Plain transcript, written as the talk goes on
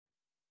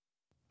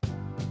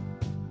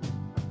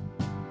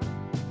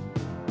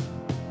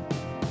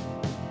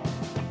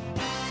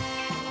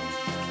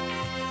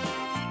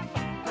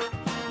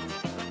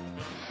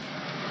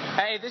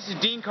this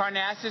is Dean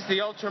Karnassus,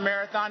 the Ultra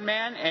Marathon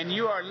Man, and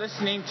you are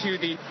listening to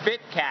the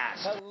FitCast.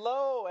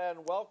 Hello, and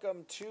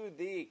welcome to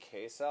the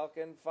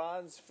KSalkin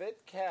Fonz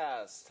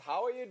FitCast.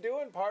 How are you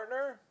doing,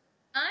 partner?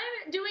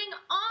 I'm doing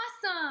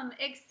awesome,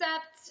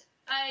 except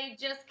I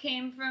just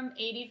came from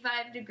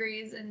 85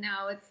 degrees, and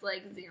now it's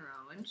like 0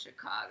 in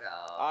Chicago.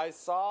 I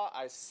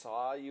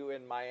saw you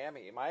in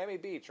Miami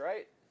Beach,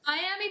 right?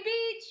 Miami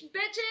Beach,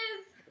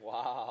 bitches!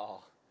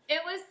 Wow.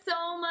 It was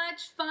so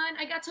much fun.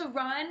 I got to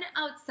run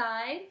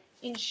outside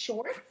in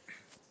shorts.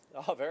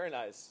 Oh, very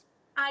nice.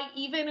 I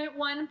even at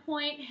one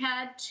point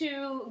had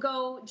to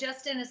go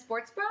just in a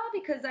sports bra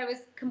because I was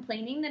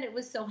complaining that it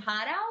was so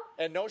hot out.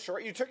 And no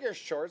short? You took your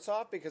shorts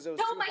off because it was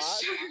too hot? No, my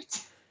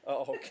shirt.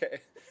 Oh,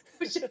 okay.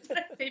 Which is what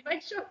I say, my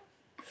shirt.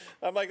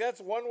 I'm like, that's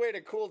one way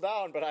to cool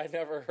down, but I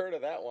never heard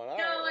of that one. No,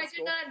 I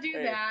did not do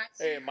that.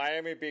 Hey,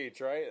 Miami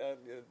Beach, right?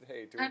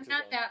 Hey, I'm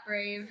not that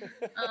brave.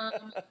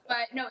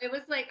 But no, it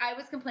was like I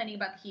was complaining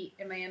about the heat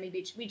in Miami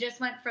Beach. We just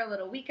went for a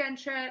little weekend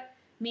trip.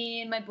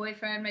 Me and my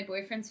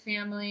boyfriend's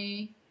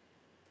family.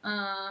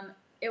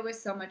 It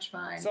was so much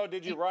fun. So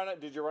did you run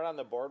on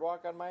the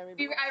boardwalk on Miami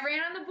Beach? I ran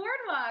on the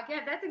boardwalk.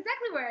 Yeah, that's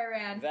exactly where I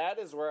ran. That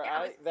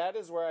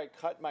is where I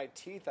cut my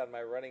teeth on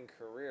my running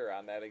career,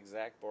 on that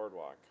exact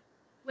boardwalk.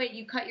 Wait,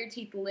 you cut your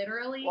teeth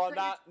literally? Well,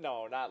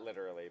 not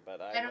literally, but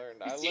I learned.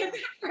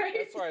 Right?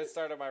 That's where I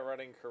started my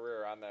running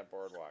career, on that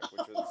boardwalk,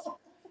 which was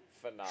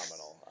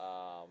phenomenal.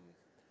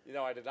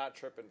 I did not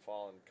trip and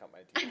fall and cut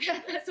my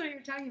teeth. That's what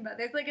you're talking about.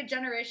 There's like a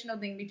generational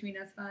thing between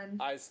us, fun.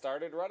 I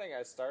started running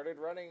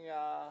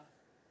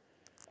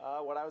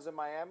when I was in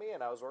Miami,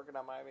 and I was working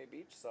on Miami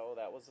Beach, so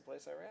that was the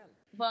place I ran.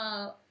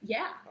 Well,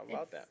 yeah. How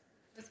about that?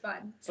 It was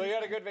fun. So you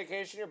had a good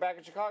vacation. You're back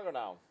in Chicago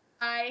now.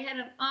 I had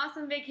an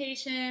awesome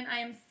vacation. I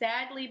am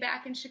sadly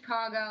back in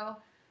Chicago,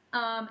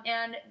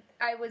 and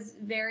I was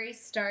very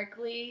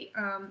starkly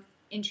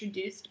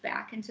introduced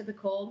back into the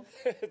cold.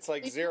 It's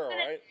like 0,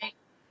 right?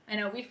 I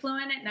know. We flew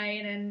in at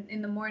night, and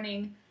in the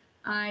morning,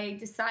 I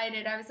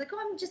decided, I was like,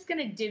 I'm just going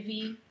to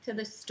divvy to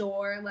the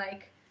store,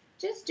 like,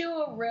 just do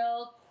a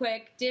real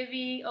quick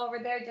divvy over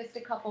there, just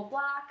a couple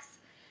blocks.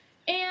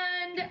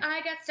 And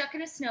I got stuck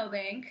in a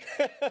snowbank.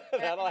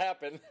 That'll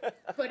happen.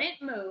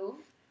 Couldn't move.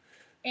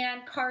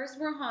 And cars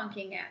were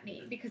honking at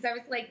me because I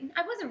was like,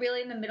 I wasn't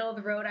really in the middle of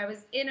the road. I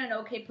was in an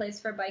okay place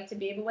for a bike to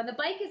be. But when the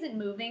bike isn't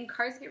moving,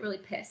 cars get really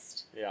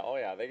pissed. Yeah, oh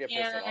yeah, they get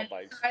pissed on all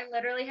bikes. So I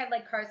literally had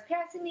like cars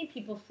passing me,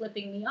 people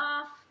flipping me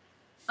off.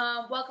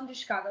 Welcome to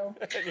Chicago.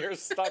 And you're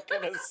stuck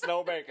in a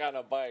snowbank on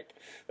a bike.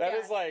 That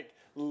is like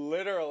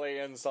literally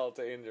insult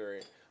to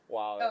injury.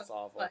 Wow, that's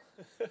awful.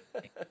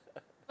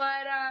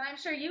 But I'm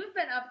sure you've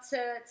been up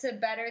to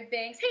better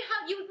things. Hey,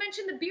 you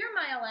mentioned the beer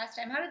mile last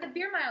time. How did the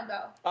beer mile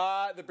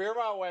go? The beer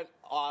mile went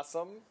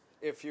awesome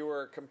if you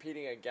were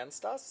competing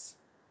against us.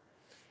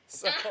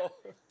 So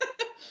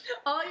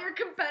all your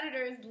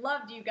competitors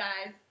loved you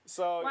guys.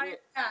 So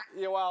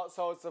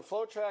so it's the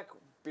FloTrack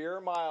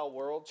Beer Mile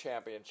World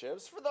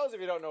Championships. For those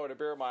of you who don't know what a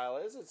beer mile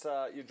is, it's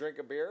you drink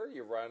a beer,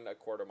 you run a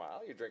quarter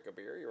mile. You drink a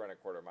beer, you run a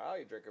quarter mile.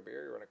 You drink a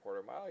beer, you run a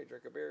quarter mile. You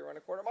drink a beer, you run a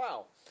quarter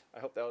mile. I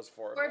hope that was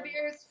 4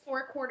 beers,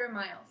 4 quarter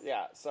miles.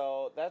 Yeah,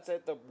 so that's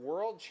it. The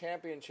World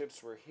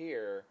Championships were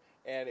here,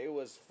 and it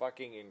was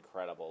fucking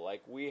incredible.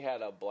 Like, we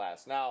had a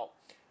blast. Now,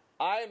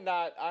 I'm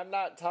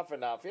not tough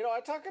enough.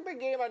 I talk a big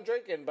game on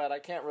drinking, but I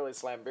can't really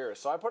slam beers.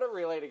 So I put a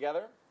relay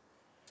together.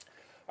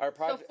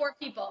 So 4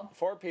 people.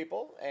 4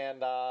 people,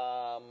 and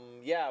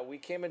we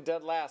came in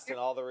dead last in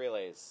all the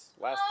relays.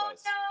 Last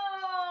place. Oh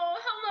no!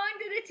 How long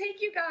did it take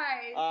you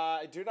guys?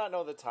 I do not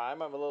know the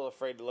time. I'm a little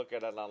afraid to look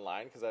at it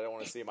online because I don't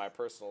want to see my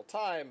personal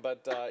time.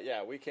 But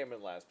we came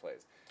in last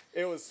place.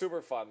 It was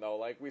super fun though.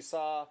 Like, we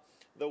saw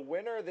the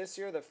winner this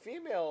year. The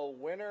female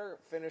winner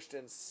finished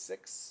in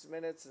 6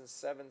 minutes and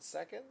 7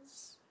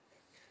 seconds.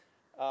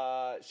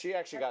 She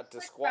actually got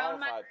disqualified.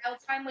 My real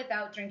time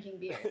without drinking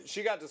beer.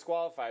 She got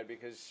disqualified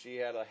because she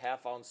had a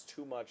half ounce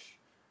too much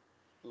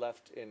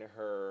left in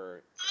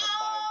her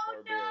combined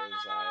 4 beers.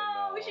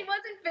 I know. She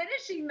wasn't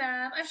finishing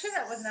them. I'm sure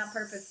that was not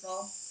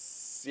purposeful.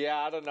 Yeah,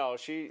 I don't know.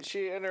 She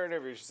in her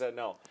interview she said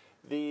no.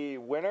 The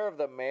winner of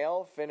the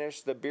male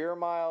finished the beer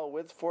mile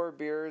with 4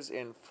 beers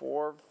in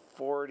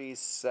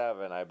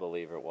 4:47, I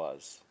believe it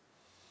was.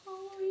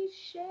 Holy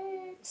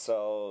shit!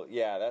 So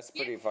yeah, that's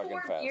pretty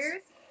fucking fast.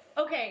 Beers?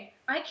 Okay,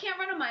 I can't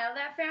run a mile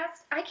that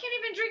fast. I can't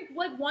even drink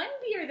like 1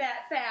 beer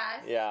that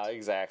fast. Yeah,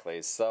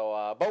 exactly.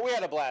 So, but we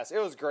had a blast. It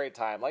was a great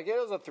time. Like, it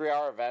was a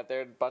 3-hour event. They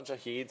had a bunch of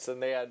heats,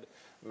 and they had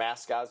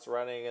mascots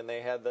running, and they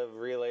had the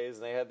relays,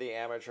 and they had the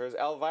amateurs.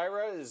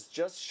 Elvira is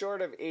just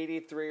short of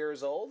 83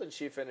 years old, and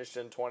she finished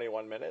in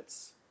 21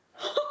 minutes.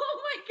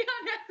 Oh my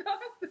God,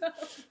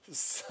 that's awesome.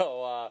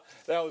 So,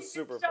 that was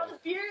super fun.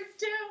 Beers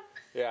too?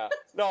 Yeah.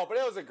 No, but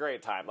it was a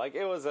great time. Like,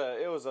 it was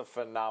a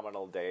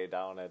phenomenal day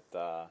down at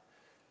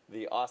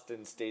the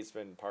Austin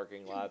Statesman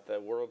parking lot, the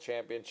World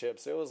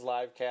Championships. It was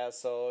live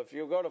cast, so if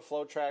you go to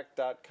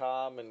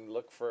FloTrack.com and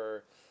look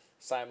for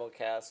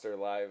simulcast or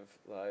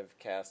live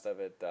cast of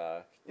it,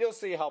 you'll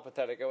see how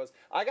pathetic it was.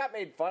 I got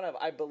made fun of,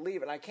 I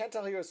believe, and I can't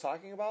tell who he was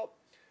talking about,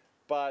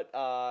 But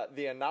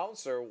the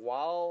announcer,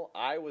 while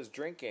I was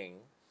drinking,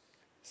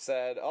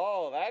 said,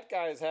 "Oh, that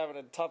guy's having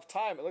a tough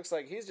time. It looks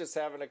like he's just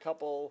having a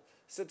couple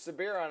sips of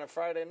beer on a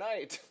Friday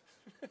night."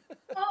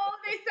 Oh,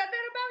 they said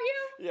that about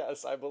you?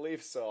 Yes, I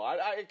believe so.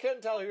 I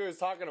couldn't tell who he was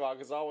talking about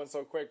because it all went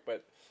so quick,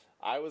 but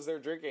I was there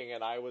drinking,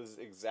 and I was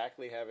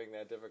exactly having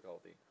that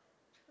difficulty.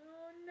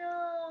 Oh,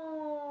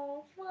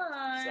 no.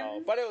 Fun.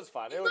 So, but it was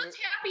fun. You looked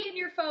happy in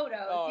your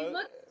photos. You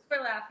looked for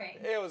laughing.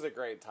 It was a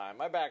great time.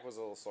 My back was a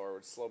little sore,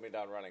 which slowed me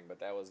down running, but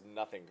that was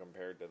nothing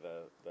compared to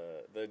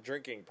the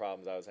drinking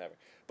problems I was having.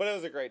 But it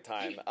was a great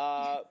time.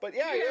 But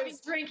yeah, You're having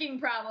drinking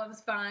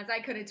problems, Fonz. I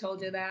could have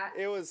told you that.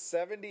 It was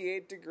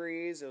 78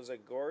 degrees. It was a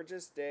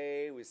gorgeous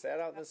day. We sat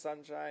out in the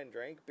sunshine,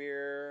 drank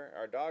beer.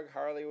 Our dog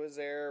Harley was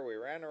there. We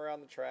ran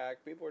around the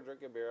track. People were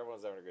drinking beer. Everyone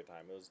was having a good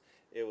time.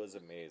 It was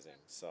amazing.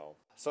 So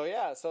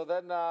yeah. So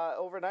then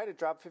overnight it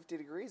dropped 50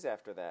 degrees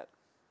after that.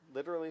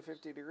 Literally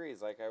 50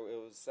 degrees. It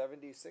was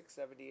 76,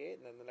 78,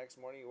 and then the next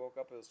morning you woke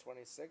up, it was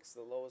 26.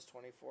 The low was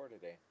 24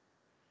 today.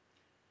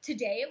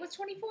 Today it was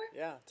 24?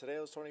 Yeah, today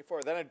it was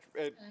 24. Then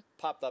it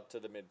popped up to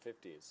the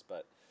mid-50s.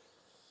 But,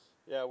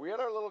 yeah, we had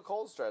our little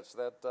cold stretch.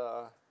 That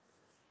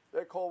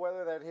cold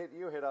weather that hit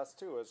you hit us,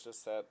 too. It's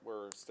just that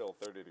we're still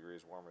 30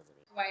 degrees warmer than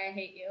you. Why I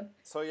hate you.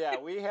 So, yeah,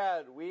 we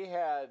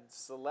had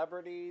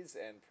celebrities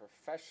and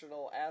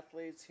professional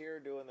athletes here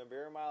doing the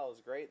beer mile. It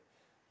was great.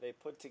 They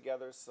put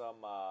together some,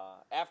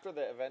 after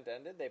the event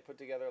ended, they put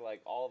together,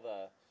 all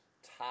the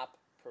top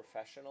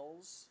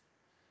professionals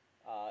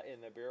in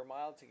the beer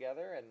mile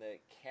together, and the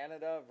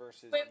Canada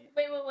versus...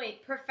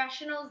 Wait.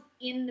 Professionals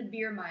in the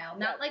beer mile.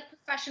 Not like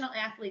professional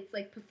athletes,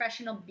 like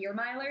professional beer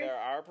milers? There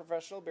are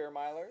professional beer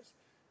milers.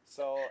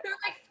 So they're,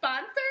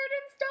 sponsored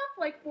and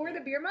stuff, for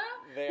the beer mile?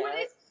 Who are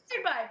they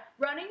sponsored by?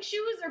 Running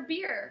shoes or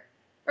beer?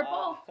 Or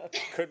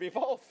both? Could be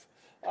both.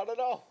 I don't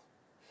know.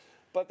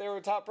 But they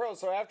were top pros.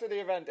 So after the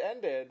event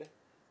ended,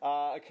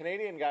 a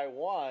Canadian guy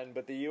won,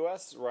 but the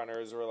U.S.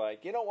 runners were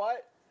like, you know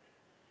what?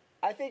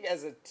 I think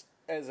as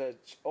a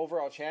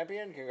overall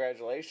champion,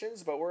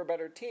 congratulations, but we're a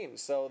better team.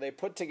 So they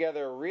put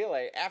together a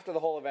relay after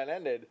the whole event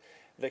ended.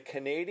 The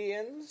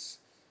Canadians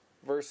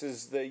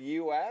versus the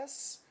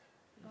U.S.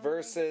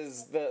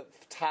 versus the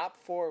top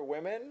 4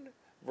 women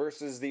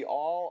versus the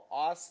all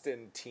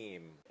Austin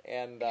team.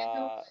 And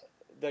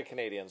the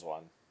Canadians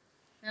won.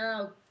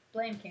 Oh,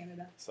 blame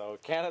Canada. So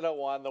Canada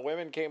won. The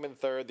women came in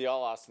third. The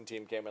all Austin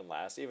team came in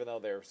last, even though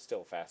they're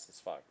still fast as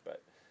fuck.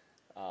 But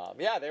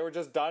yeah, they were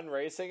just done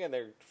racing and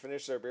they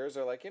finished their beers.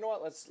 They're like, you know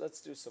what?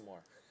 Let's do some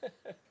more.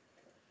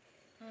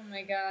 Oh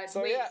my god!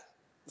 So wait, yeah,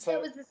 so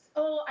it was this.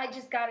 Oh, I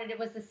just got it. It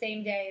was the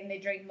same day, and they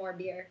drank more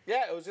beer.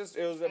 Yeah, it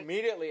was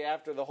immediately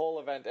after the whole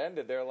event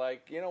ended. They're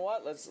like, you know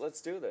what?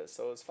 Let's do this.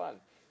 So it was fun.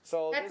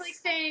 So that's like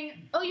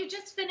saying, oh, you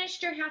just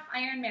finished your half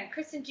Ironman.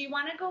 Kristen, do you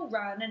want to go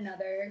run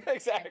another?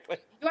 Exactly.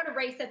 You want to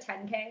race a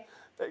 10K?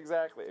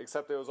 Exactly,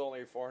 except it was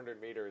only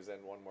 400 meters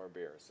and one more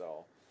beer,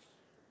 so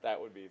that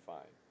would be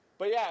fine.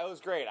 But yeah, it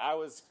was great. I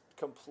was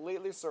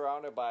completely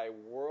surrounded by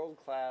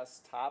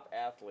world-class top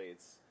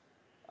athletes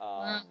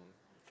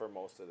for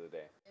most of the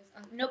day.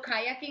 No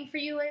kayaking for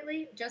you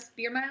lately? Just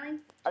beer miling?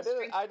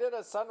 I did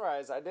a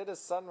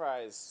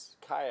sunrise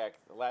kayak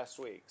last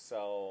week,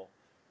 so...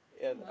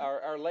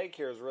 Our lake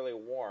here is really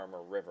warm,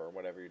 or river,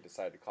 whatever you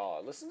decide to call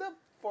it. Listen to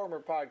former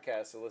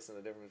podcasts to listen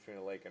to the difference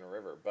between a lake and a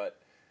river. But,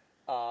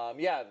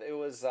 yeah, it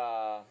was,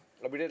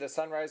 we did a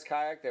sunrise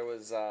kayak. There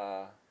was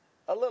a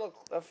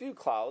few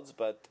clouds,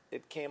 but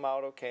it came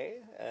out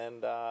okay.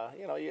 And,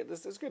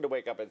 it's good to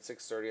wake up at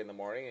 6:30 in the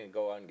morning and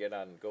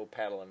go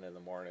paddling in the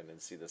morning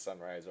and see the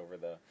sunrise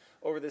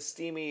over the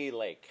steamy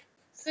lake.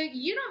 So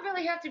you don't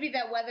really have to be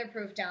that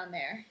weatherproof down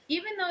there.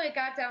 Even though it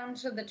got down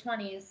to the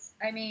 20s,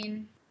 I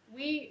mean...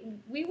 We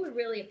would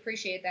really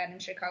appreciate that in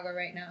Chicago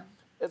right now.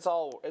 It's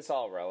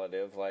all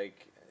relative.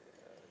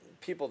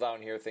 People down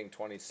here think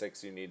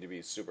 26 you need to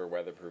be super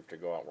weatherproof to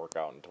go out and work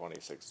out in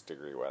 26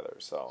 degree weather.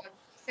 So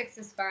 6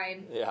 is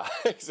fine. Yeah,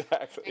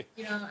 exactly.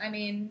 You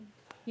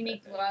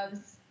need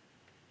gloves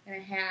and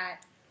a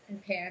hat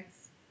and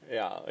pants.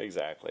 Yeah,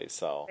 exactly.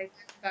 So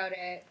that's about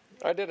it.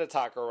 I did a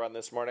taco run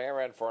this morning. I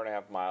ran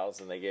 4.5 miles,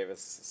 and they gave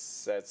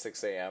us at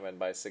 6 a.m. and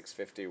by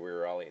 6:50 we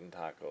were all eating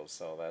tacos.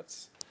 So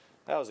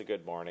that was a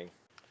good morning.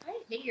 I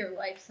hate your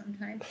life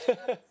sometimes.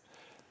 I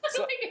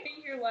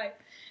hate your life.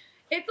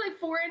 It's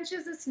 4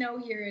 inches of snow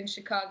here in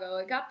Chicago.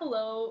 It got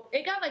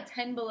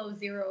 10 below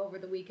zero over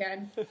the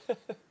weekend.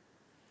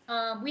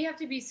 We have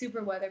to be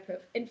super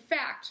weatherproof. In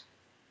fact,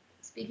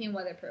 speaking of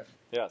weatherproof.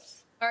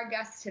 Yes. Our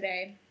guest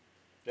today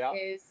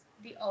is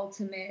the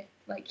ultimate,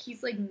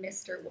 he's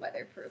Mr.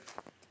 Weatherproof.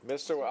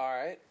 Mr. All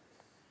right.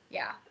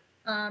 Yeah.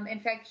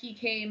 In fact, he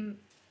came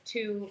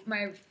to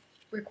my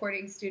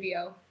recording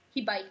studio. He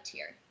biked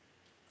here,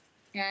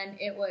 and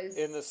it was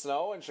in the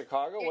snow in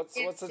Chicago. What's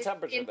the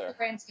temperature there?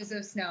 4 inches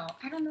of snow.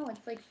 I don't know. It's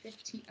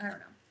 15. I don't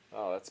know.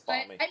 Oh, that's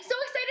balmy. But I'm so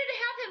excited to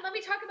have him. Let me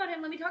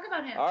talk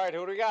about him. All right,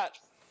 who do we got?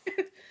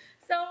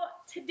 So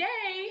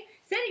today,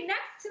 sitting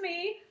next to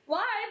me,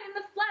 live in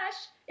the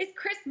flesh, is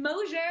Chris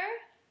Mosier.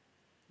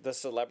 The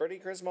celebrity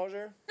Chris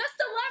Mosier? The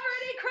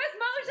celebrity Chris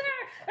Mosier.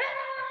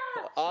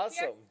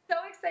 Awesome. We are so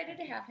excited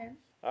to have him.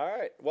 All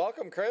right.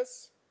 Welcome,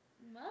 Chris.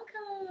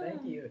 Welcome.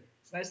 Thank you.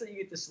 It's nice that you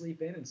get to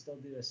sleep in and still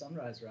do a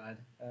sunrise ride,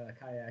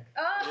 kayak.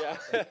 Oh.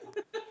 Yeah.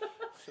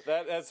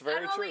 That's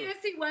very true. I'm only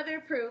to see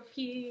weatherproof.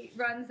 He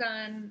runs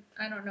on,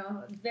 I don't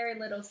know, very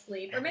little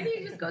sleep. Or maybe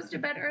he just goes to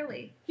bed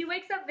early. He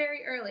wakes up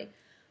very early.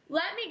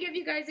 Let me give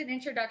you guys an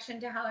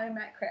introduction to how I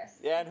met Chris.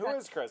 Yeah, and who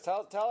is Chris?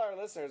 Tell our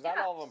listeners. Not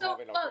all of them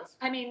probably know Chris.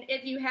 I mean,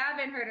 if you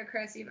haven't heard of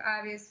Chris, you've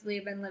obviously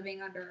been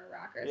living under a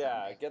rock or something.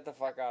 Yeah, get the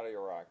fuck out of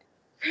your rock.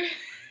 Get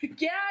out of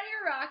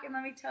your rock and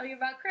let me tell you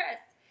about Chris.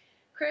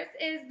 Chris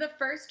is the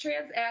first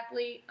trans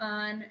athlete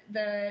on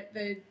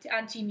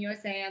on Team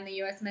USA, on the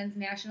U.S. men's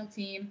national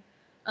team.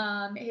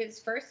 His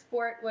first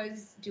sport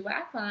was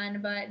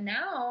duathlon, but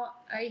now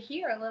I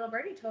hear a little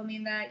birdie told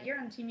me that you're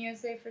on Team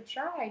USA for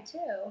tri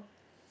too.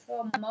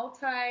 So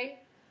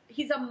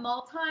he's a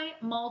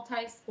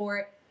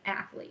multi-sport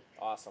athlete.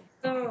 Awesome.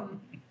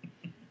 Boom.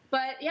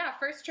 But yeah,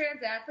 first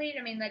trans athlete.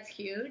 I mean, that's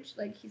huge.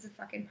 Like, he's a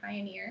fucking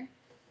pioneer.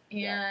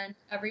 And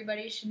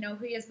everybody should know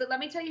who he is. But let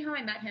me tell you how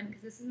I met him,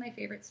 because this is my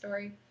favorite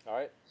story. All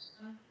right.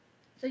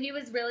 So he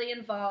was really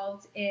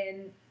involved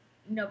in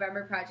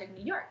November Project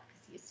New York,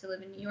 because he used to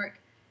live in New York.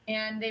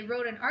 And they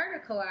wrote an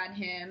article on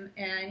him,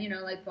 and,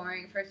 like,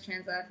 boring, first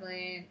trans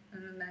athlete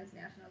on the men's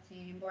national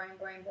team,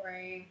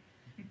 boring.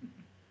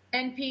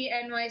 NP,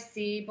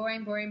 NYC,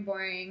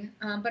 boring.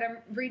 But I'm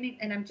reading,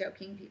 and I'm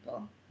joking,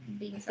 people. I'm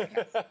being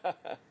sarcastic.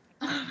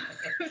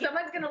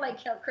 Someone's going to,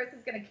 Chris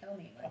is going to kill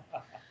me.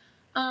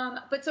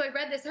 But so I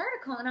read this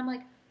article, and I'm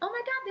like, oh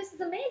my God, this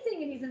is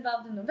amazing. And he's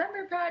involved in the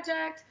November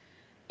Project.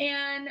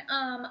 And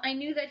I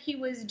knew that he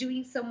was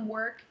doing some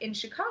work in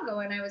Chicago,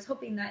 and I was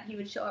hoping that he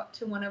would show up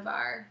to one of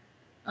our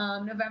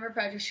November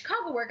Project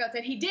Chicago workouts.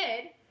 And he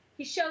did.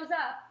 He shows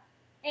up.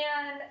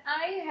 And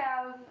I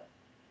have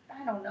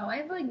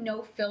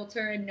no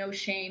filter and no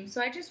shame. So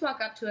I just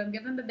walk up to him,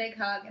 give him a big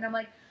hug, and I'm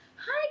like,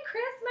 hi,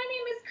 Chris. My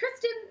name is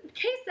Kristen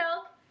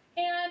K-Silk,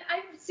 and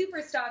I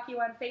super stalk you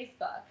on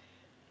Facebook.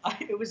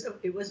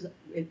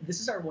 This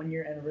is our 1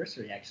 year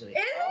anniversary, actually. Is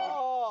it?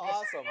 Oh,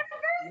 awesome.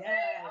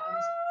 Yeah,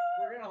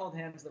 we're gonna hold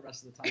hands the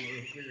rest of the time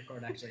we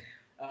record, actually.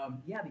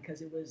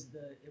 Because it was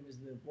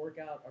the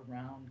workout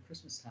around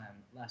Christmas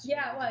time last year.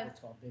 Yeah, it was.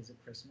 The 12 days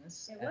of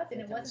Christmas. It was, and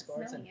it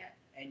wasn't snowing yet.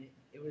 And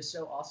it was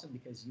so awesome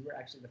because you were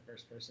actually the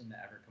first person to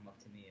ever come up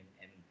to me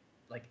and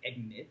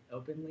admit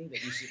openly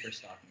that you super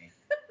stalked me.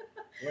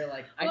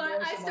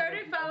 I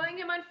started following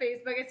him on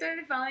Facebook. I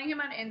started following him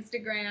on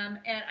Instagram,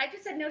 and I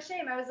just had no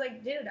shame. I was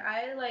like, dude,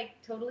 I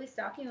totally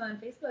stalk you on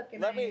Facebook.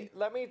 And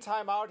let me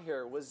time out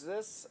here. Was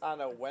this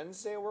on a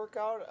Wednesday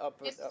workout?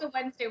 It's a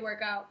Wednesday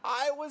workout.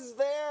 I was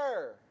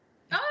there.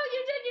 Oh,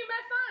 you did. You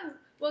met Fonz.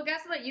 Well,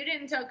 guess what? You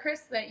didn't tell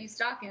Chris that you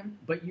stalk him.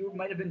 But you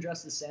might have been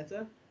dressed as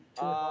Santa.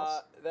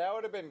 That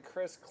would have been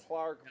Chris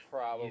Clark,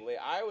 probably.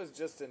 I was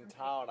just in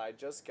town. I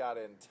just got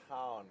in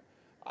town.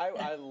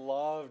 I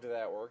loved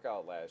that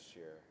workout last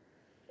year.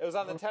 It was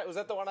on the was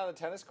that the one on the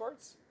tennis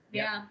courts?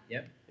 Yeah.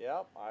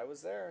 Yep. I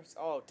was there.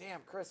 Oh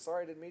damn, Chris!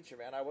 Sorry I didn't meet you,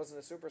 man. I wasn't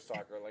a super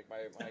stalker like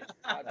my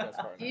podcast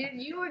partner.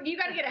 You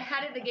got to get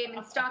ahead of the game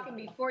and stalk him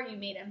before you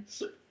meet him.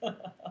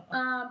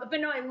 But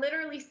no, I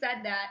literally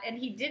said that, and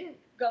he didn't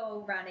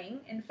go running.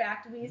 In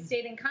fact, we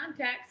stayed in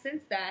contact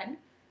since then,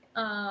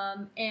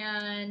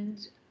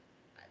 and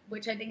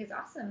which I think is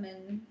awesome.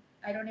 And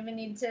I don't even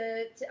need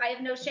to I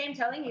have no shame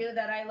telling you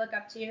that I look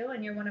up to you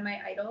and you're one of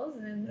my idols,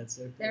 and that's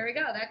so cool. There we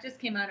go. That just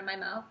came out of my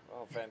mouth.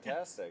 Oh,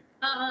 fantastic.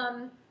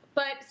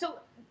 But so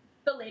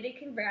belated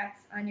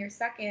congrats on your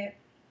second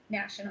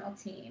national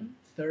team.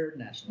 Third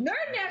national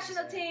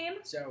team.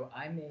 So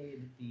I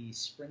made the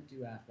sprint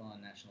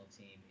duathlon national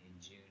team in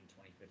June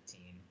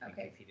 2015. Okay.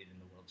 We competed in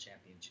the World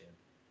Championship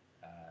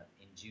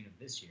in June of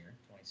this year,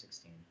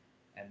 2016.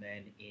 And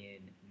then in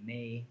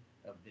May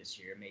of this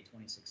year, May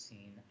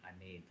 2016, I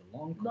made the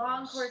long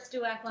course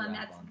duathlon.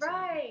 That's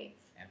right.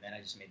 And then I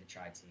just made the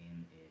tri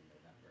team in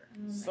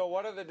November. So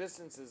what are the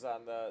distances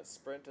on the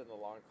sprint and the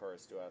long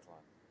course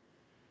duathlon?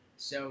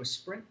 So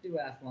sprint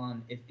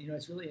duathlon,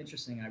 it's really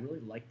interesting. I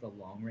really like the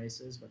long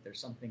races, but there's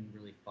something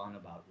really fun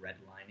about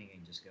redlining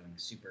and just going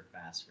super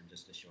fast for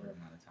just a short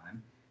amount of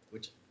time,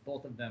 which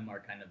both of them are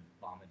kind of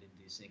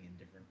vomit-inducing in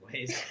different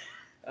ways.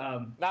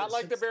 Not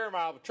like the beer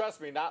mile.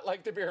 Trust me, not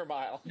like the beer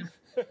mile. You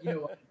know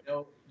what?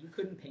 No, you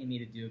couldn't pay me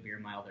to do a beer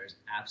mile. There's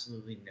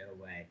absolutely no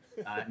way.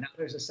 Now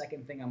there's a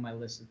second thing on my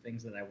list of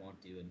things that I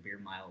won't do, and beer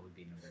mile would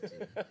be number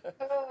 2.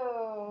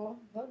 Oh,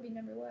 what would be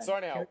number 1? So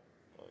anyhow,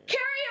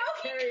 karaoke.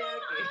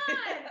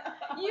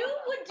 Come on!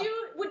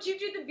 Would you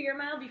do the beer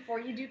mile before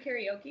you do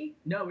karaoke?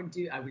 No,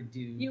 I would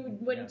do. You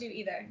wouldn't do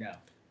either. No.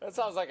 That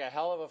sounds like a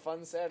hell of a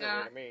fun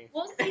Saturday to me.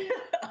 We'll see.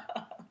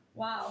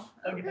 Wow.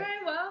 Okay,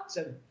 well,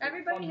 so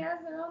everybody has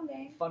their own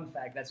day. Fun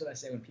fact, that's what I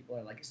say when people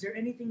are like, is there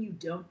anything you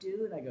don't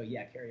do? And I go,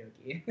 yeah,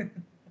 karaoke.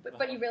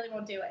 But you really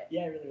won't do it?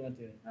 Yeah, I really won't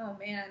do it. Oh,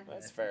 man.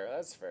 That's fair.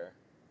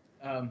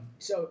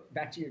 So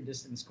back to your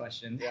distance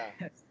question. Yeah.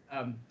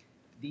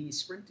 The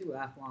sprint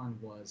duathlon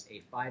was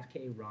a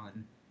 5K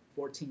run,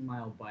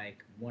 14-mile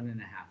bike,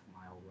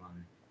 1.5-mile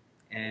run.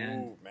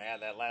 And ooh, man,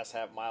 that last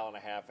half mile and a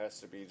half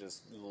has to be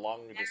just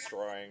lung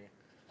destroying.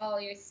 All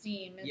your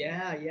steam.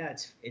 Yeah,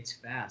 it's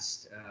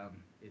fast.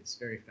 It's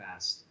very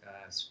fast.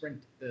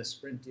 Sprint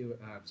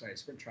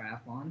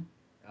triathlon,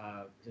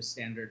 just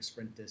standard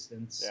sprint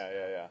distance.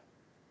 Yeah.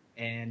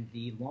 And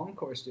the long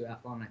course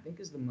duathlon, I think,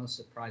 is the most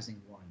surprising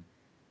one.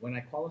 When I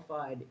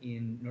qualified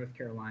in North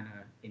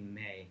Carolina in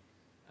May,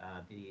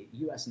 the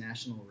U.S.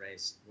 national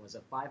race was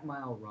a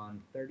 5-mile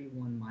run,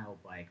 31-mile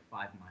bike,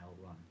 5-mile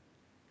run.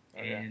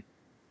 Okay. And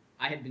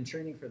I had been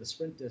training for the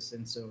sprint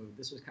distance, so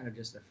this was kind of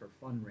just a for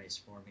fun race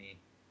for me.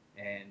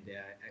 And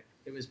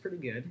it was pretty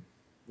good.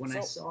 When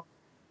I saw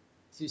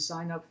to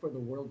sign up for the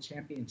World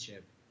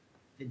Championship,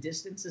 the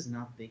distance is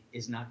not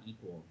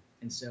equal.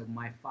 And so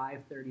my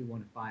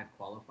 5:31.5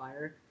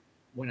 qualifier,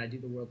 when I do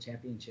the World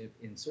Championship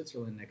in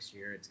Switzerland next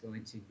year, it's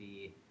going to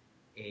be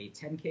a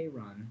 10K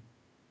run,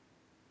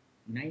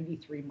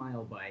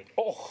 93-mile bike,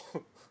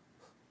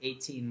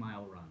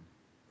 18-mile run.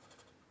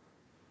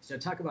 So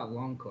talk about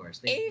long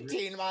course.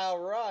 18-mile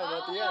run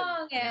at the end.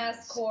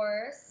 Long-ass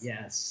course.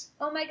 Yes.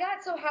 Oh, my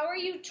God. So how are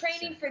you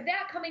training for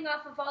that coming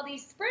off of all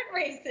these sprint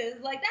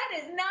races? Like, that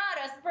is not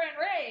a sprint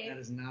race. That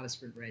is not a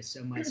sprint race.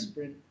 So my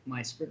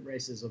sprint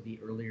races will be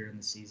earlier in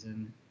the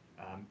season.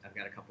 I've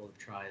got a couple of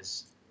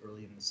tries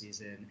early in the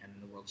season, and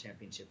then the World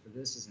Championship for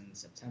this is in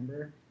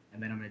September.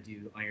 And then I'm going to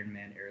do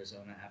Ironman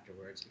Arizona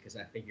afterwards because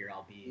I figure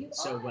I'll be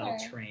well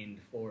trained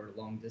for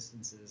long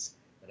distances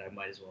that I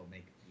might as well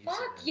make use of it.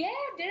 Fuck yeah,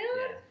 dude.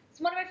 Yeah.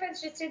 So one of my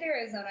friends just did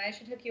Arizona. I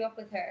should hook you up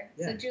with her.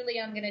 Yeah. So, Julie,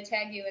 I'm going to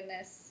tag you in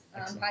this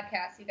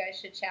podcast. You guys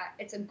should chat.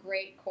 It's a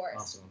great course.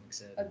 Awesome. I'm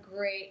excited. A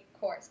great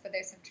course, but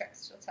there's some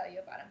tricks she'll tell you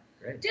about them.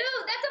 Great. Dude,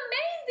 that's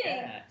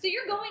amazing. Yeah. So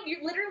you're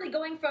literally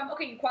going from,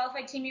 you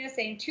qualified Team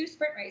USA in 2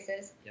 sprint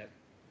races. Yep.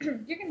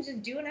 You're going to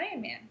just do an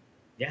Ironman.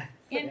 Yeah.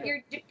 And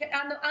you're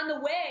on the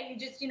way, you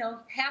just,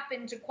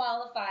 happen to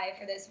qualify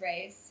for this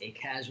race. A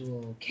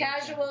casual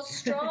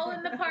stroll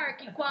in the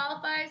park. He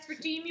qualifies for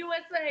Team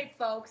USA,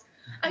 folks.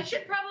 I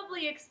should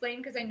probably explain,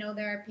 because I know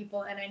there are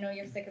people, and I know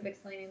you're sick of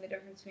explaining the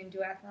difference between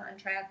duathlon and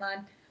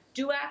triathlon.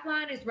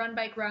 Duathlon is run,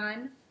 bike,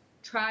 run.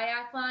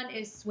 Triathlon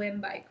is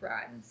swim, bike,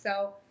 run.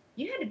 So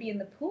you had to be in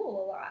the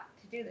pool a lot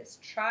to do this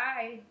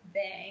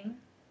tri-thing.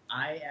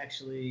 I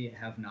actually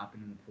had not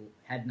been in the pool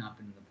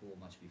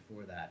much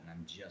before that, and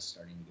I'm just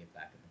starting to get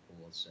back in the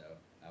pool, so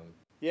I would...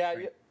 Yeah,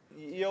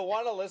 you'll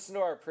want to listen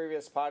to our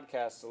previous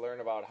podcast to learn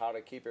about how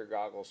to keep your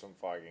goggles from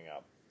fogging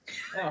up.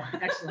 Oh,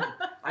 excellent.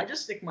 I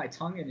just stick my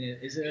tongue in it.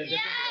 Is it a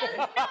different way?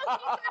 No, he's got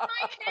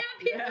my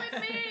champion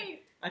with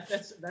me!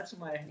 That's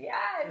my...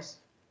 Yes!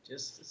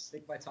 Just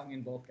stick my tongue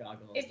in both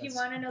goggles. If you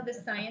want to know the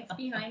science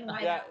behind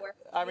why that works,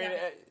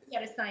 we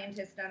had a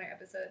scientist on our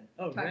episode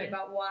talking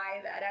about why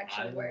that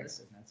actually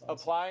works. Awesome.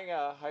 Applying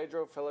a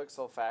hydrophilic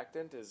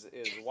surfactant is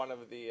one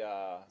of the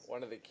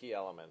key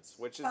elements,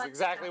 which is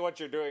exactly what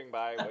you're doing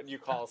by what you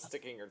call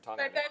sticking your tongue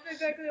in it. That's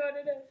exactly what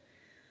it is.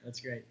 That's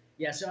great.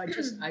 Yeah, so I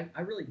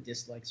really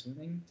dislike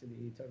swimming, to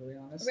be totally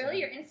honest. Really?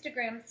 Your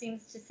Instagram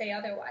seems to say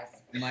otherwise.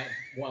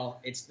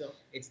 It's the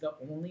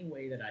only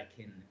way that I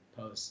can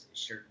post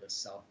shirtless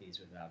selfies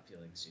without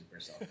feeling super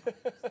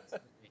self-conscious. That's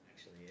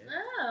actually it.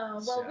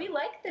 Oh, well, we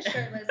like the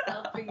shirtless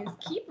selfies.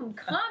 Keep them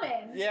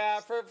coming.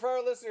 Yeah, for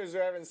our listeners who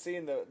haven't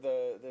seen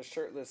the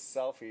shirtless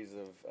selfies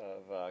of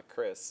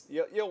Chris,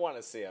 you'll want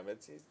to see him.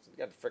 He's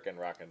got a freaking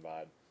rockin'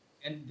 bod.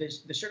 And the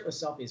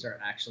shirtless selfies are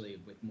actually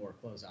with more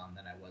clothes on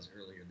than I was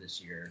earlier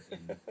this year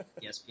in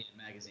ESPN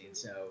magazine.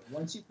 So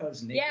once you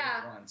pose naked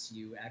once,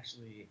 you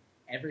actually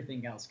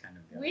everything else kind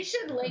of goes. We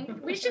should link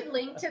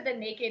to the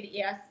naked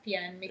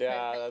ESPN.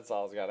 Because that's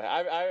all it's got.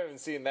 I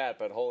haven't seen that,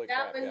 but holy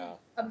crap! That was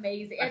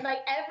amazing, and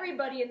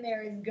everybody in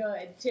there is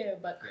good too.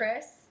 But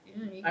Chris.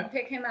 You can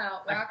pick him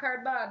out. Rock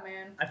hard bod,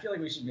 man. I feel like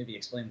we should maybe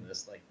explain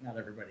this. Not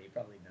everybody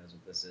probably knows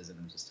what this is, and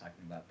I'm just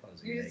talking about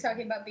posing. You're just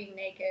talking about being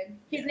naked.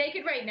 He's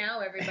naked right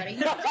now,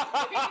 everybody.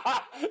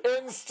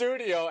 In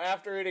studio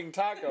after eating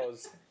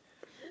tacos.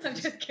 I'm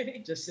just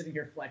kidding. Just sitting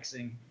here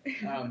flexing.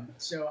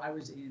 So I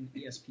was in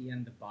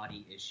ESPN The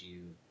Body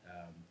issue.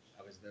 I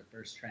was the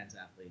first trans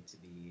athlete to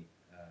be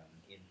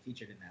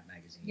featured in that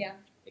magazine. Yeah.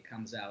 It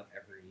comes out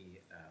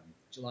every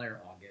July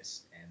or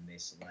August, and they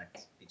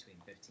select between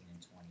 15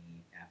 and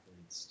 20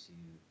 athletes to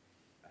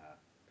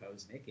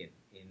pose naked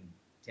in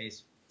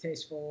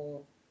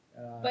tasteful,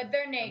 but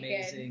they're naked.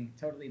 Amazing,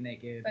 totally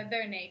naked. But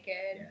they're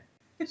naked.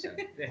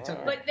 Yeah. So,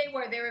 But they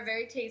were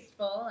very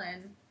tasteful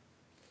and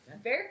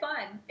very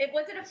fun.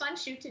 Was it a fun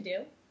shoot to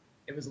do?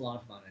 It was a lot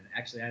of fun, and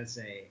actually, I'd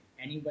say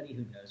anybody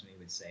who knows me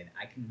would say that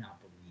I cannot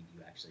believe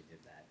you actually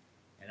did that,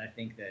 and I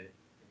think that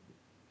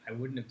I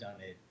wouldn't have done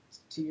it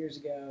 2 years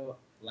ago.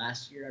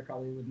 Last year, I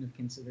probably wouldn't have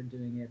considered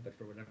doing it, but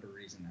for whatever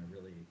reason, I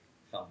really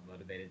felt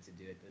motivated to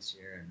do it this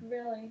year. And,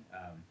 really?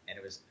 And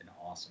it was an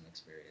awesome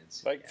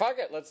experience. Fuck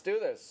it, let's do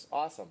this.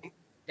 Awesome.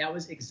 That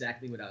was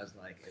exactly what I was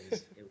like.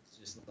 It was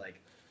just like,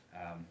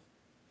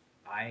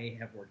 I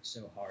have worked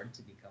so hard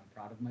to become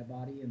proud of my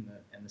body and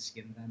the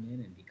skin that I'm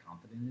in and be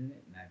confident in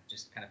it. And I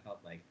just kind of felt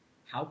like,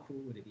 how cool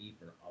would it be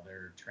for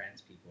other trans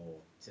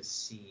people to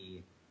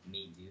see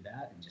me do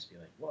that and just be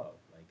like, whoa,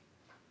 like,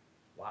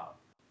 wow.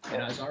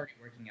 And I was already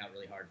working out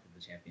really hard for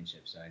the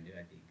championship, so I knew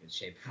I'd be in good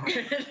shape for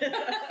it.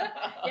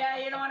 Yeah,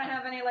 you don't want to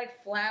have any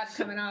like flab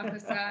coming off the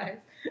sides.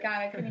 God,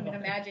 I couldn't even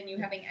imagine you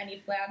having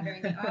any flab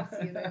during the off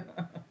season.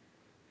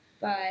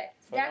 But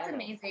that's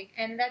amazing,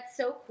 and that's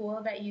so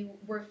cool that you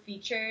were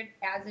featured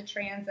as a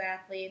trans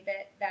athlete.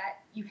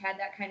 That you had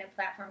that kind of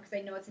platform, because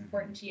I know it's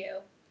important to you.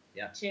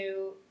 Yeah.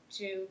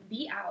 To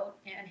be out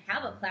and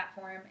have a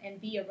platform and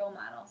be a role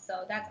model.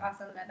 So that's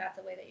awesome that that's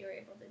a way that you were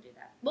able to do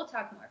that. We'll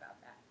talk more about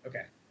that.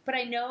 Okay. But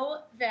I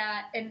know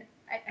that, and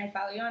I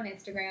follow you on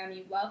Instagram.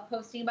 You love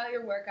posting about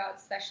your workouts,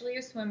 especially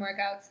your swim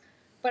workouts.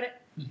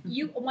 But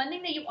one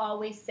thing that you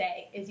always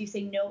say is you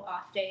say no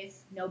off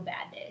days, no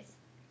bad days.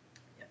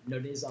 Yep. No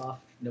days off,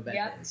 no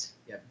bad days.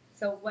 Yep.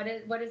 So what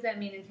does that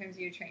mean in terms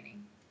of your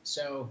training?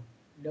 So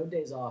no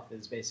days off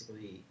is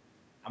basically,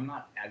 I'm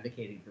not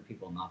advocating for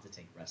people not to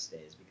take rest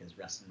days, because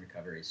rest and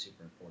recovery is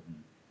super important.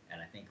 And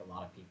I think a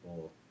lot of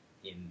people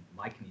in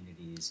my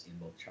communities, in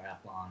both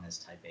triathlon as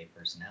type A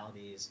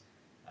personalities,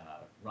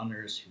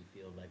 runners who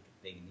feel like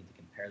they need to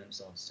compare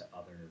themselves to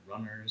other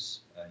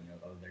runners,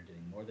 oh, they're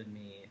doing more than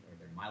me, or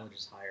their mileage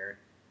is higher.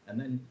 And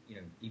then,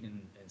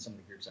 even in some of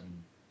the groups I'm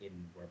in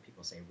where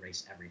people say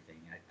race everything,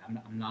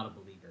 I'm not a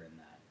believer in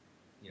that.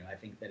 I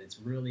think that it's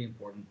really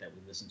important that we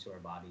listen to our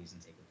bodies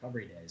and take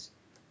recovery days.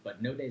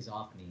 But no days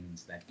off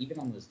means that even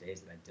on those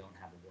days that I don't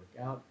have a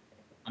workout,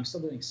 I'm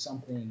still doing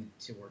something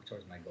to work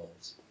towards my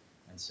goals.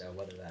 And so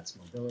whether that's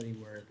mobility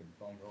work and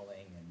foam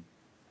rolling, and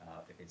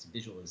if it's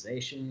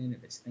visualization,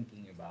 if it's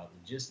thinking about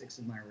logistics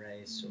of my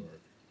race, or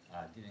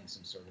doing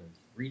some sort of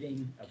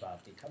reading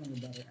about becoming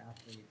a better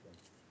athlete,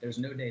 there's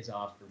no days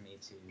off for me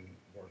to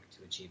work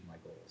to achieve my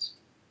goals.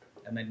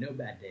 And then no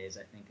bad days,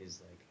 I think,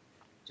 is like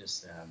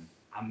just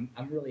I'm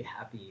really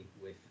happy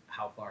with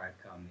how far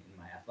I've come in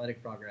my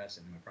athletic progress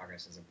and my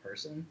progress as a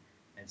person.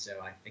 And so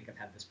I think I've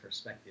had this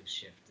perspective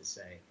shift to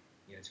say,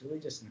 it's really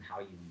just in how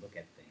you look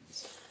at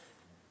things.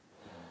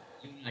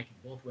 You and I can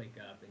both wake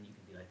up and you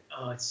can be like,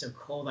 oh, it's so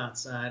cold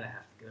outside, I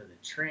have to go to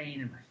the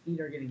train and my feet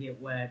are going to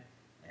get wet,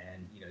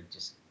 and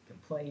just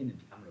complain, and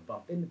I'm going to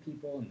bump into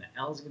people, and the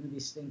L's going to be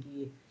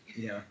stinky,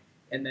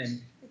 and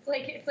then it's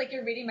like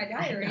you're reading my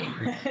diary.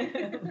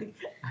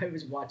 I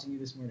was watching you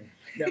this morning.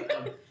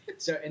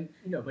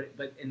 No, but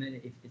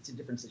then it's a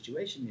different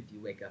situation if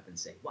you wake up and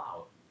say,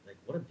 wow, like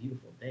what a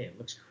beautiful day, it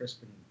looks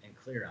crisp and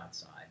clear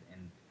outside,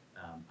 and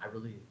I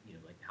really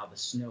like how the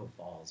snow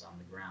falls on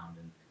the ground,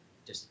 and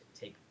just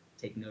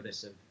take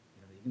notice of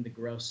even the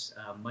gross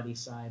muddy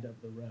side of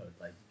the road.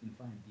 Like you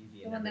can find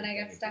beauty in the one that I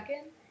got stuck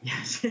in.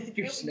 Yes, that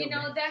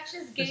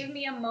just gave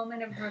me a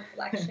moment of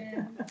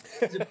reflection.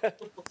 It's a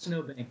beautiful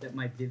snowbank that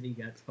my divvy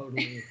got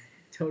totally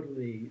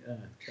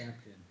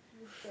trapped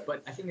in.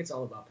 But I think it's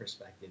all about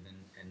perspective,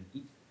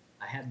 and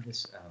I had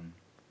this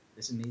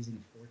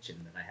amazing fortune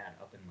that I had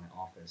up in my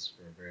office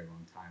for a very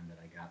long time that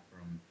I got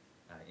from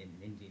an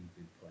Indian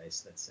food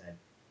place that said,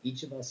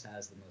 each of us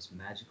has the most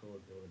magical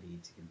ability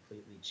to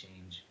completely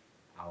change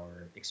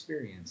our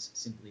experience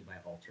simply by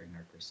altering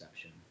our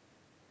perception.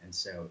 And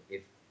so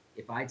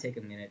if I take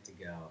a minute to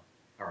go,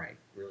 all right,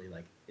 really,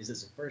 like, is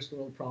this a first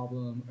world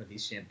problem? Are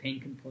these champagne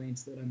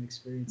complaints that I'm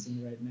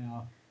experiencing right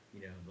now?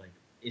 Like,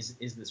 is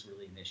this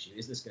really an issue?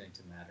 Is this going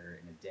to matter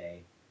in a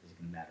day? Is it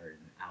going to matter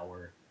in an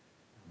hour?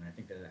 And I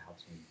think that it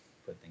helps me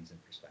put things in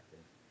perspective.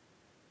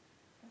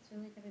 That's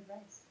really good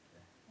advice. Yeah.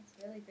 That's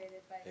really great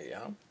advice.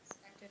 Yeah. I think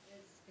perspective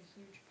is a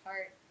huge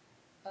part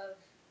of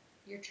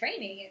your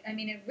training. I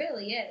mean, it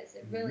really is.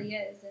 It really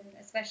is. And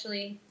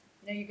especially,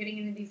 you're getting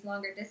into these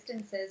longer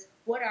distances.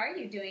 What are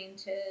you doing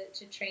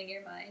to train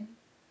your mind?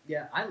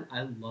 Yeah,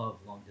 I love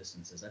long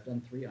distances. I've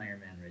done 3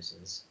 Ironman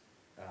races,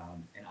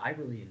 and I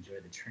really enjoy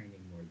the training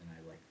more than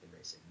I like the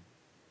racing.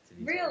 To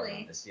be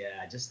totally honest.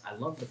 Yeah, I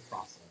love the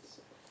process,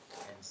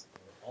 and so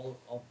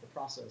all the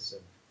process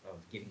of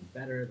getting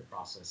better, the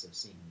process of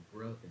seeing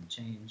growth and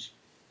change,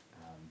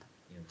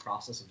 the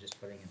process of just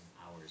putting in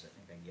hours. I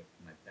think I get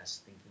my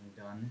best thinking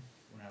done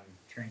when I'm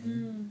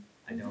training.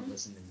 I don't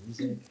listen to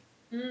music.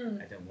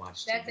 I don't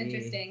watch TV. That's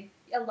interesting.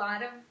 A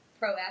lot of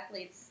pro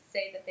athletes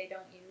say that they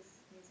don't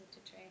use music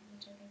to train,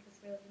 which I think is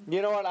really important.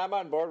 You know what? I'm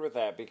on board with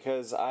that,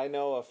 because I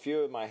know a few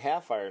of my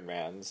half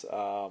Ironmans.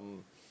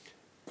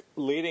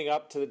 Leading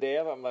up to the day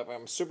of,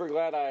 I'm super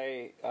glad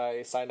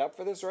I signed up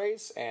for this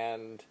race,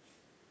 and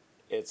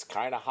it's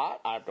kind of hot.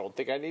 I don't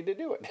think I need to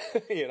do it,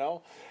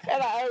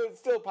 And I would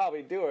still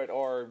probably do it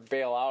or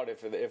bail out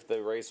if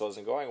the race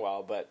wasn't going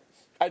well. But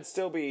I'd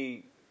still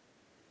be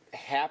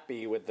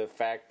happy with the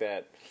fact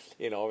that,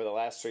 over the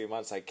last 3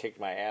 months I kicked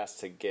my ass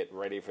to get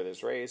ready for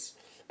this race.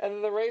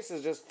 And the race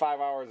is just 5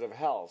 hours of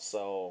hell,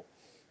 so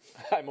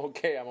I'm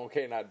okay. I'm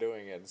okay not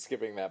doing it,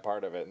 skipping that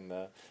part of it. And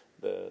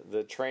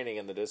the training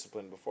and the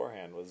discipline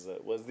beforehand was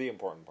the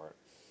important part.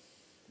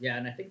 Yeah,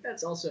 and I think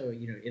that's also,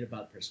 it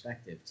about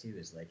perspective, too,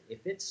 is like,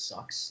 if it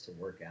sucks to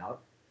work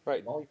out, right.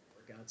 If all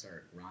your workouts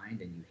are a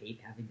grind and you hate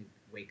having to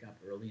wake up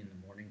early in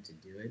the morning to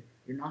do it,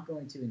 you're not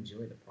going to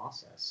enjoy the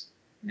process.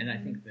 And I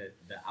think that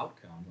the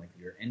outcome, like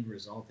your end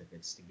result, if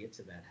it's to get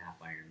to that half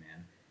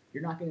Ironman,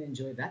 you're not going to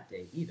enjoy that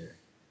day either.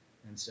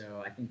 And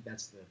so I think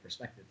that's the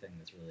perspective thing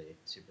that's really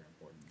super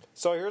important.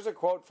 So here's a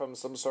quote from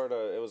some sort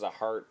of, it was a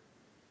heart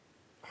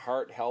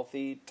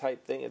healthy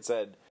type thing. It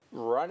said,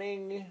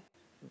 running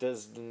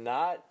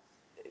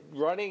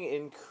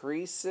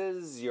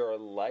increases your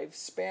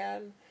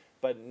lifespan,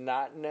 but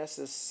not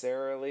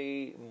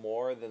necessarily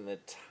more than the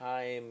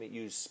time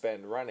you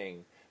spend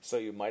running, so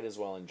you might as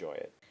well enjoy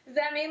it. Does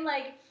that mean,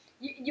 like,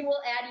 you will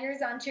add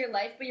years onto your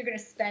life, but you're going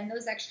to spend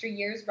those extra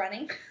years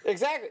running?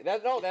 Exactly.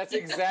 That's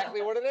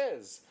exactly what it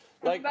is.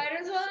 Like, you might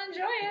as well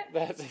enjoy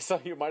it. So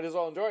you might as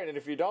well enjoy it, and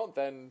if you don't,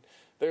 then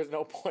there's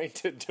no point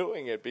to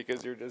doing it,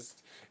 because you're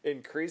just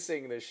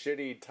increasing the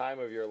shitty time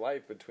of your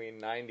life between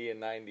 90 and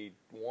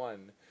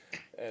 91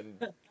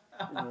 and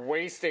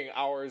wasting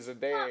hours a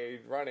day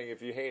running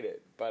if you hate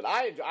it. But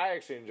I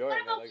actually enjoy it.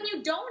 What about when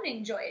you don't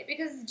enjoy it?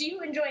 Because do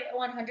you enjoy it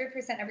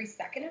 100% every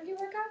second of your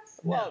workouts?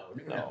 Well,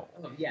 no.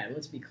 Oh, yeah,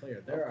 let's be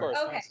clear. There are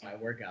parts of my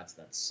workouts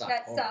that suck.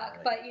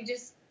 But you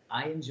just...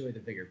 I enjoy the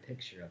bigger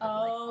picture of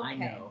it. I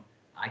know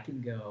I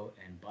can go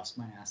and bust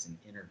my ass in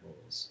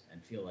intervals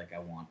and feel like I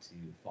want to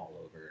fall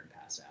over and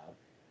pass out.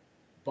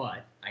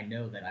 But I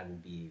know that I will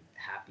be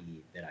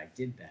happy that I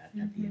did that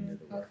at the end of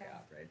the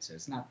workout, right? So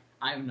it's not,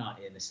 I'm not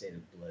in a state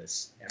of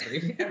bliss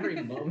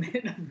every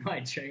moment of my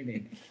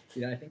training.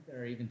 You know, I think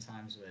there are even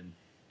times when,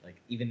 like,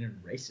 even in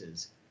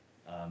races,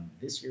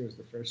 this year was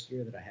the first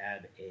year that I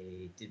had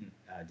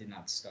did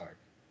not start.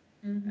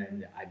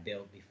 And I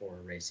bailed before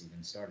a race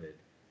even started.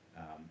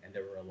 And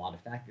there were a lot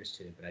of factors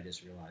to it, but I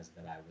just realized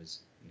that I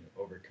was,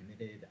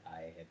 overcommitted.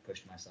 I had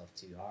pushed myself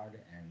too hard,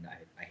 and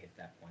I hit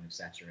that point of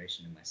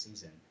saturation in my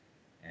season,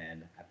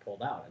 and I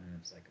pulled out. And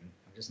it's like, I'm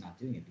just not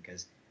doing it,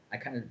 because I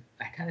kind of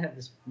have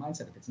this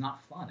mindset: if it's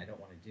not fun, I don't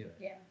want to do it.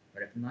 Yeah.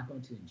 But if I'm not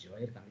going to enjoy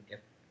it, if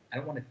I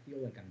don't want to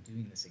feel like I'm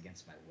doing this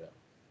against my will,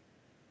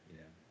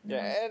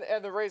 Yeah,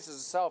 and the race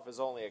itself is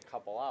only a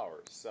couple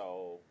hours,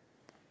 so.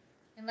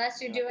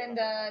 Unless you're doing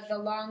the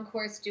long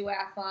course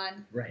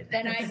duathlon, right?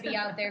 Then I'd be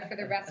out there for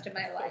the rest of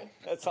my life.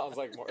 That sounds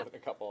like more than a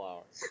couple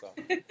hours. So.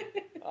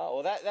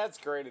 Oh, well, that's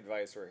great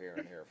advice we're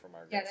hearing here from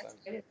our guests. Yeah,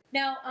 that's good.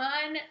 Now,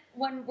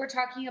 when we're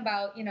talking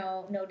about,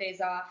 no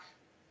days off,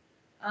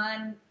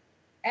 on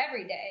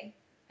every day,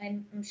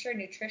 I'm sure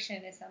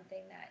nutrition is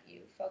something that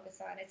you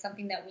focus on. It's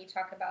something that we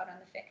talk about on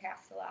the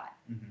FitCast a lot.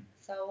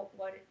 So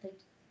what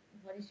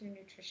is your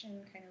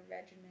nutrition kind of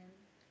regimen?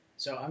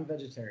 So I'm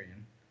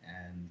vegetarian,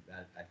 and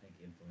that, I think,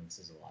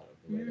 influences a lot of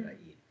the way that I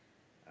eat.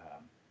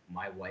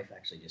 My wife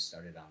actually just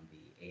started on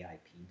the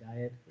AIP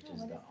diet, which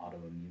is the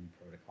autoimmune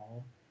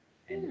protocol,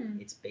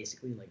 and it's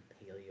basically like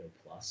Paleo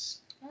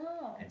Plus.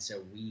 And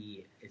so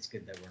it's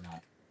good that we're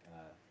not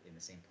in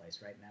the same place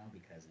right now,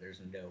 because there's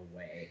no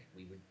way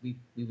we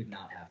would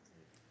not have to.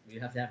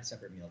 We'd have to have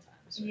separate meal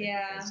times. Right?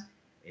 Yeah.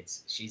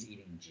 Because she's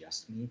eating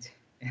just meat.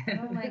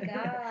 Oh my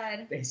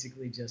God.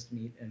 Basically just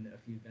meat and a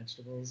few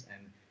vegetables,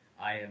 and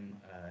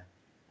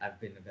I've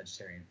been a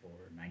vegetarian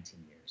for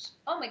 19 years.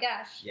 Oh my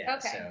gosh. Yeah.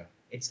 Okay. So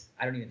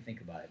I don't even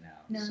think about it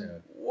now. No.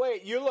 So.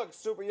 Wait, you look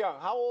super young.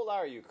 How old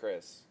are you,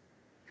 Chris?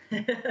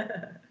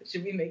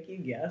 Should we make you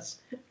guess?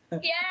 Yeah,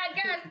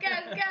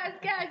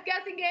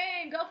 guessing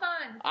game. Go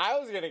fun. I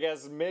was going to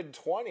guess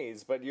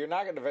mid-20s, but you're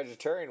not going to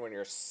vegetarian when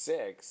you're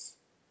 6.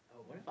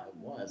 Oh, what if I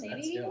was?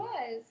 Maybe he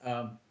was.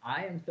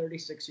 I am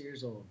 36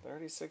 years old.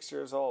 36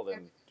 years old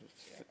and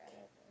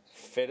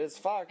fit as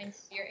fuck. And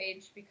your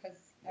age,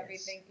 because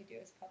everything you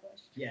do is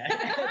published. Yeah.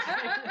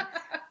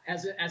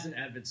 As an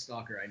avid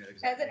stalker, I know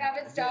exactly. As an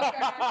avid stalker,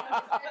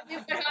 I know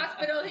what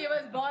hospital he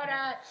was born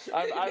at.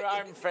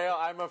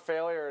 I'm a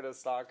failure at a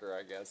stalker,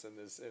 I guess, in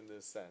this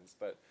sense.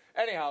 But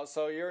anyhow,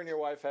 so you and your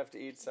wife have to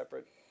eat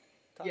separate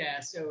times? Yeah.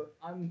 So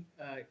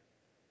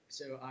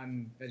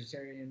I'm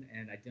vegetarian,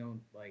 and I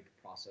don't like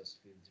processed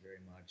foods very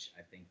much.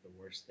 I think the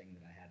worst thing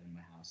that I had in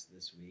my house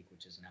this week,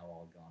 which is now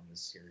all gone, was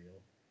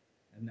cereal.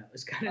 And that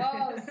was kind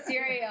of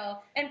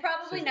cereal, and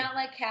probably not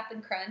like Cap'n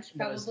Crunch,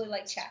 probably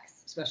like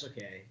Chex. Special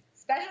K.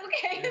 Special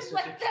K is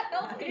like the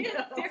healthiest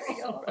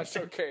cereal.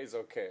 Special K is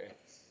okay.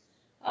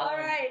 All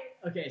right.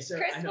 Okay, so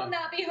Chris will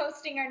not be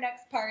hosting our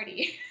next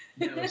party.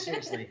 No,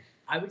 seriously.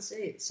 I would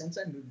say since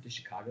I moved to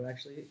Chicago,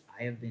 actually,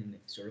 I have been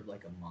sort of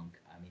like a monk.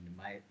 I mean,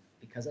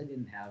 because I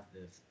didn't have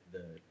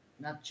the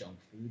not junk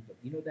food, but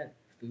that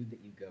food that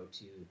you go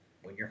to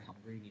when you're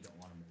hungry and you don't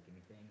want to make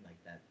anything, like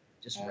that,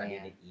 just ready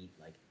to eat,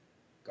 like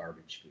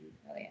garbage food.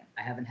 Oh yeah.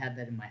 I haven't had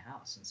that in my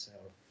house, and so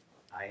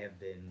I have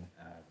been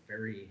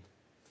very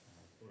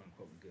quote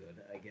unquote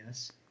good, I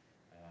guess.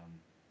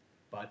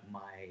 But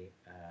my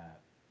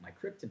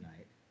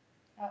kryptonite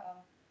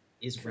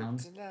is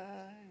round.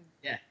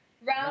 Yeah.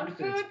 Round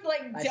foods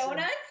like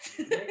donuts.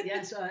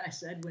 Yeah. So I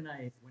said when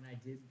I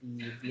did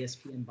the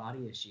ESPN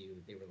body issue,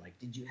 they were like,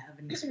 "Did you have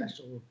any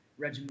special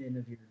regimen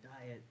of your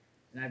diet?"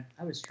 And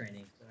I was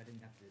training, so I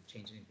didn't have to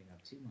change anything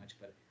up too much,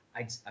 but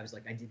I was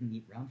like, I didn't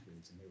eat round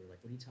foods, and they were like,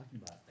 what are you talking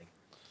about? Like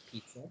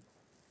pizza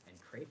and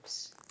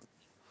crepes,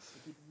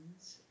 sticky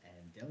beans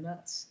and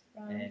donuts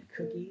and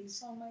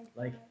cookies. Oh my God.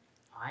 Like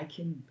I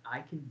can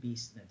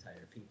beast an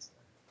entire pizza.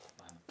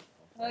 by myself,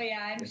 Oh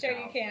yeah, I'm sure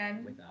you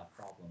can. without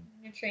problem.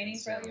 You're training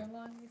for all year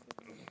long.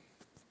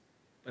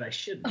 But I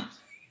shouldn't.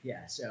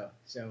 Yeah. So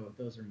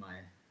those are my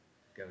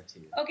go-to.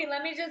 Okay,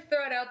 let me just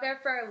throw it out there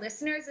for our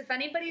listeners. If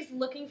anybody's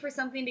looking for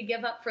something to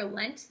give up for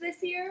Lent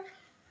this year,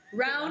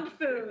 round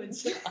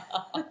foods.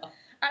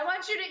 I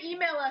want you to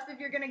email us if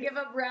you're going to give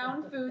up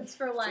round foods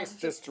for Lent.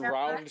 Just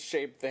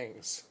round-shaped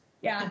things.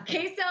 Yeah,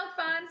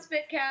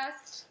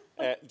 kselfonspitcast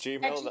At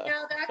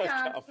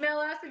gmail.com. Email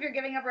us if you're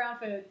giving up round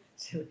food.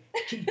 So,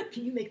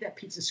 can you make that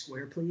pizza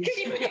square, please?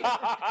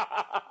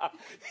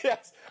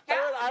 Yes,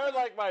 I would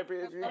like my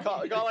pizza. You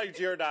call like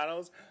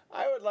Giordano's.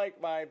 I would like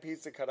my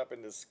pizza cut up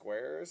into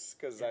squares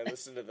because I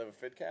listen to the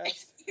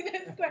Fitcast.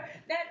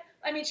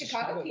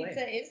 Chicago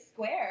pizza is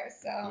square,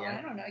 so yeah.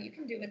 I don't know. You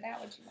can do with that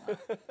what you want.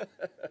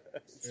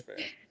 That's fair.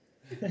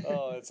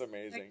 Oh, that's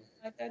amazing.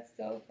 That's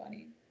so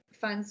funny.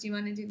 Fonz, do you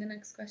want to do the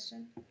next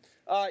question?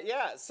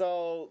 Yeah,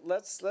 so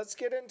let's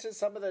get into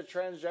some of the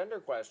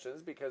transgender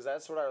questions because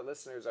that's what our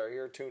listeners are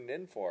here tuned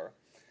in for.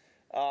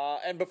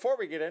 And before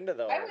we get into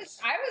those, I was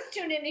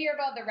tuned in to hear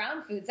about the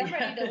round foods. I'm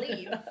ready to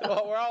leave.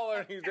 Well, we're all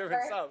learning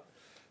different stuff.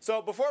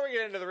 So before we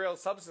get into the real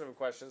substantive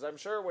questions, I'm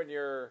sure when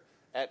you're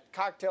at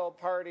cocktail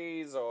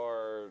parties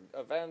or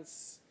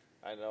events,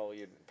 I know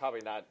you're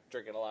probably not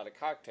drinking a lot of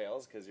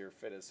cocktails because you're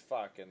fit as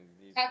fuck. And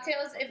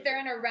cocktails, if they're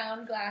in a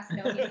round glass,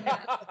 no, you're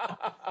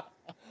not.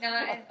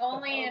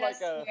 Only in a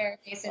square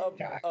mason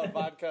jar. A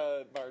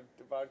vodka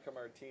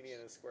martini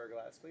in a square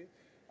glass, please.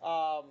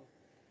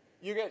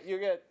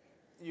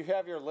 You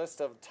have your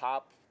list of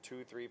top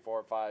 2, 3,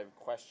 4, 5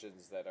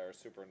 questions that are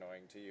super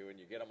annoying to you, and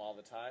you get them all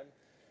the time.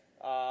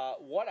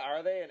 What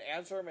are they? And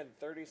answer them in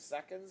 30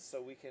 seconds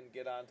so we can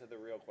get on to the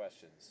real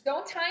questions.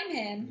 Don't time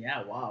him.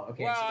 Yeah, wow.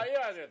 Okay. Well, you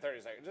don't do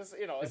 30 seconds. Just,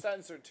 a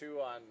sentence or two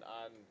on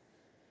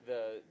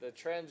the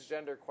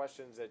transgender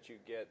questions that you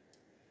get.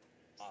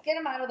 Get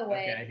them out of the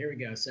way. Okay, here we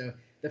go. So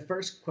the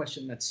first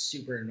question that's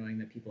super annoying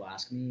that people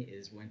ask me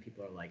is when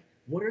people are like,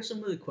 what are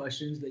some of the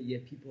questions that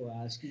people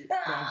ask you?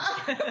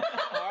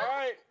 All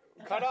right,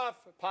 cut off.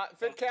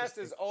 Fitcast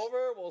is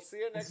over. We'll see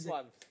you next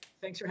month.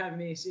 Thanks for having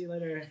me. See you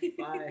later.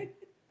 Bye.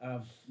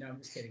 No, I'm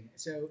just kidding.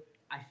 So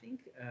I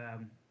think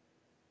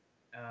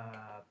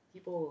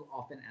people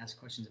often ask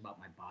questions about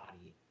my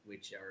body,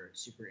 which are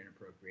super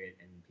inappropriate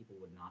and people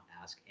would not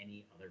ask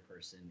any other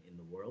person in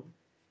the world.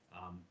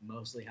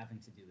 Mostly having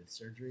to do with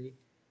surgery.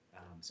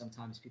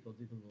 Sometimes people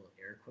do the little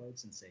air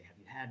quotes and say, have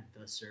you had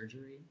the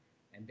surgery?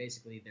 And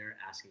basically they're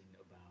asking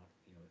about,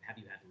 have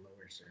you had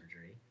lower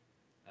surgery?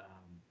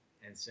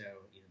 And so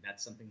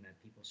that's something that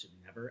people should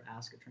never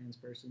ask a trans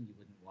person. You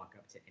wouldn't walk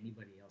up to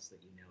anybody else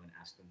that you know and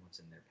ask them what's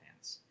in their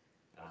pants.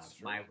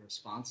 My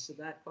response to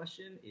that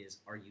question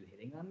is, are you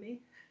hitting on me?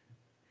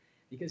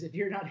 Because if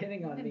you're not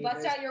hitting on me,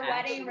 bust out your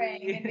wedding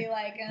ring and be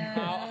like,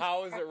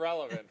 how is it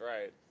relevant,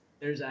 right?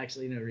 There's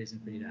actually no reason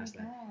for you to ask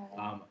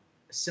that.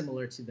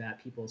 Similar to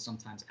that, people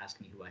sometimes ask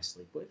me who I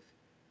sleep with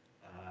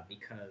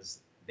because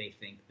they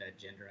think that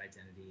gender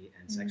identity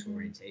and sexual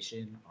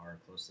orientation are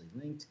closely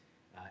linked.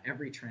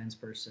 Every trans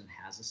person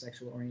has a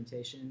sexual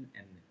orientation,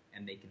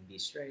 and they can be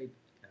straight,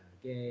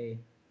 gay,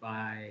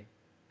 bi,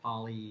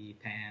 poly,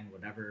 pan,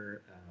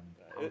 whatever,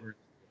 however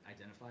they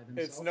identify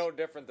themselves. It's no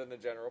different than the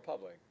general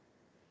public.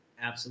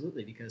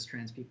 Absolutely, because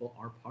trans people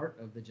are part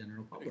of the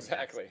general public.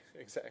 Exactly.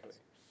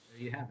 There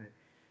you have it.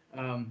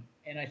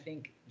 And I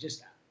think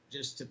just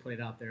to put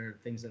it out there,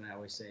 things that I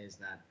always say is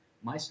that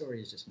my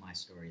story is just my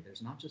story.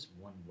 There's not just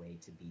one way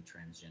to be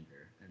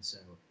transgender. And so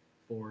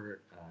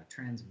for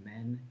trans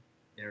men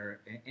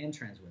and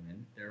trans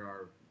women, there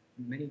are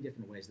many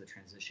different ways that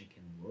transition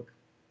can look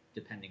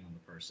depending on the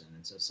person.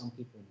 And so some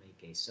people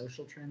make a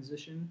social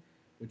transition,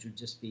 which would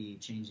just be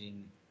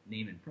changing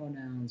name and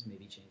pronouns,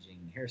 maybe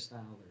changing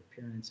hairstyle, their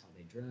appearance, how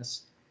they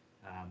dress,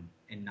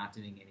 and not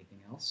doing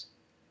anything else.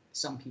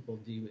 Some people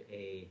do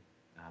a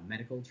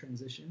medical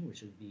transition,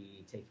 which would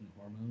be taking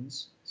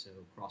hormones, so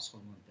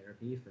cross-hormone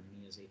therapy. For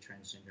me as a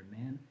transgender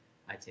man,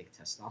 I take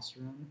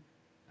testosterone,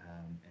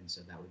 and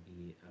so that would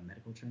be a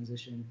medical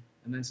transition.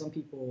 And then some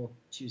people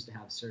choose to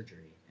have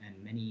surgery,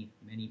 and many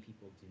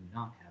people do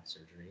not have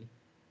surgery.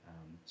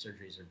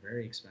 Surgeries are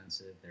very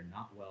expensive. They're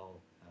not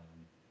well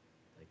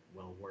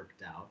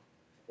worked out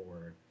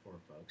for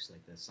folks.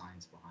 Like the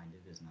science behind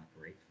it is not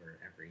great for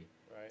every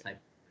type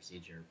of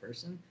procedure or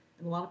person.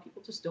 And a lot of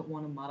people just don't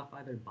want to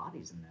modify their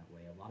bodies in that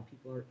way. A lot of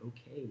people are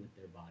okay with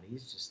their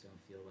bodies, just don't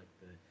feel like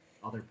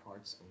the other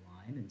parts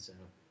align. And so,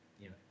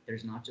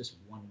 there's not just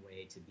one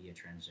way to be a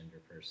transgender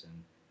person,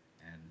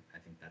 and I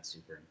think that's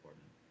super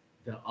important.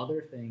 The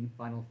other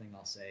final thing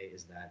I'll say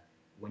is that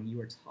when you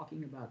are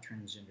talking about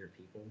transgender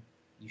people,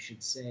 you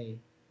should say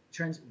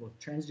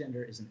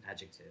transgender is an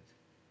adjective,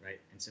 right?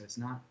 And so it's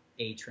not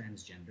a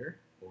transgender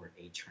or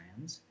a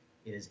trans.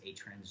 It is a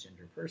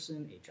transgender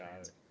person, a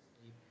trans,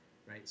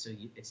 right? So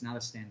it's not a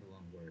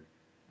standalone word.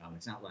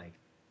 It's not like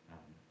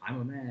I'm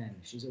a man,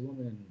 she's a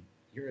woman,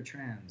 you're a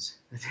trans.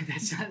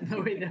 That's not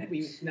the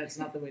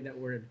way that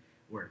word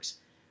works.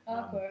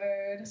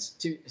 Awkward. It's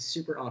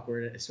super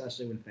awkward,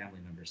 especially when family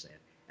members say it.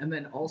 And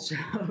then also,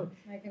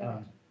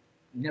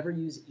 never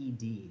use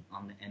ed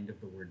on the end of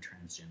the word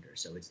transgender.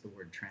 So it's the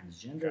word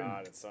transgender.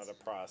 God, it's not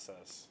a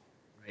process.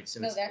 Right.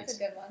 So that's a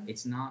good one.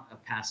 It's not a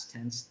past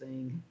tense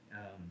thing.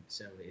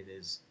 So it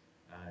is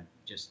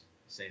just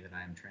say that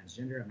I am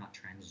transgender. I'm not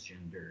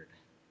transgendered.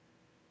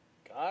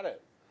 Got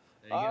it.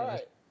 All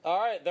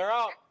right. They're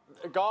out.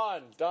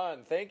 Gone.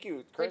 Done. Thank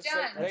you, Chris.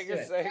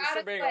 Thanks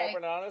for being open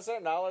and honest.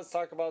 Now let's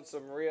talk about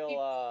some real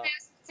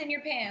what's in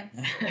your pants.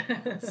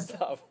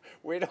 stuff.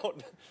 We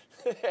don't.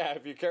 Yeah,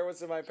 if you care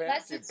what's in my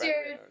pants, unless it's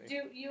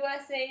your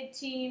USA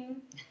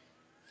team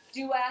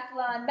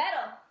duathlon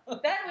medal,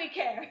 then we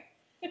care.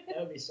 That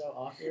would be so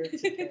awkward to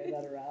carry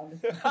that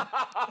around.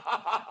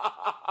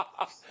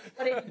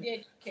 But if you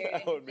did carry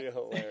that would be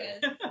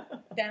hilarious.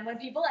 Then when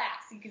people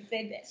ask, you can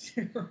say this.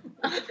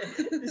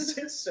 This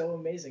is so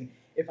amazing.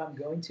 If I'm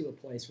going to a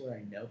place where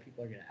I know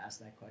people are going to ask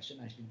that question,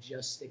 I should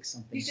just stick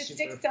something. You should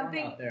stick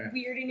something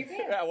weird in your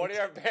pants. Yeah, what are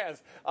your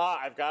pants?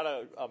 I've got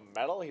a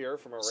medal here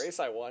from a race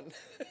I won.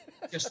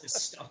 Just a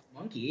stuffed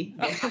monkey.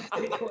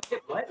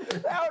 What?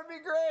 That would be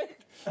great.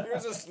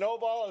 Here's a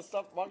snowball, a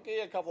stuffed monkey,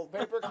 a couple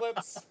paper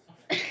clips.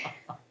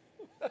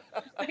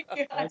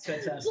 That's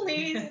fantastic.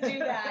 Please do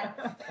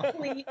that.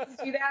 Please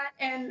do that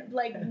and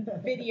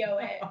video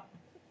it.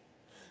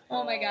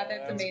 Oh my God,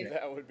 that's amazing.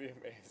 That would be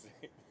amazing.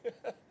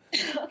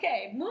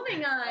 Okay,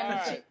 moving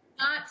on to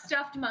not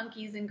stuffed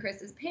monkeys in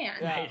Chris's pants.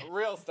 Yeah,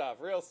 real stuff.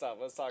 Let's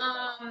talk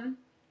about it.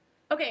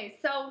 Okay,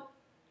 so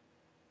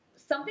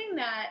something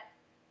that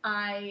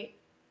I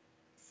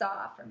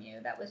saw from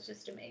you that was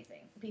just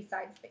amazing,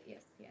 besides the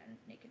ESPN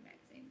Naked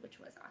Magazine, which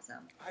was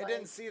awesome. I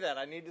didn't see that.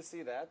 I need to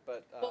see that,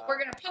 but... Well, we're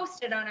going to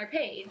post it on our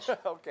page.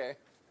 Okay.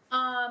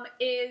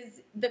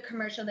 Is the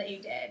commercial that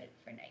you did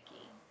for Nike.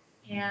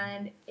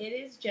 And it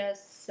is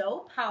just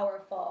so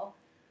powerful.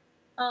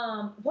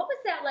 What was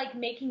that like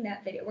making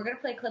that video? We're going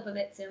to play a clip of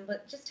it soon,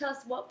 but just tell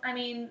us what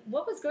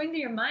was going through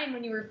your mind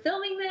when you were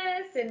filming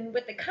this and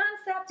with the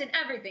concept and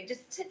everything.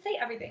 Just say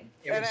everything.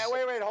 And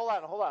wait, hold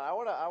on. I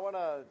want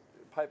to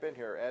pipe in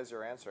here as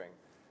you're answering.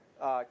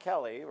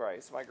 Kelly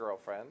Rice, my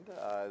girlfriend,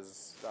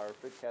 as our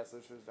Fitcast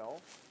listeners know,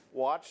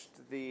 watched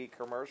the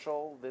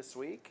commercial this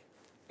week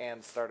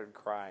and started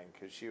crying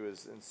because she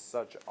was in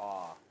such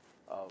awe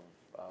of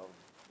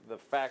the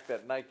fact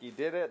that Nike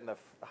did it and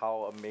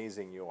how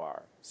amazing you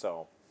are.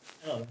 So.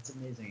 Oh, that's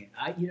amazing.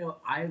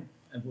 I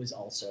was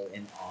also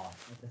in awe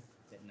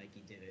that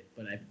Nike did it,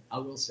 but I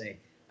will say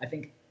I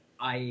think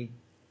I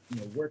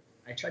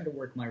tried to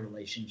work my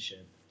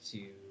relationship to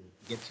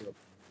get to a point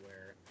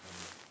where a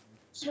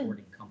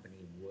sporting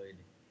company would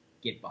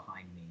get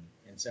behind me,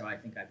 and so I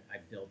think I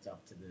built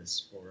up to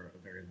this for a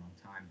very long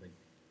time. But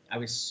I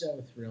was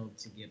so thrilled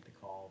to get the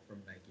call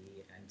from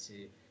Nike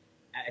and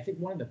I think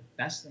one of the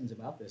best things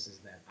about this is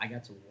that I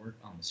got to work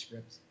on the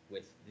script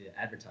with the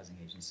advertising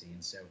agency,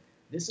 and so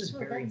this is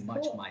very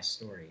much my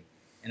story.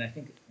 And I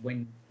think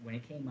when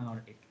it came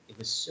out, it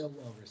was so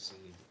well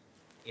received.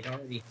 It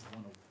already has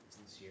won awards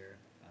this year.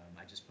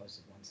 I just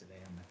posted one today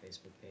on my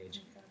Facebook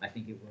page. I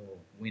think it will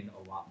win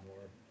a lot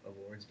more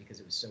awards because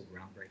it was so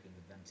groundbreaking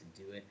of them to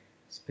do it,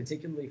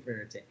 particularly for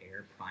it to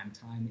air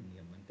primetime in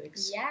the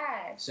Olympics.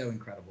 Yes. So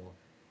incredible.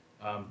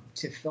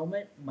 To film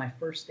it, my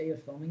first day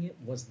of filming it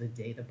was the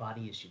day the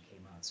Body Issue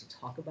came out. So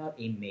talk about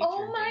a major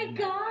day in my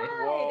life.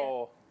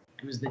 Whoa.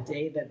 It was the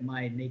day that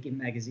my Naked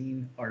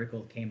Magazine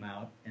article came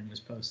out and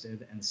was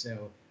posted, and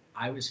so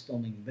I was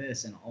filming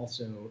this and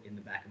also in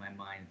the back of my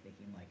mind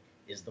thinking,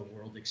 is the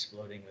world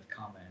exploding with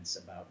comments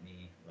about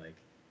me?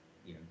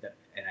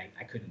 And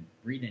I couldn't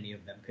read any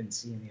of them, couldn't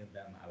see any of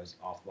them. I was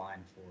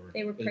offline for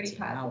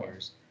 18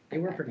 hours. They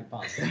were pretty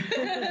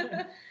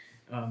positive.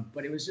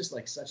 But it was just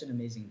such an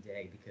amazing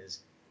day because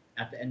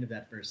at the end of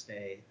that first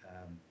day,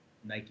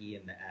 Nike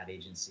and the ad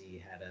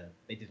agency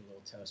they did a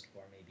little toast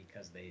for me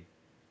because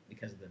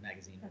of the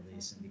magazine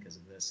release and because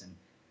of this. And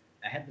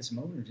I had this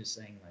moment of just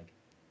saying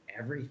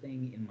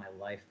everything in my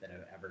life that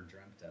I've ever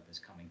dreamt of is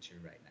coming true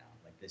right now.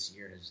 This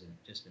year has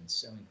just been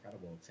so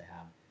incredible to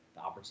have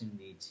the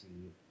opportunity to,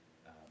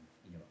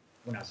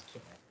 when I was a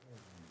kid,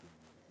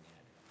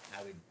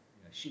 I would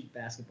shoot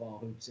basketball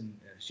hoops and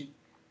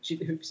shoot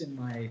the hoops in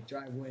my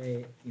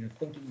driveway,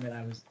 thinking that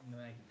I was in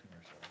the Nike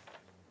commercial.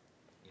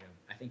 And,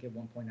 I think at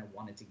one point I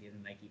wanted to get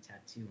a Nike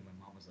tattoo, and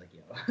my mom was like,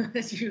 "Yo,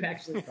 you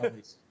actually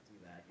probably should do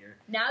that."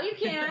 Now you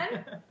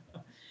can.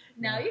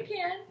 Now you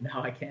can.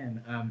 Now I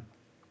can.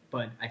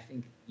 But I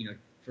think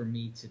for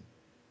me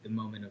the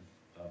moment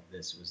of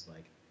this was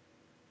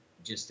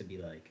just to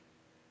be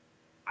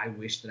I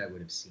wish that I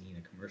would have seen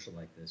a commercial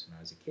like this when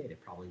I was a kid.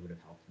 It probably would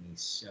have helped me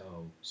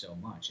so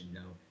much, and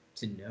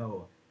to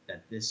know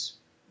that this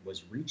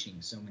was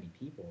reaching so many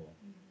people.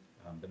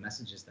 The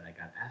messages that I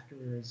got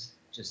afterwards,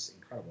 just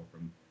incredible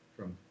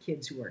from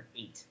kids who are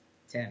 8,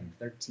 10,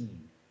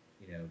 13,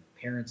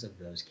 parents of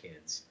those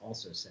kids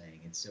also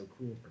saying it's so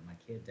cool for my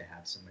kid to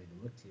have somebody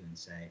to look to and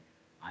say,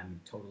 I'm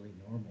totally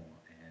normal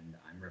and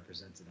I'm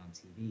represented on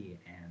TV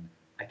and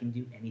I can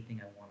do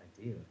anything I want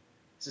to do.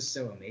 It's just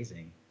so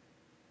amazing.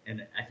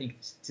 And I think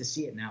to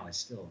see it now is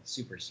still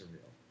super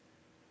surreal.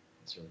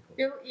 It's really cool.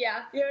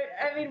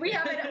 I mean, we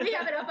have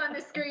it up on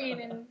the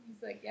screen, and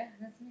he's like, yeah,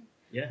 that's me.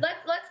 Yeah.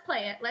 Let's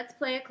play it. Let's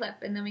play a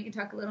clip, and then we can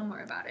talk a little more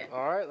about it.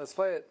 All right, let's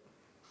play it.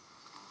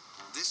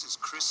 This is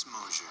Chris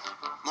Mosier.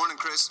 Morning,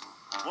 Chris.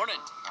 Morning.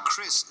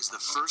 Chris is the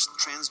first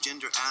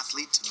transgender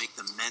athlete to make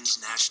the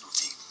men's national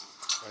team.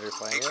 Are you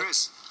playing Hey,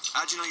 Chris,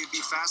 how'd you know you'd be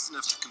fast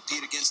enough to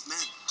compete against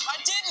men? I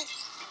didn't.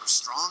 Or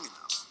strong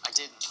enough? I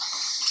didn't.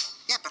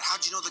 Yeah, but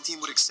how'd you know the team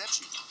would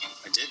accept you?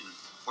 I didn't.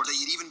 Or that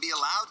you'd even be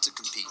allowed to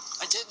compete?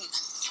 I didn't.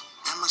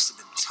 That must have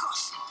been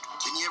tough.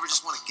 Didn't you ever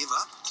just want to give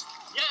up?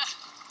 Yeah,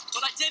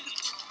 but I didn't.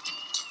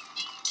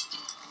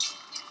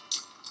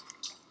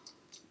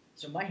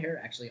 So my hair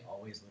actually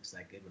always looks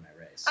that good when I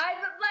race. I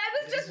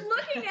was just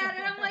looking at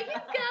it. I'm like, he's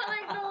got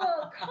like the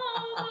little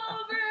comb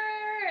over,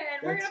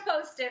 and we're gonna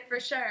post it for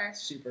sure.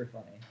 Super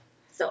funny.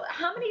 So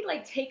how many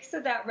like takes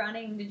of that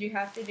running did you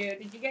have to do?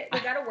 Did you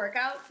got a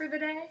workout for the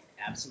day?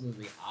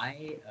 Absolutely.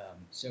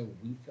 So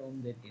we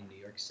filmed it in New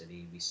York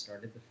City. We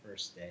started the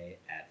first day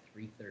at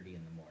 3:30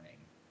 in the morning,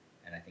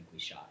 and I think we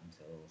shot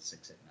until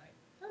 6 at night.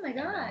 Oh my And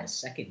then god. the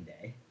second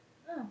day,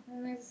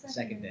 And there's a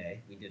second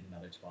day, we did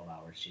another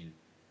 12-hour shoot,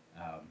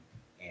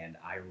 and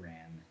I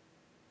ran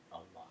a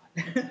lot.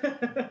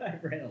 I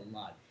ran a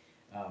lot.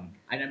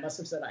 And I must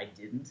have said I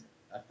didn't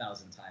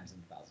 1,000 times in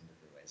 1,000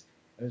 different ways.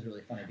 It was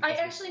really funny. I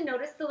actually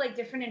noticed the like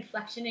different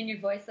inflection in your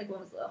voice. Like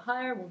one was a little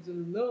higher, one was a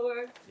little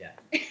lower. Yeah.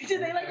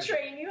 Did they like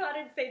train you how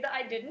to say that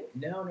I didn't?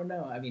 No.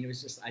 I mean, it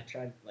was just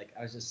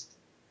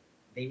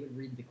they would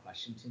read the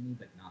question to me,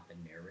 but not the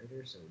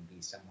narrator. So it would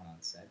be someone on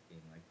set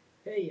being like,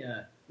 "Hey,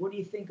 what do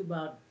you think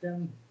about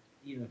them?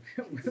 You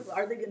know,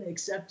 are they going to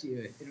accept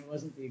you?" And it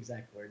wasn't the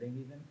exact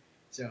wording even.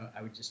 So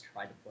I would just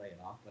try to play it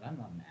off, but I'm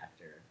not an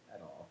actor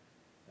at all.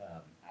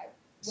 I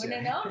wouldn't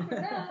have known for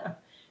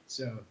that.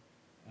 So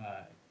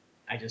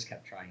I just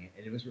kept trying it,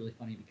 and it was really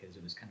funny because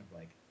it was kind of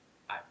like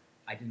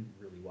I didn't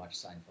really watch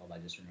Seinfeld. I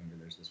just remember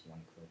there's this one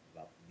clip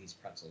about these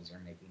pretzels are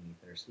making me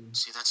thirsty.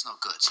 See, that's no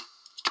good.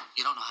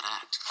 You don't know how to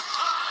act.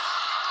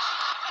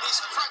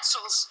 These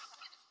pretzels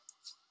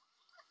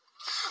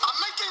are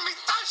making me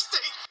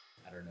thirsty.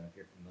 I don't know if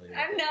you're familiar.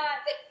 I'm with it. not.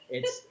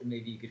 It's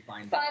maybe you could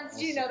find. Fonz,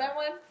 do you know that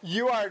one?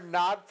 You are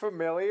not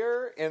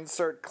familiar?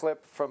 Insert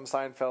clip from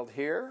Seinfeld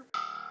here.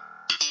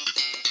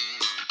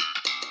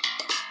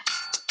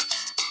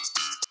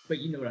 But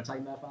you know what I'm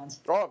talking about, Fonz?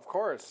 Oh, of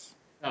course.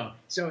 Oh,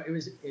 so it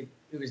was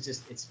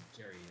just it's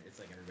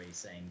like everybody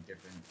saying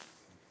different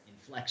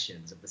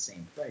inflections of the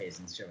same phrase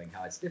and showing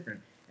how it's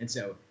different. And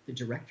so the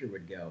director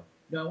would go,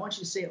 "No, I want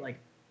you to say it like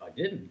I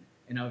didn't,"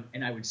 and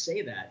I would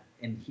say that,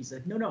 and he's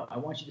like, "No, I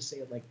want you to say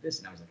it like this,"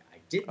 and I was like, "I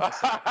didn't."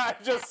 Say it. I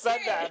just said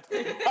that.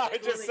 I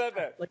just said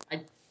that. Like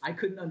I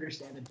couldn't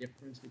understand the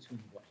difference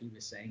between what he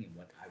was saying and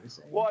what I was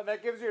saying. Well, and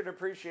that gives you an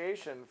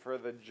appreciation for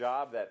the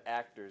job that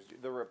actors do,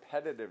 the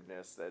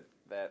repetitiveness that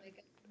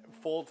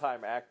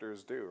full-time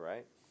actors do,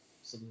 right?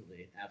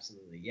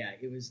 Absolutely. Yeah,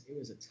 it was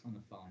a ton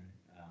of fun.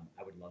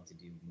 I would love to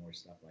do more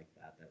stuff like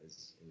that. It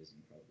was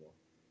incredible,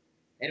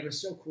 and it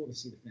was so cool to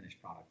see the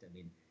finished product. I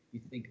mean,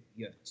 you think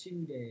you have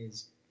 2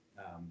 days.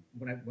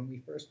 When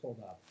we first pulled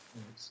up,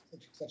 it was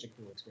such a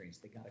cool experience.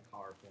 They got a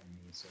car for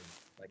me, so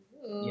like,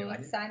 Ooh, you know,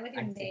 like sign with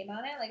your name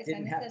on it, like a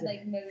sign that said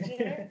like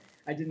Mosier.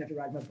 I didn't have to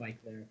ride my bike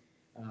there.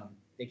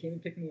 They came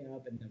and picked me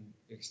up, and then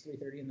it's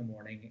 3:30 in the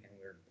morning, and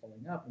we're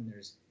pulling up, and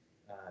there's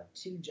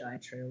 2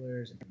 giant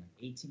trailers and like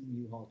 18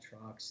 U-Haul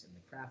trucks and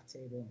the craft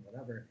table and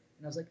whatever.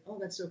 And I was like, "Oh,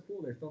 that's so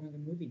cool! They're filming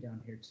a movie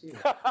down here too."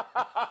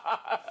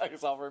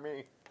 It's all for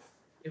me.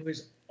 It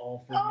was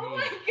all for Oh me.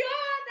 my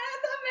god,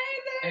 that's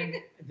amazing!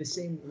 And the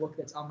same look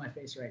that's on my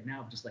face right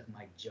now, just like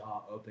my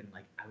jaw open,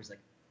 like I was like,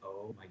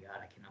 "Oh my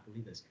god, I cannot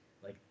believe this!"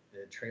 Like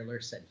the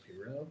trailer said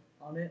 "Hero"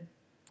 on it,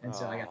 and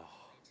so I got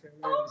the trailer.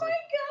 Oh my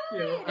god! You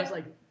know, I was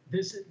like,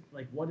 "This is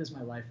like, what is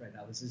my life right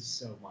now? This is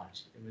so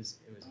much." It was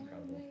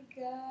incredible. Oh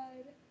my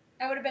god!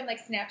 I would have been like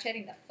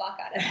Snapchatting the fuck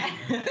out of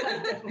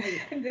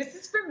that. This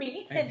is for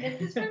me, and this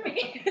is for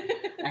me.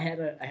 I had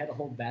a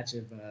whole batch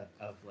of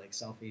like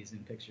selfies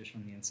and pictures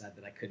from the inside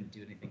that I couldn't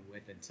do anything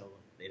with until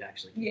it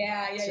actually came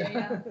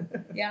out.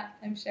 Yeah.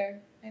 I'm sure.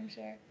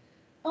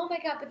 Oh my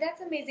god, but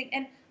that's amazing,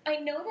 and I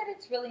know that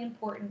it's really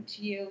important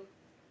to you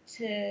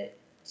to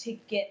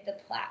get the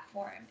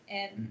platform,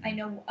 and Mm-hmm. I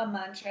know a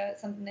mantra,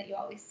 something that you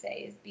always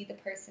say, is be the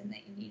person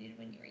that you needed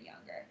when you were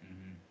younger.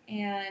 Mm-hmm.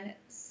 And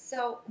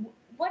so,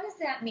 what does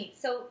that mean?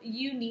 So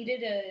you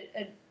needed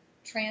a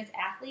trans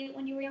athlete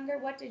when you were younger.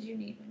 What did you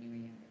need when you were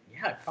younger?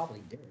 Yeah, I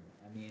probably did.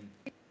 I mean,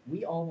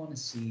 we all want to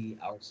see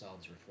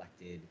ourselves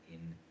reflected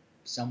in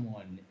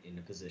someone in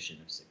a position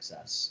of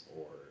success,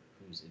 or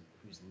who's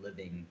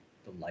living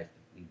the life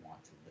that we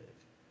want to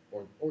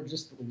live, or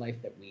just the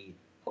life that we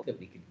hope that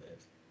we could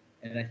live.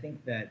 And I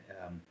think that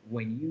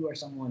when you are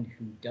someone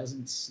who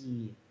doesn't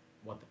see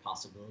what the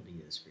possibility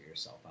is for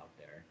yourself out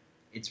there,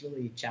 it's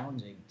really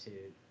challenging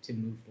to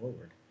move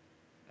forward.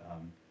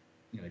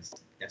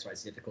 That's why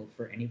it's difficult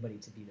for anybody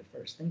to be the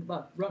first. Think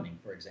about running,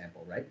 for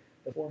example, right?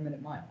 The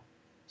 4-minute mile.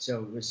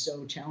 So it was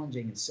so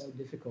challenging and so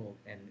difficult,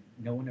 and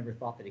no one ever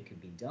thought that it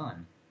could be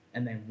done.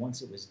 And then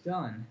once it was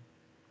done,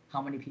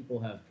 how many people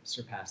have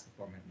surpassed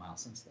the 4-minute mile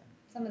since then?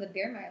 Some of the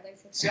beer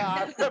milers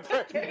have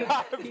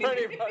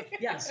Pretty much.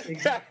 Yes,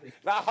 exactly.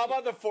 Now, how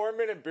about the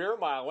 4-minute beer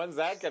mile? When's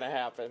that going to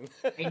happen?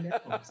 I know.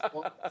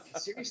 Well,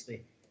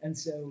 seriously. And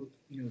so,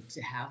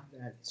 to have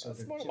that sort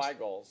That's of one of just my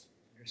goals.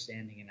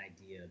 understanding and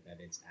idea that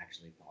it's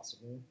actually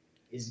possible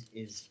is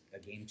a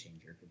game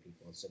changer for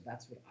people. So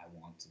that's what I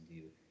want to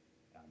do.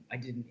 I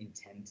didn't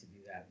intend to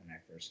do that when I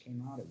first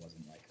came out. It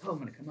wasn't like, oh, I'm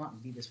going to come out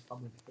and be this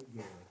public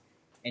figure.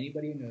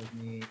 Anybody who knows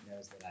me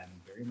knows that I'm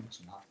very much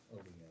not a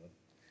Leo,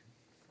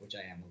 which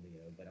I am a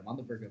Leo, but I'm on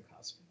the Virgo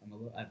cusp.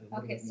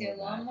 Okay, so you're a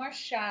little more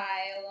shy,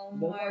 a little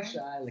more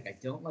shy. Like I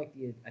don't like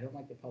the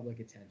public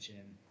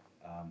attention.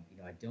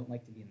 I don't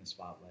like to be in the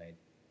spotlight.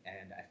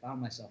 And I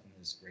found myself in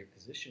this great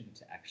position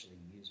to actually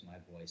use my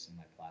voice and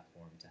my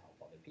platform to help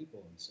other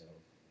people. And so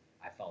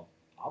I felt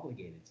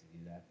obligated to do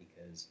that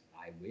because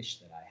I wish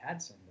that I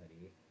had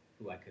somebody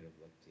who I could have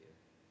looked to.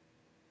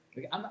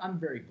 Like I'm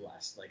very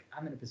blessed. Like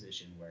I'm in a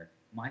position where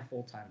my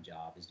full-time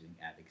job is doing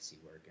advocacy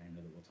work, and I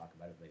know that we'll talk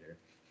about it later.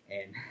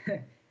 And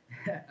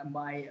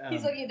my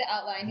he's looking at the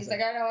outline. He's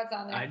like, I know what's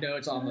on there. I know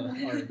it's on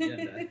our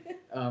agenda.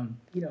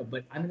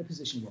 But I'm in a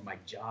position where my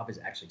job is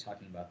actually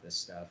talking about this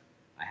stuff.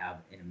 I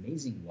have an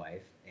amazing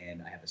wife,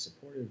 and I have a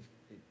supportive,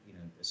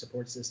 a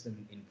support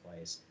system in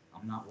place.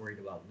 I'm not worried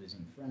about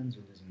losing friends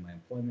or losing my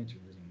employment or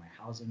losing my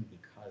housing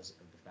because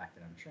of the fact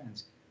that I'm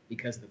trans,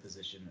 because of the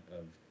position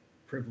of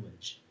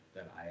privilege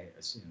that I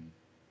assume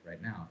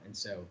right now. And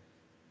so,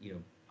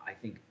 I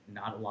think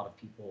not a lot of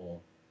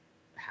people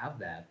have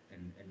that,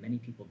 and many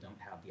people don't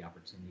have the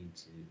opportunity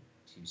to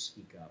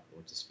speak up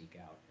or to speak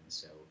out. And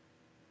so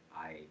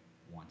I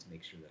want to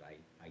make sure that I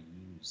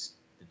use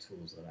the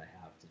tools that I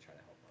have to try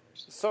to help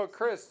others. So,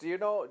 Chris, do you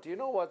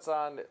know what's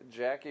on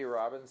Jackie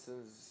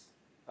Robinson's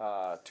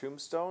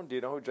tombstone? Do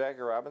you know who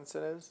Jackie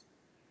Robinson is?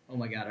 Oh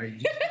my God, are you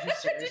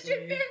just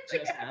seriously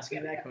just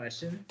asking that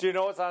question? Do you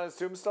know what's on his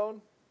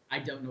tombstone? I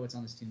don't know what's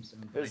on his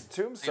tombstone. His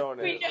tombstone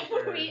is...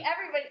 Everybody,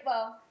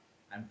 well,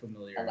 I'm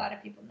familiar. A lot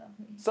of people know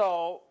who he is.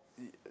 So,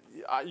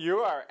 you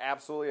are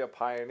absolutely a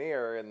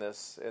pioneer in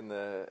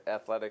the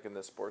athletic and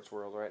the sports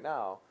world right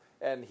now,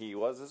 and he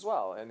was as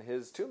well. And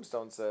his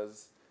tombstone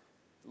says,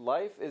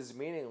 "Life is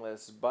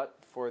meaningless but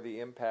for the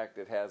impact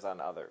it has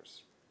on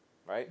others."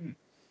 Right? Mm-hmm.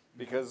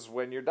 Because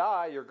when you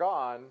die, you're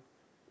gone.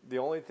 The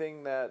only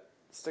thing that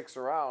sticks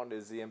around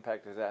is the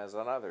impact it has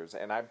on others.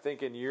 And I'm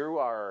thinking you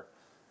are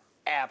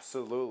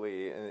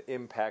absolutely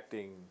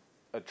impacting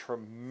a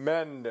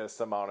tremendous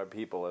amount of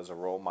people as a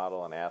role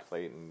model and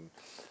athlete and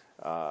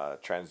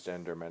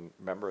transgender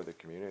member of the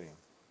community.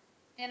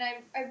 And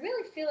I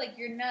really feel like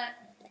you're not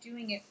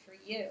doing it for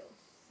you.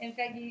 In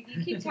fact, you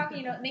keep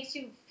talking, it makes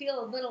you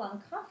feel a little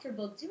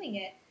uncomfortable doing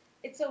it.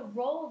 It's a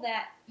role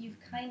that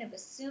you've kind of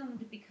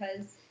assumed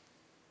because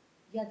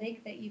you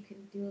think that you can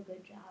do a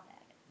good job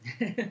at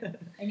it.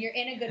 And you're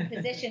in a good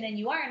position, and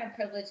you are in a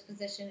privileged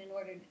position in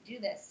order to do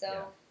this.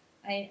 So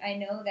yeah. I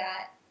know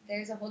that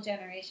there's a whole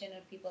generation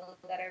of people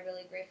that are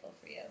really grateful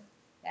for you,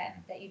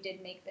 that you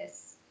did make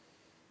this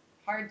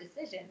hard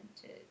decision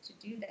to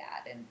do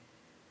that. And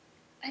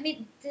I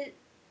mean,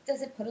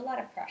 does it put a lot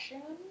of pressure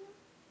on you?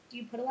 Do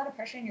you put a lot of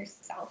pressure on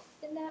yourself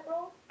in that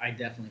role? I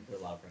definitely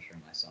put a lot of pressure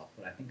on myself,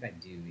 but I think I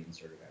do in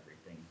sort of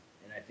everything.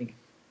 And I think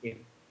if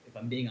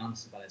I'm being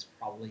honest about it, it's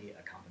probably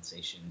a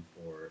compensation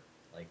for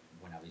like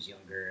when I was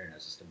younger and I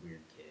was just a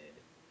weird kid,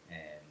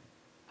 and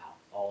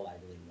all I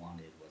really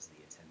wanted was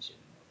the attention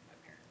of my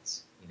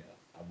parents.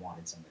 I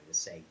wanted somebody to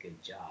say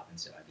 "good job," and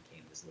so I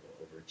became this little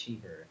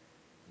overachiever.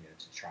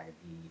 To try to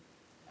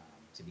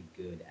be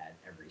good at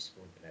every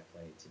sport that I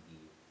played, to be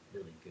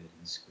really good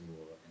in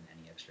school and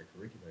any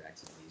extracurricular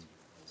activities,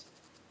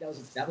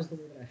 because that was the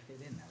way that I fit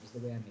in. That was the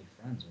way I made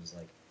friends. Was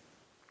like,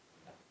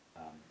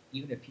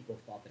 even if people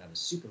thought that I was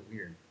super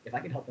weird, if I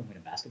could help them win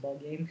a basketball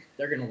game,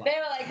 they're gonna like. They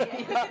were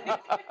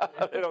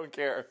like, they don't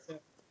care. So,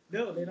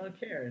 no, they don't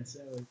care, and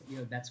so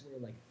that's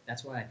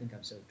why I think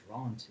I'm so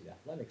drawn to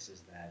athletics,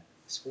 is that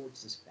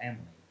sports is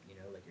family.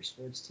 Like your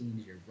sports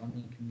teams, your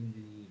running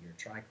community, your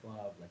tri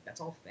club, like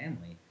that's all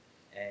family,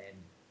 and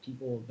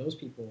those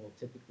people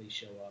typically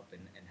show up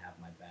and have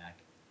my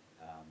back,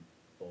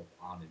 both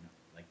on and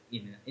like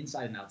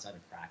inside and outside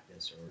of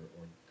practice or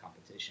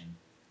competition,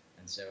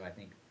 and so I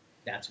think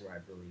that's where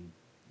I've really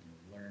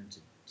learned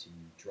to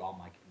draw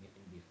my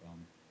community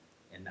from,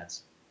 and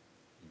that's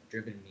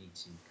driven me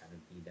to kind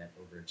of be that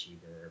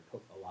overachiever, or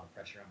put a lot of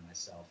pressure on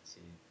myself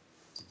to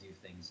do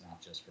things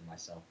not just for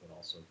myself but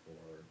also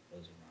for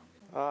those around me.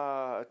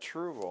 A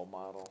true role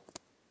model.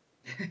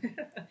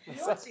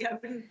 But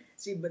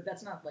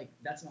that's not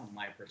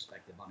my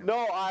perspective on it.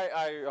 No,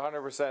 I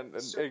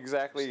 100%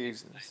 exactly.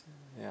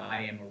 Yeah.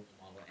 I am a role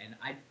model,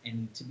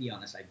 and to be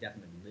honest, I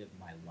definitely live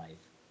my life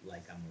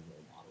like I'm a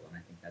role model, and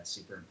I think that's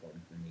super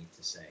important for me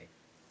to say.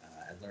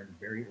 I learned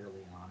very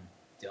early on: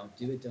 don't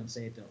do it, don't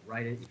say it, don't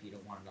write it if you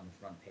don't want it on the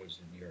front page of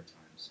the New York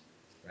Times.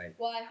 right?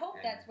 Well, I hope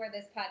that's where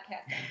this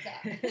podcast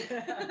ends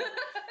up.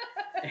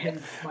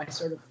 And my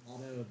sort of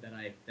motto that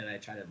I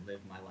try to live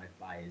my life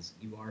by is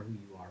you are who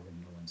you are when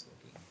no one's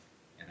looking.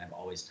 And I've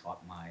always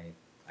taught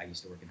I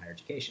used to work in higher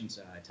education,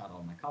 so I taught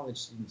all my college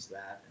students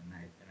that, and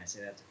I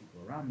say that to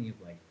people around me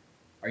of like,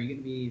 are you going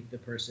to be the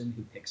person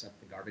who picks up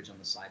the garbage on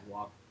the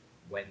sidewalk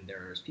when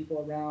there's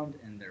people around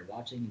and they're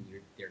watching and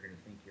they're going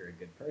to think you're a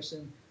good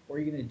person, or are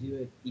you going to do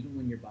it even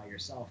when you're by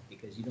yourself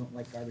because you don't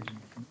like garbage in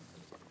your community,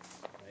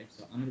 right?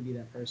 So I'm going to be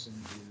that person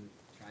who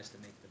tries to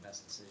make the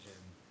best decision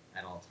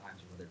at all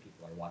times, whether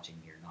people are watching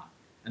me or not.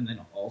 And then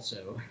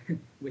also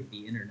with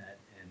the internet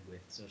and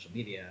with social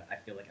media, I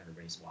feel like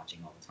everybody's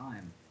watching all the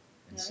time.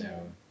 And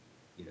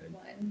you know,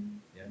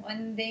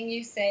 one thing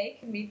you say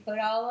can be put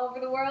all over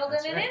the world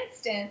in an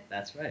instant.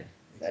 That's right.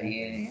 So exactly.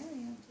 you have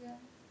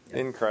to.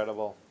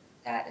 Incredible.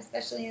 That,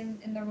 especially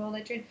in the role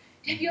that you're in.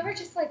 Have you ever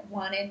just like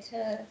wanted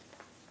to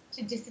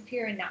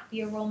disappear and not be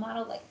a role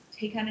model, like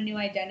take on a new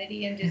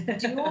identity and just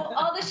do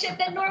all the shit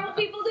that normal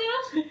people do?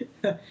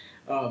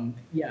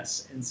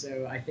 Yes, and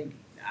so I think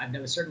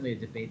that was certainly a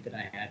debate that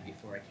I had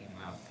before I came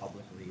out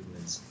publicly.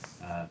 Was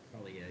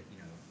probably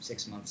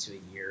 6 months to a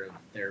year of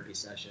therapy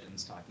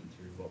sessions talking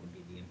through what would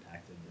be the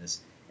impact of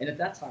this. And at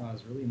that time, I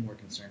was really more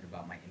concerned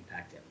about my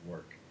impact at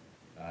work.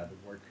 The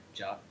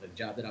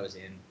job that I was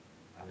in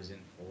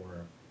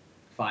for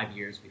 5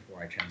 years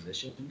before I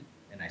transitioned,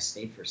 and I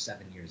stayed for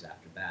 7 years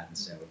after that. And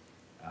so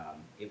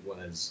it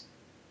was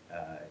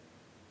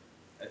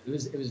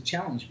a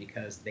challenge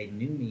because they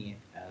knew me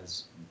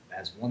as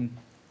one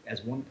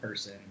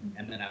person,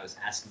 and then I was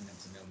asking them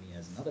to know me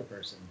as another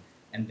person,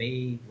 and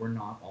they were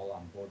not all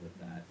on board with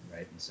that,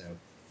 right? And so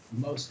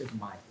most of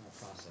my thought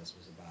process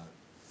was about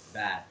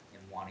that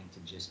and wanting to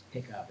just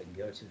pick up and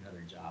go to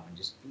another job and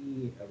just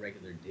be a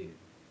regular dude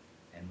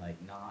and like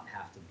not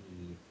have to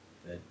be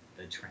the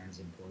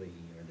trans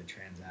employee or the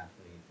trans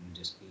athlete and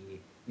just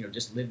be,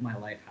 just live my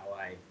life how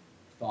I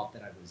thought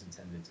that I was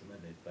intended to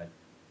live it. But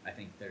I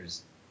think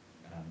there's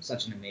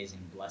such an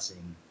amazing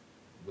blessing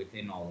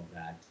within all of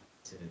that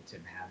to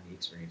have the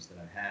experience that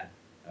I've had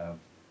of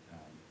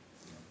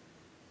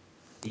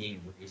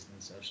being raised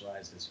and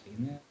socialized as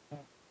female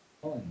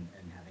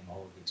and having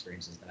all of the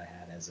experiences that I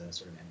had as a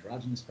sort of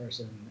androgynous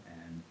person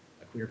and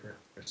a queer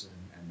person,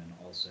 and then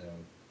also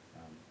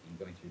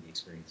going through the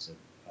experience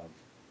of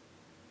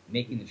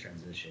making the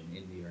transition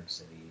in New York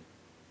City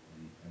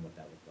and what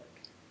that looked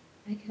like.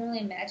 I can only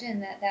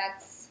imagine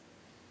that's,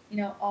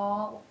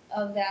 all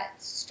of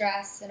that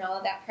stress and all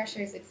of that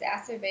pressure is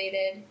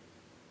exacerbated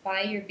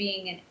by your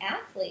being an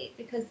athlete,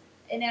 because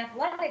in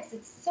athletics,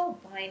 it's so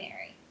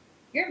binary.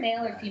 You're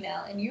male or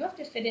female, and you have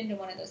to fit into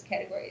one of those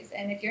categories.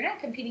 And if you're not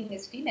competing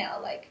as female,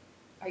 like,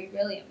 are you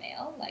really a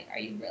male? Like, are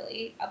you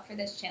really up for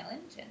this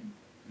challenge? And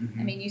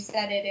I mean, you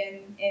said it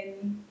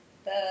in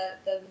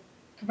the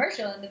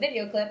commercial, in the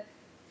video clip.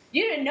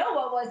 You didn't know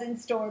what was in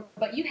store,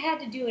 but you had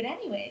to do it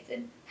anyways.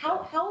 And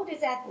how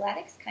does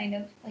athletics kind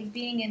of, like,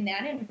 being in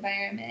that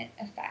environment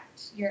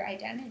affect your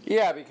identity?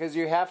 Yeah, because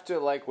you have to,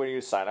 like, when you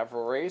sign up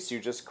for a race, you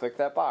just click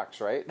that box,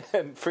 right?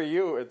 And for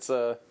you, it's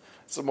a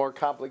more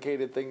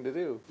complicated thing to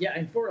do. Yeah,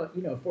 and for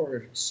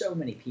so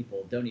many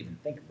people, don't even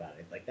think about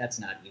it. Like, that's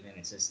not even,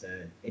 it's as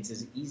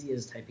easy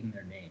as typing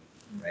their name,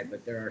 right?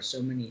 But there are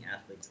so many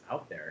athletes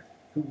out there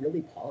who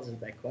really pause at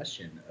that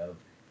question of,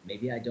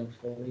 maybe I don't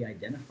fully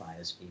identify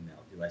as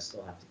female. Do I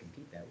still have to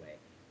compete that way?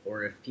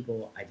 Or if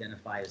people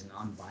identify as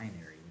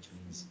non-binary, which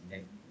means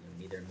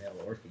neither male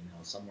or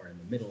female, somewhere in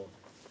the middle,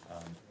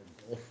 or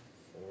both,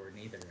 or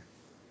neither,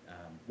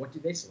 what do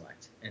they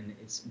select? And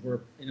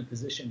we're in a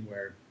position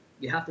where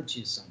you have to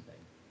choose something.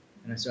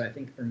 And so I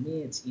think for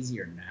me, it's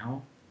easier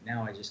now.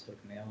 Now I just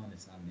click male and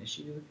it's not an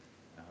issue.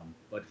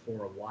 But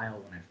for a while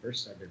when I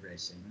first started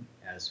racing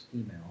as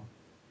female,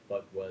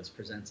 but was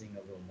presenting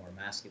a little more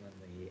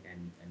masculinely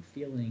and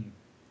feeling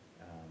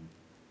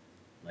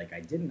like I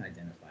didn't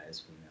identify as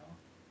female,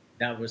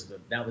 that was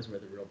where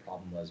the real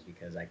problem was,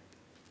 because I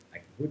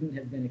wouldn't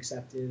have been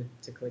accepted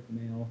to click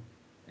male,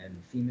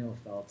 and female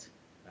felt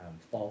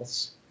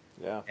false.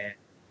 Yeah. And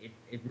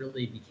it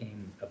really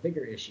became a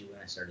bigger issue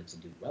when I started to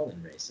do well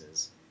in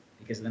races,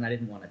 because then I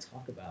didn't want to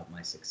talk about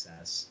my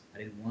success. I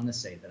didn't want to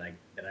say that I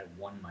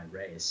won my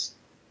race,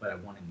 but I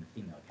won in the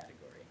female category.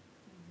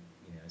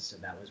 So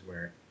that was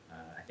where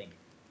I think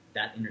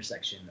that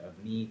intersection of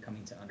me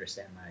coming to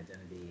understand my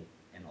identity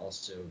and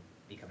also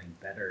becoming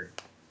better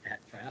at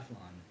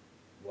triathlon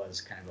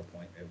was kind of a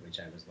point at which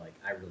I was like,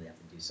 I really have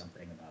to do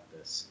something about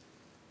this,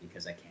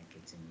 because I can't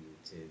continue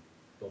to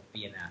both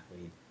be an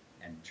athlete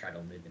and try to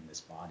live in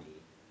this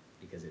body,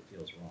 because it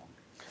feels wrong.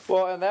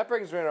 Well, and that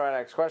brings me to my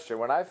next question.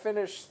 When I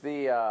finished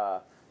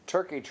the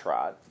Turkey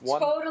Trot,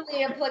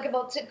 totally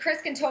applicable to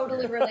Chris, can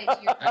totally relate to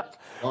your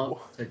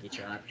love Turkey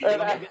Trot.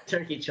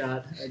 Turkey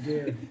Trot, I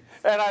do.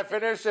 And I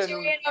finished in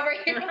over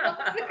here.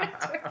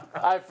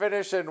 I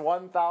finished in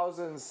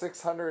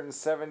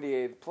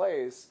 1,678th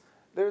place.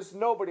 There's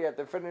nobody at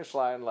the finish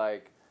line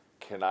like,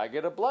 can I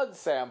get a blood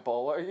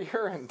sample or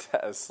urine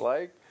test?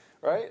 Like,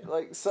 right?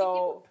 Like,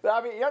 so I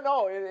mean,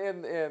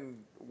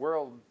 in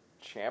world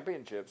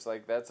championships,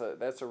 like that's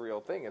a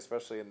real thing,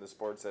 especially in the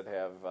sports that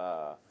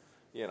have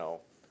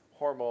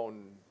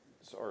hormone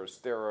or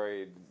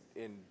steroid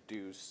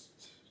induced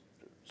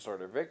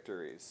sort of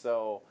victories.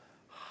 So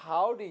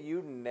how do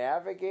you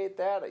navigate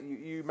that?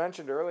 You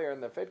mentioned earlier in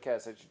the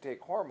FitCast that you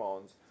take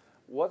hormones.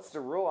 What's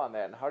the rule on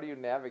that, and how do you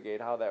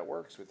navigate how that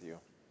works with you?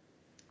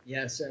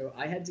 Yeah, so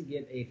I had to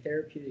get a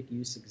therapeutic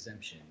use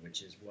exemption,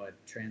 which is what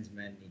trans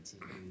men need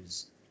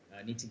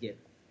to get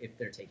if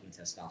they're taking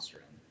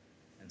testosterone.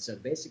 And so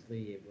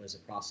basically it was a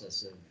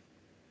process of,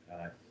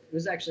 it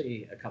was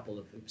actually a couple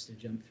of hoops to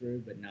jump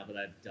through, but now that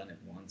I've done it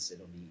once,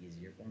 it'll be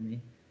easier for me.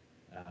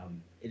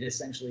 It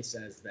essentially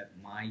says that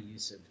my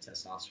use of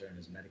testosterone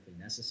is medically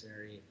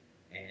necessary,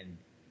 and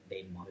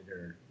they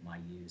monitor my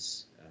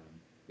use.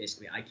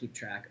 Basically, I keep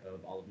track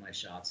of all of my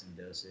shots and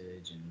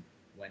dosage and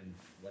when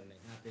they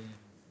happen,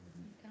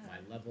 my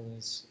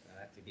levels. I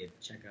have to get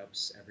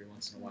checkups every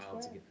once in a while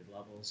to get good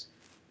levels.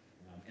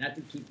 And I have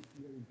to keep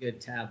really good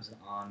tabs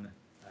on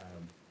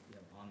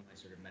on my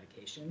sort of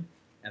medication.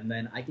 And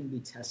then I can be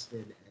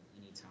tested at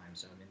any time,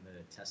 so I'm in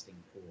the testing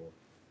pool.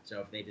 So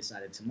if they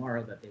decided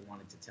tomorrow that they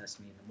wanted to test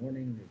me in the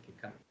morning, they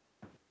could come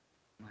to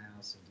my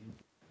house and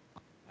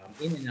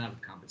do in and out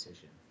of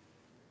competition.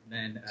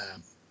 Then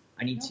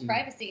I need to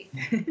privacy.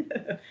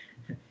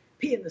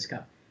 Pee in this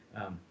cup.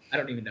 I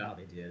don't even know how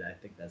they do it. I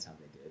think that's how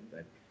they do it,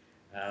 but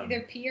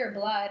either pee or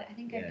blood. I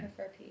think I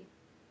prefer pee.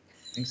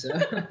 Think so?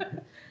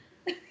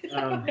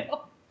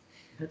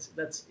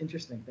 That's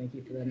interesting. Thank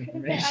you for that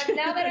information.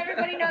 Now that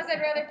everybody knows, I'd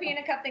rather pee in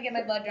a cup than get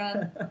my blood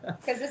drawn,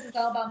 because this is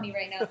all about me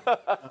right now.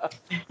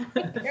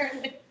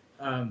 Apparently.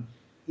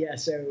 Yeah.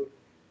 So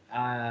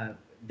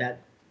that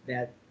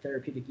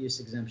therapeutic use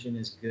exemption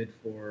is good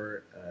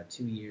for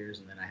 2 years,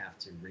 and then I have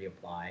to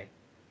reapply.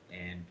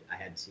 And I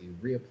had to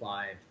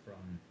reapply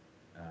from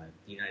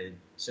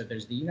So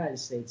there's the United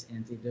States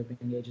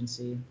Anti-Doping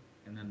Agency,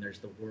 and then there's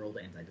the World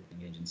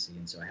Anti-Doping Agency.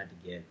 And so I had to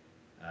get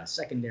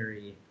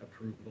secondary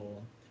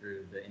approval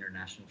through the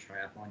International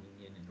Triathlon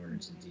Union in order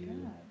to do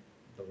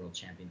the World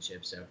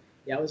Championship. So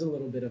yeah, it was a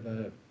little bit of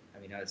a,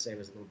 I would say it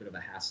was a little bit of a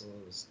hassle.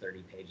 It was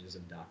 30 pages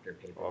of doctor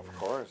paperwork. Of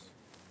course.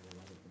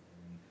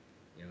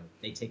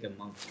 They take a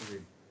month to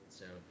review.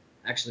 So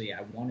actually,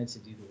 I wanted to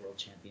do the World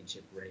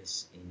Championship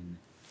race in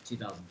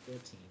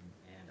 2014,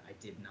 and I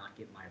did not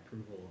get my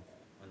approval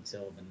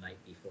until the night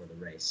before the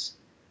race.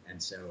 And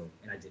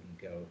I didn't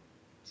go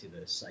to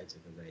the site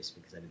of the race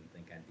because I didn't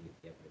think I'd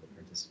be able to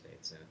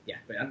participate. So yeah,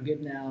 but I'm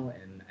good now,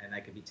 and I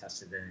could be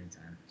tested at any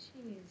time.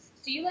 Jeez.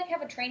 So you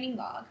have a training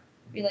log.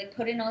 You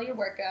put in all your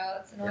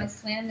workouts, and I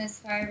swam this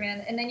far,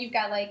 ran, and then you've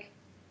got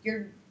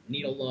your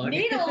needle log,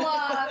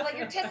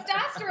 your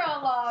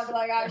testosterone log.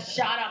 I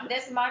shot up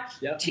this much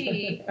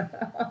tea.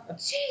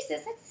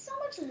 Jesus, that's so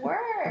much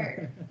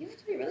work. You have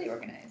to be really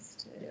organized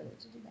to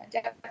do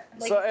that.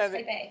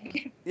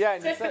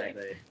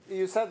 And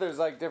you said there's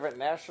different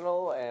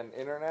national and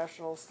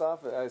international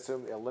stuff. I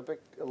assume the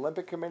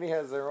Olympic Committee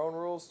has their own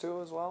rules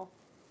too as well.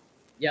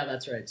 Yeah,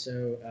 that's right.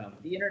 So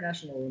the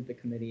International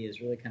Olympic Committee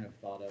is really kind of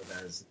thought of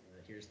as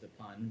here's the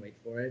pun. Wait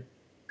for it.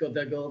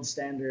 The gold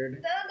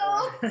standard. The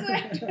gold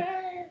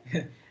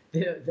standard.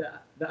 The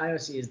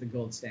IOC is the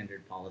gold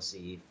standard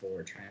policy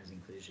for trans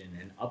inclusion,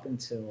 and up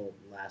until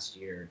last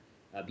year,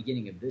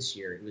 beginning of this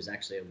year, it was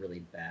actually a really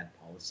bad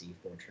policy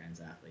for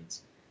trans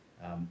athletes.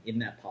 In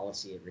that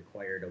policy, it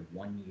required a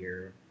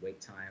 1-year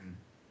wait time,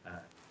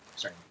 a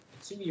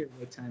 2-year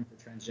wait time for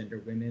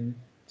transgender women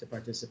to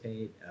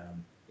participate.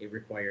 It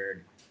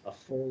required a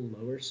full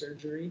lower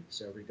surgery,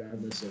 so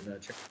regardless of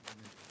trans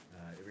women,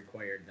 it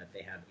required that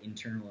they have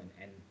internal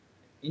and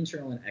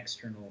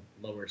external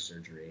lower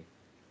surgery.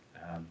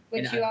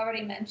 Which you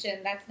already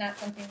mentioned, that's not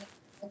something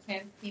that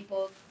trans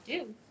people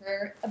do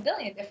for a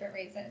billion different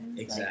reasons.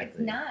 Exactly. It's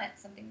not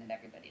something that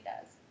everybody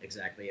does.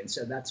 Exactly. And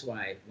so that's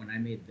why when I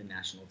made the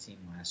national team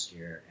last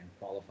year and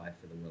qualified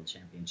for the World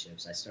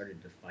Championships, I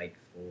started to fight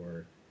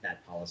for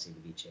that policy to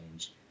be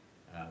changed,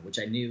 which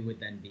I knew would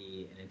then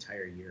be an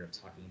entire year of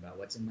talking about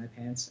what's in my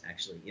pants,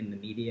 actually in the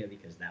media,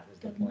 because that was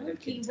the point of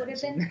contention. The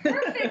monkey would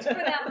have been perfect for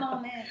that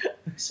moment.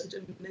 Such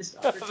a missed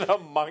opportunity. The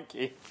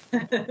monkey.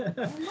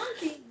 The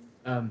monkey.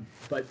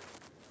 But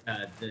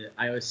the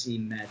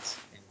IOC met,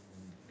 and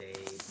they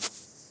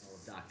all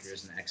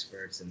doctors and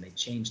experts, and they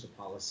changed the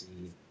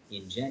policy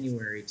in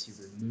January to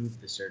remove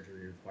the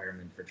surgery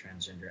requirement for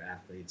transgender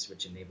athletes,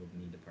 which enabled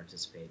me to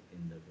participate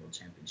in the World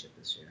Championship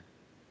this year.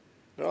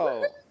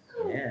 Oh.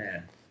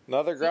 Yeah.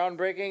 Another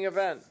groundbreaking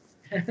event.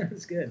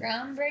 That's good.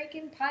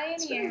 Groundbreaking pioneer.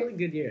 It's been a really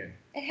good year.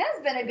 It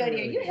has been a good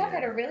year. You have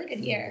had a really good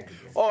year.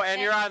 Oh,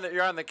 and you're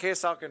on the K.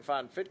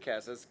 Salkinfon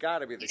Fitcast. It's got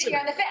to be the. You're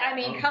on the fit.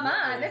 Come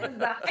on, this is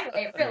the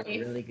highlight, really.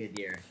 Really good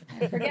year.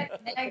 Forget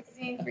the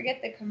magazine.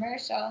 Forget the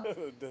commercial.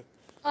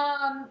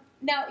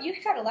 Now you've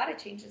had a lot of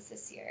changes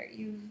this year.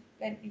 You've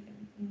been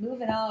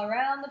moving all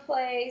around the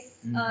place.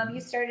 Mm-hmm.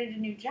 You started a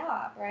new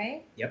job,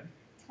 right? Yep.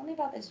 Tell me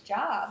about this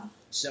job.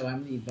 So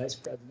I'm the Vice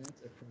President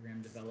of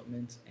Program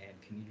Development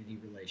and Community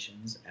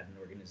Relations at an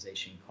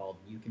organization called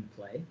You Can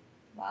Play.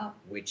 Wow.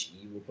 Which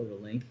you will put a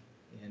link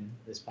in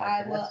this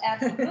podcast? I will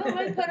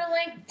absolutely put a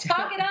link.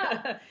 Talk it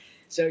up.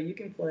 So You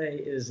Can Play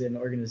is an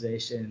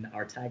organization.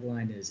 Our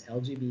tagline is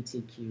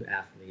LGBTQ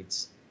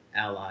athletes,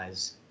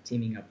 allies,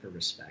 teaming up for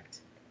respect.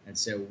 And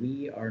so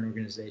we are an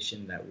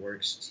organization that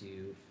works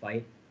to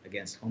fight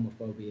against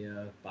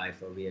homophobia,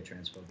 biphobia,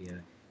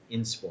 transphobia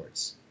in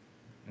sports.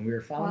 And we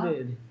were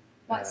founded...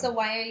 So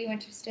why are you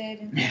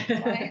interested in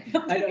why?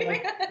 I don't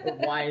like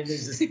why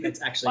there's this.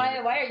 It's actually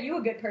why are you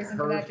a good person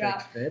for that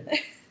job? Fit.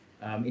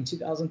 In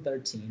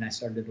 2013, I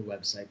started a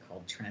website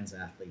called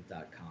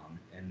transathlete.com,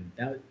 and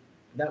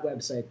that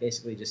website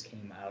basically just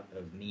came out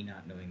of me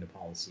not knowing the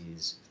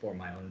policies for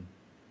my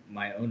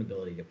own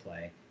ability to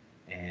play.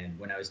 And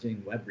when I was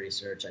doing web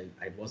research, I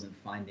wasn't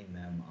finding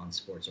them on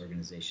sports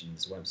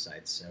organizations'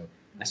 websites, so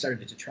I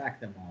started to track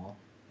them all.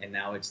 And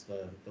now it's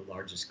the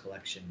largest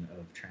collection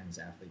of trans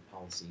athlete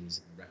policies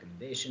and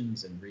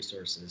recommendations and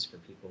resources for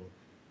people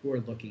who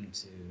are looking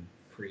to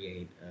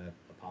create a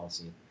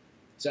policy.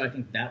 So I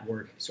think that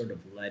work sort of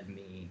led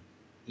me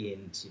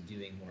into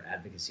doing more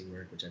advocacy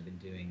work, which I've been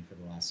doing for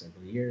the last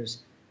several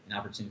years. An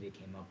opportunity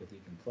came up with You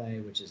Can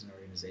Play, which is an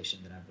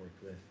organization that I've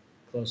worked with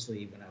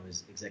closely when I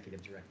was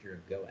executive director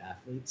of Go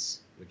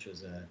Athletes, which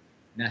was a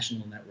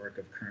national network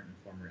of current and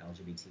former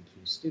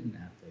LGBTQ student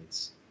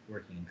athletes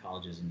working in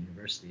colleges and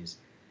universities.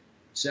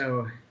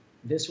 So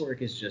this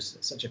work is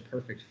just such a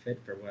perfect fit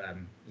for what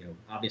I'm,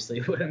 obviously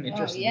what I'm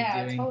interested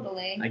in doing.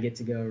 Totally. I get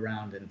to go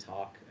around and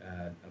talk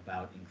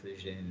about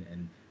inclusion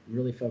and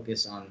really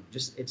focus on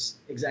it's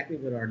exactly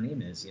what our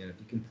name is. If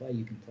you can play,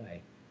 you can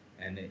play.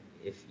 And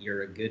if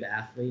you're a good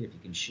athlete, if you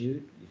can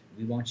shoot,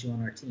 we want you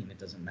on our team. It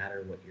doesn't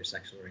matter what your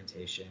sexual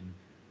orientation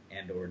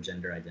and or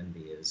gender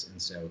identity is.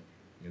 And so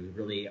we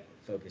really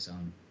focus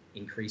on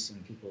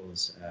increasing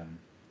people's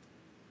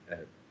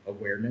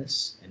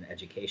awareness and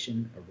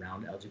education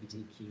around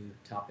LGBTQ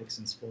topics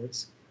in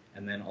sports,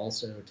 and then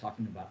also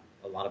talking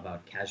a lot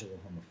about casual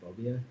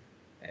homophobia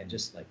and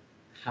just like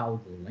how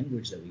the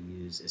language that we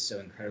use is so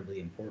incredibly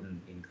important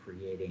in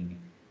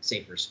creating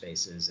safer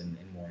spaces and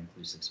more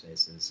inclusive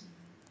spaces.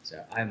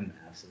 So I'm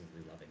absolutely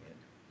loving it.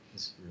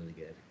 It's really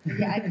good.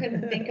 Yeah, I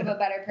couldn't think of a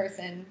better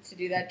person to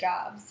do that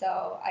job,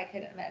 so I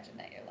could imagine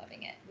that you're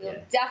loving it.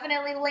 We'll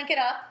definitely link it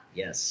up.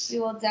 Yes. We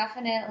will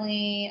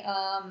definitely,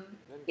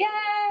 yay!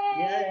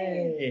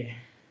 Yay!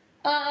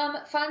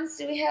 Funs,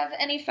 do we have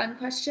any fun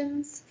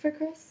questions for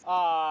Chris?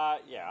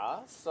 Yeah.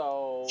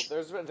 So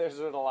there's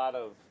been a lot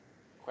of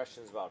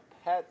questions about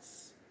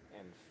pets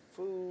and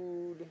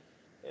food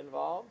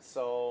involved.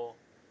 So,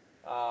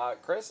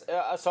 Chris,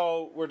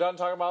 so we're done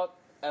talking about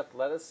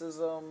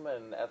athleticism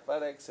and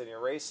athletics and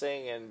your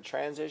racing and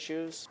trans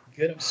issues.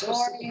 Good. I'm so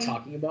sick of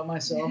talking about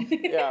myself.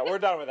 Yeah, we're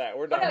done with that.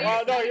 We're done.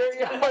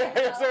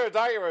 You're sort of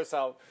talking about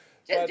yourself.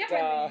 Just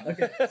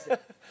differently. Okay.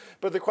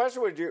 But the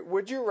question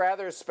would you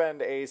rather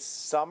spend a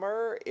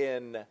summer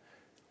in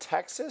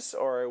Texas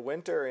or a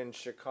winter in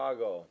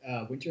Chicago?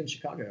 Winter in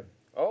Chicago.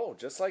 Oh,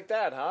 just like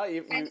that, huh?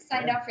 You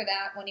signed up for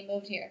that when you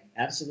moved here.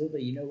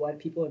 Absolutely. You know what?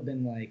 People have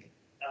been like,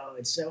 oh,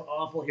 it's so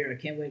awful here. I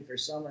can't wait for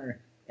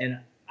summer. And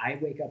I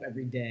wake up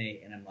every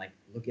day and I'm like,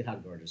 look at how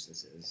gorgeous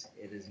this is.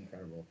 It is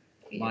incredible.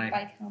 Your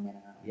bike helmet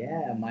on.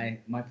 Yeah,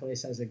 my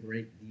place has a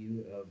great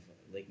view of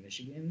Lake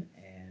Michigan,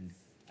 and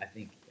I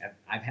think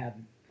I've had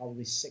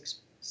probably six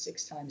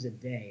times a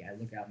day I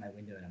look out my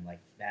window and I'm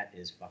like, that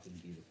is fucking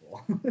beautiful.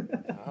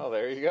 Oh,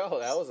 there you go.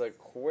 That was a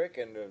quick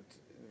and a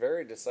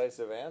very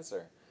decisive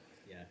answer.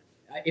 Yeah.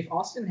 If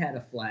Austin had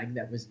a flag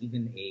that was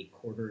even a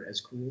quarter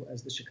as cool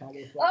as the Chicago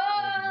flag,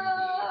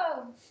 I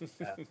would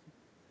maybe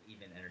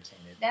even entertain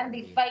it. That'd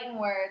be fighting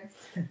words.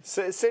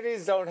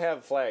 Cities don't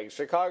have flags.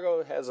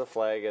 Chicago has a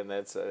flag, and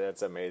that's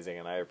amazing,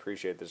 and I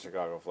appreciate the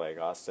Chicago flag.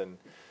 Austin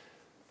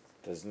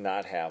does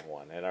not have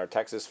one, and our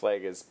Texas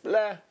flag is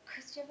blah.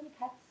 Chris, do you have any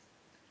pets?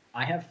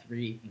 I have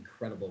 3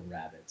 incredible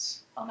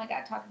rabbits. Oh my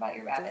God, talk about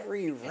your rabbits.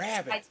 3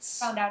 rabbits.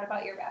 I found out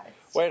about your rabbits.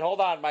 Wait, hold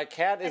on. My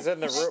cat is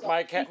in the room.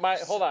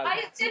 Hold on.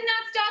 I did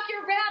not stalk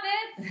your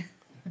rabbits.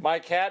 My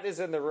cat is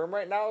in the room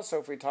right now, so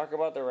if we talk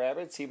about the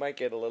rabbits, he might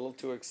get a little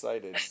too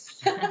excited.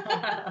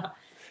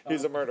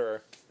 He's a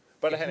murderer.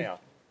 But anyhow.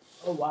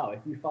 Oh, wow. If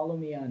you follow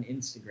me on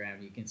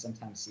Instagram, you can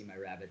sometimes see my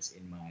rabbits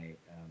in my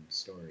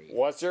story.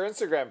 What's your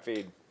Instagram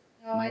feed?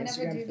 Oh, my I never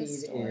Instagram do the feed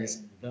story.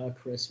 is the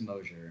Chris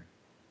Mosier.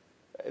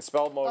 It's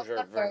spelled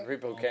Mosier for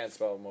people who can't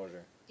spell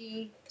Mosier.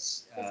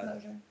 Chris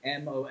Mosier.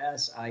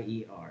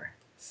 Mosier.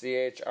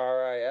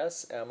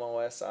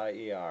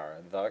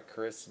 CHRISMOSIER. The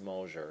Chris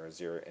Mosier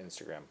is your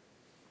Instagram.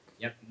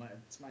 Yep,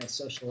 it's my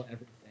social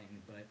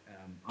everything, but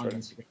on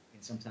Instagram you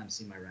can sometimes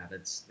see my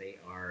rabbits. They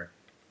are,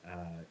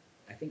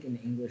 I think, an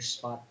English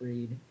spot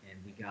breed,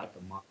 and we got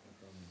the mom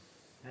from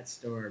pet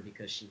store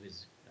because she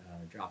was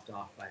dropped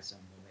off by some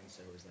woman,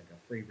 so it was like a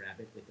free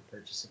rabbit with the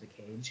purchase of a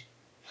cage.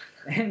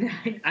 And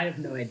I have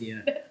no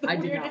idea. I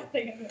did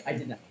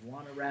not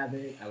want a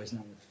rabbit. I was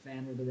not a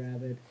fan of the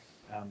rabbit.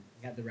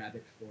 We had the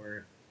rabbit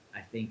for,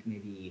 I think,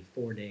 maybe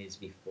 4 days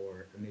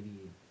before, or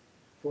maybe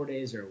 4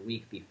 days or a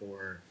week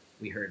before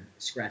we heard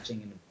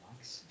scratching in the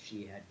box,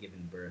 she had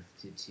given birth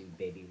to 2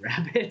 baby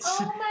rabbits.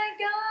 Oh my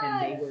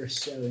god! And they were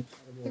so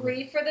incredible.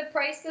 3 for the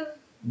price of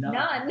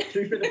none.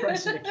 3 for the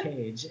price of a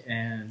cage.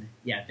 And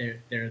yeah,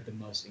 they're the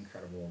most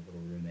incredible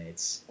little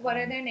roommates. What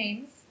are their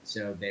names?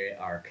 So they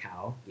are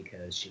Cow,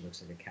 because she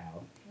looks like a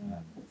cow.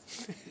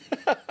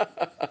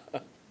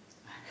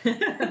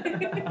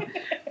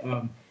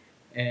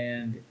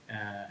 And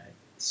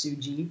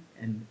Suji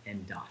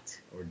and Dot,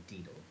 or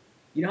Deedle.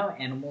 You know how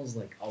animals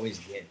like always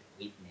get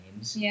 8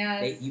 names?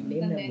 Yeah. You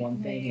name them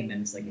one thing, and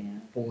then it's like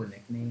 4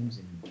 nicknames,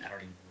 and I don't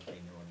even know if they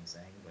know what I'm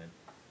saying, but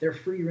they're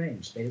free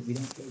range. We don't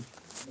take them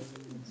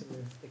to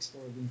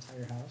explore the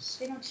entire house.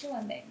 They don't chew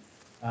on things.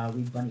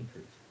 We bunny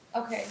proof.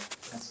 Okay.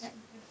 Okay.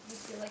 You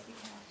feel like you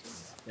have to.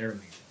 They're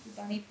amazing. You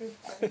bunny proof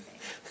everything.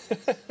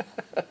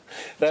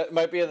 That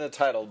might be in the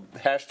title.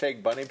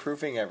 # bunny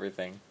proofing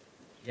everything.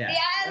 Yeah.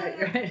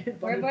 Yes! Right.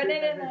 We're putting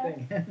it in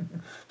there.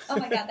 Oh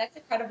my god, that's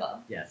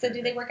incredible. Yeah. So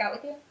do they work out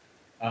with you?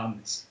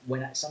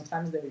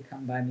 Sometimes they would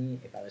come by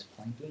me if I was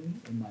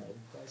planking in my old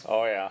place.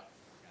 Oh yeah. Out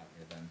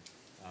near them.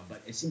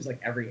 But it seems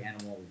like every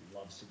animal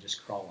loves to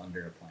just crawl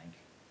under a plank.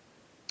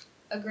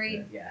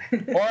 Agreed. Yeah.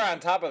 Or on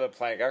top of the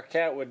plank. Our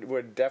cat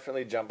would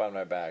definitely jump on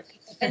my back.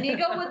 And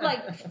Nico would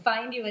like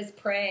find you as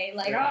prey,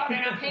 like, oh,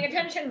 they're not paying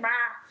attention, bah.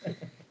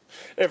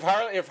 If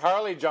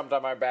Harley jumped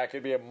on my back,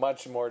 it'd be a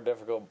much more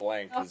difficult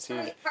blank. Oh,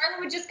 Harley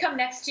would just come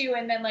next to you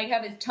and then like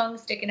have his tongue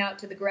sticking out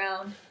to the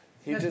ground.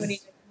 He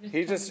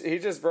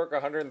just broke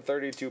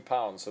 132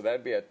 pounds, so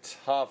that'd be a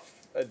tough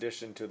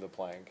addition to the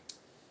plank.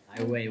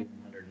 I weigh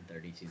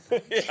 132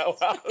 pounds. Yeah,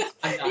 wow.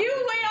 You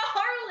weigh a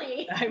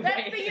Harley.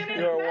 That's the unit.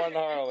 You're one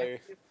Harley.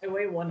 I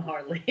weigh 1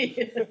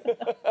 Harley.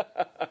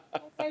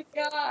 Oh my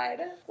god.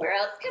 Where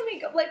else can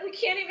we go? Like, we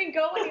can't even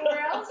go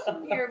anywhere else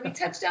from here. We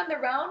touched on the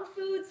round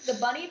foods, the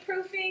bunny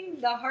proofing,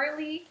 the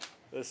Harley.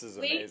 This is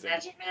weight amazing.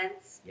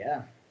 measurements.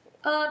 Yeah.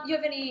 You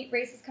have any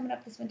races coming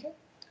up this winter?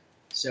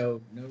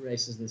 So, no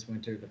races this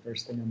winter. The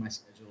first thing on my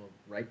schedule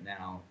right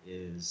now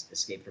is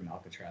Escape from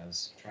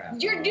Alcatraz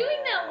Triathlon. You're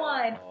doing that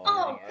one.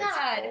 Oh yeah,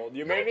 god. cold.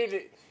 You may need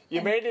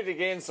to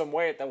gain some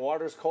weight. The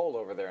water's cold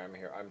over there.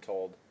 I'm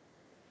told.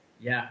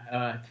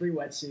 Yeah, 3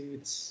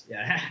 wetsuits.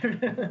 Yeah.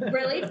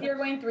 Really? You're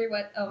going 3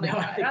 wet? Oh my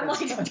god. I'm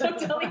like, don't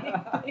tell me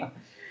anything.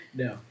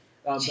 No.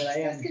 But Jeez, I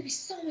am. That's gonna be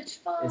so much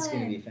fun. It's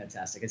gonna be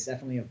fantastic. It's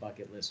definitely a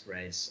bucket list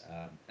race.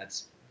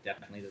 That's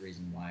definitely the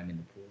reason why I'm in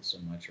the pool so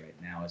much right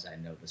now, is I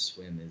know the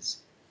swim is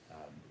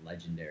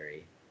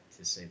legendary,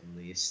 to say the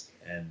least.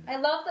 And I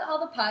love all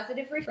the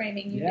positive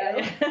reframing you do.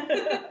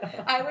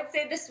 I would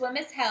say the swim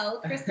is hell.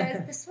 Chris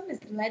says the swim is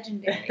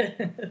legendary.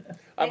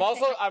 I'm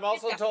also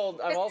told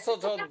a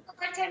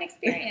lifetime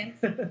experience.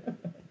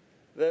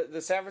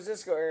 the San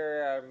Francisco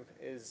area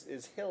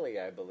is hilly,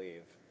 I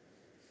believe.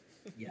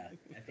 Yeah,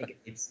 I think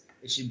it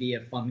should be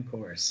a fun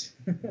course.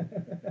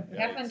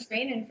 Have fun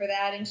training for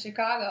that in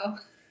Chicago.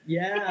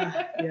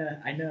 Yeah,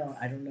 I know.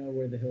 I don't know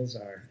where the hills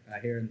are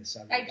here in the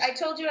suburbs. I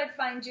told you I'd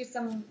find you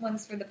some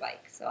ones for the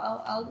bike, so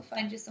I'll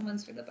find you some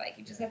ones for the bike.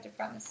 You just have to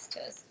promise to.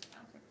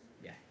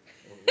 Yeah,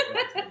 we'll go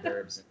out to the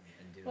burbs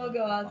and do. We'll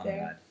go out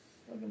there.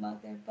 We'll go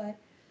out there, but.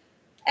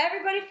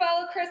 Everybody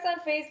follow Chris on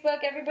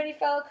Facebook. Everybody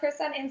follow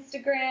Chris on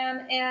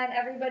Instagram, and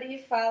everybody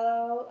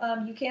follow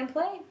You Can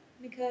Play,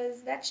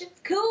 because that shit's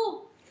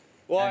cool.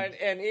 Well,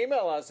 and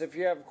email us if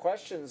you have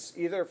questions,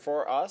 either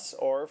for us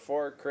or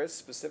for Chris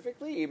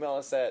specifically. Email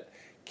us at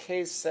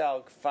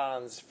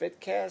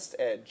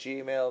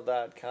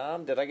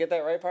ksalkfansfitcast@gmail.com. Did I get that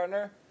right,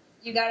 partner?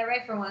 You got it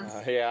right for once.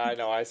 Yeah, I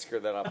know. I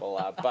screwed that up a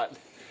lot. But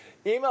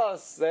email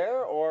us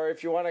there, or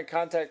if you want to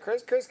contact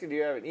Chris. Chris, do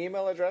you have an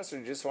email address, or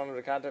you just wanted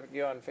to contact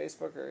you on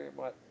Facebook, or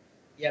what?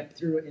 Yep,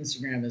 through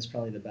Instagram is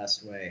probably the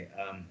best way.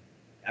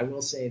 I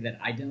will say that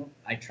I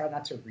try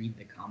not to read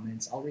the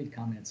comments. I'll read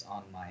comments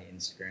on my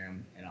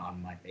Instagram and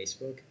on my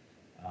Facebook,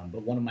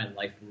 but one of my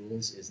life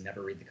rules is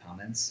never read the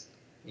comments.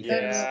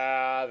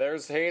 Yeah,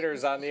 there's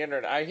haters on the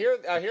internet. I hear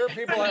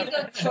people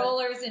have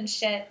trollers and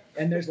shit.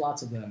 And there's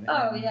lots of them.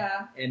 Oh,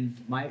 yeah. And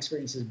my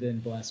experience has been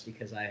blessed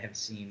because I have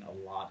seen a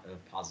lot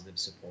of positive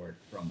support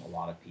from a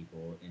lot of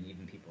people, and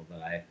even people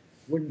that I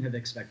wouldn't have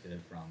expected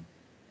it from.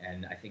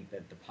 And I think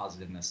that the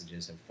positive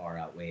messages have far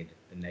outweighed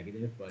the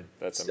negative, but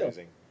that's still,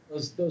 amazing.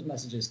 Those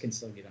messages can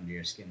still get under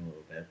your skin a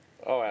little bit.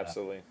 Oh,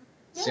 absolutely.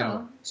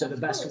 So the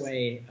best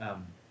way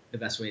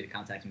to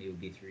contact me would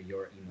be through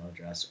your email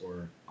address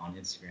or on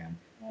Instagram.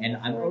 And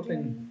I'm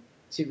open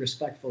to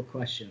respectful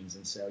questions.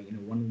 And so,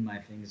 one of my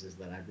things is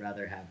that I'd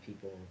rather have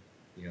people,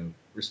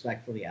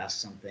 respectfully ask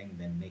something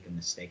than make a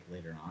mistake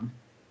later on,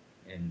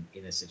 and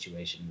in a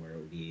situation where it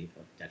would be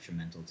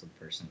detrimental to the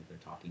person that they're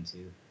talking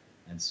to.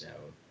 And so,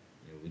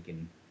 we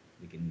can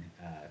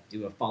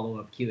do a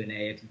follow-up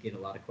Q&A if you get a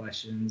lot of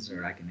questions,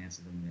 or I can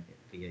answer them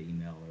via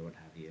email or what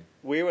have you.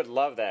 We would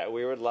love that.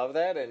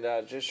 And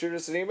just shoot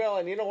us an email.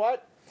 And you know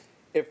what?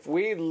 if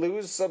we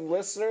lose some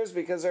listeners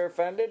because they're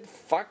offended,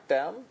 fuck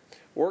them.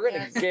 We're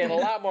gonna gain a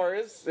lot more.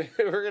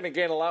 We're gonna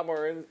gain a lot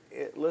more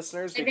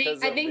listeners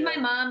because I think my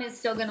mom is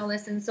still gonna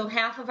listen, so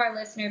half of our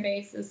listener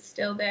base is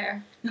still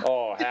there.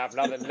 Oh, half,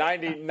 not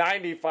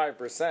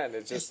 95%.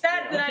 It's just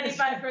that's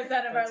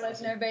 95% of our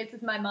listener base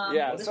is my mom.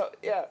 Yeah. So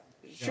yeah,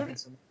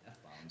 shoot.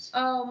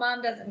 Oh,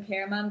 Mom doesn't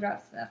care. Mom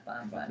drops some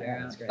F-bombs on her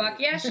own. Fuck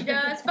yeah, she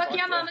does. Fuck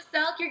yeah, Mama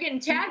Selk. You're getting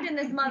tagged in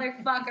this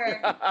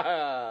motherfucker.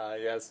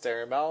 Yes,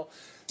 Terry Mel.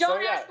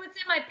 Don't ask what's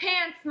in my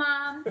pants,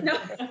 Mom. No.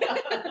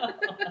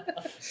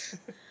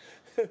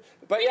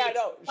 But yeah,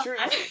 no. Shoot.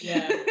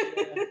 Yeah.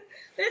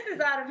 This is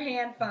out of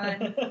hand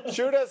fun.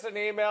 Shoot us an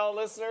email,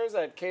 listeners,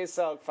 at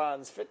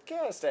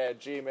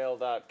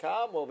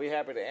ksalkfansfitcast@gmail.com. We'll be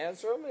happy to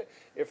answer them.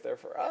 If they're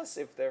for us,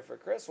 if they're for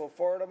Chris, we'll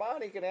forward them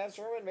on. He can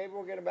answer them, and maybe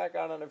we'll get him back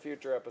on a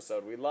future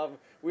episode. We love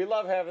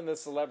having the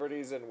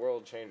celebrities and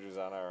world changers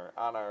on our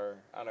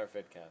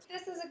Fitcast.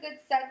 This is a good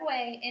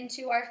segue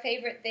into our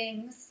favorite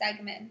things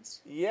segment.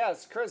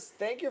 Yes, Chris,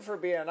 thank you for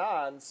being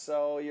on.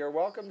 So you're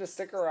welcome to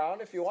stick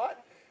around if you want.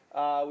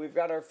 We've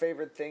got our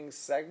favorite things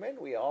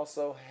segment. We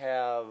also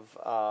have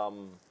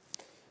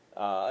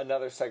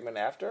another segment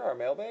after our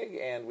mailbag,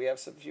 and we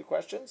have a few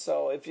questions.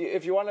 So if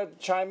you want to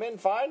chime in,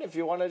 fine. If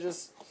you want to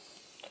just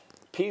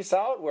peace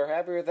out, we're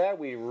happy with that.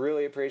 We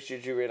really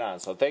appreciate you being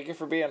on. So thank you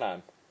for being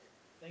on.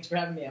 Thanks for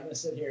having me. I'm going to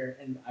sit here,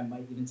 and I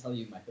might even tell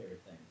you my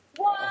favorite thing.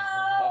 Whoa!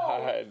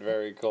 All right,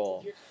 very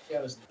cool.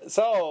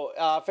 So,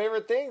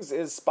 favorite things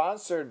is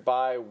sponsored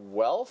by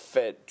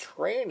WellFit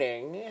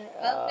Training.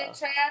 WellFit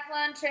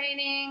Triathlon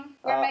Training,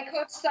 where my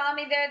coach saw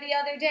me there the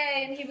other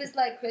day, and he was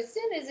like,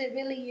 "Kristen, is it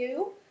really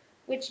you?"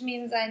 Which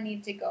means I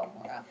need to go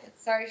more often.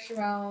 Sorry,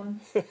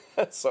 Sharon.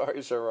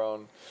 Sorry,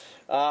 Sharon.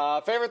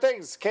 Favorite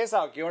things.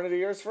 K-Salk, you want to do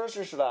yours first,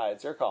 or should I?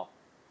 It's your call.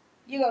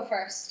 You go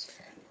first.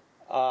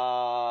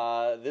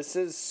 This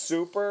is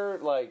super,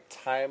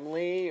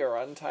 timely or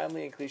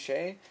untimely and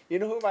cliche. You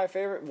know who my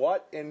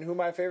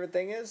favorite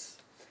thing is?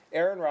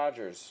 Aaron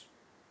Rodgers.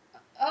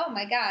 Oh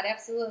my God,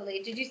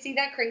 absolutely. Did you see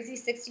that crazy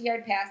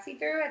 60-yard pass he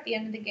threw at the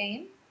end of the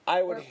game?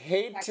 I would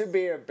hate to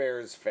be a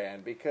Bears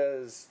fan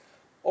because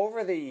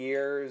over the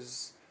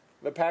years,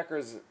 the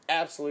Packers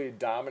absolutely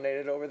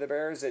dominated over the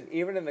Bears, and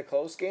even in the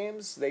close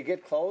games, they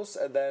get close,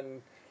 and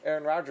then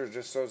Aaron Rodgers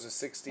just throws a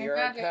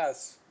 60-yard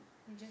pass.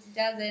 He just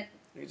does it.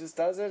 He just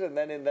does it, and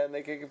then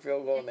they kick a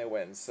field goal and they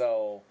win.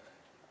 So,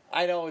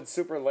 I know it's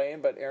super lame,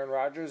 but Aaron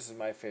Rodgers is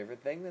my favorite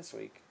thing this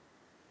week.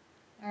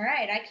 All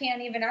right, I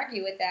can't even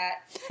argue with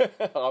that.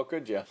 How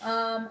could you?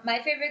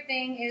 My favorite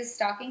thing is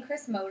stalking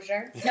Chris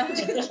Mosier. No,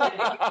 just kidding.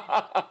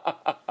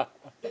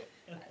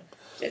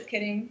 Just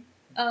kidding.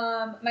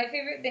 My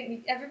favorite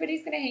thing.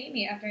 Everybody's gonna hate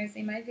me after I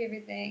say my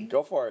favorite thing.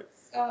 Go for it.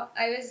 So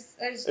I was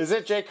Is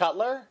it Jay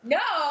Cutler? No.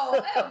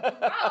 Oh,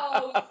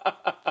 gross.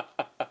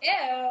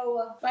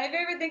 Ew. My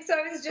favorite thing, so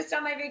I was just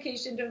on my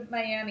vacation to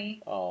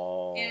Miami.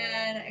 Oh.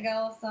 And I got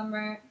a little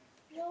sunburn.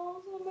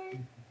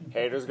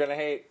 Haters gonna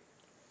hate.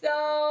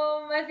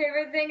 So my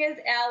favorite thing is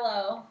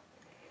aloe.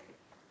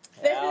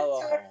 This Aloe.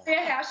 is totally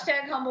a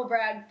hashtag humble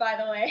brag, by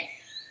the way.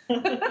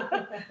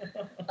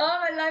 Oh,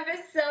 my life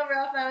is so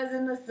rough. I was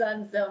in the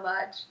sun so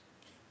much.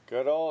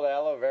 Good old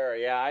aloe vera.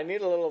 Yeah, I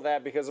need a little of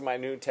that because of my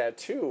new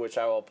tattoo, which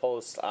I will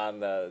post on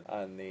the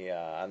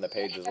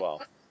page as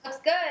well. Looks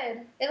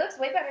good. It looks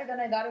way better than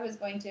I thought it was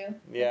going to.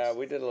 Yeah,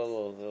 we did a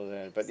little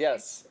but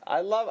yes,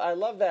 I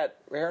love that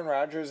Aaron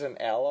Rodgers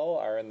and aloe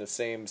are in the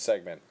same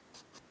segment.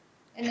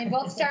 And they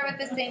both start with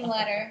the same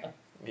letter.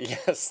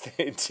 Yes,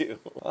 they do.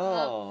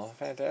 Oh,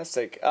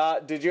 fantastic.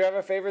 Did you have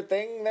a favorite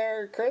thing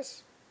there,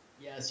 Chris?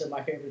 Yeah, so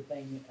my favorite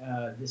thing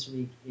this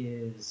week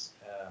is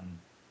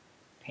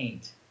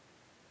paint.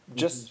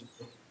 Just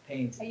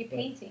paint. Are you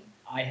painting?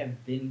 I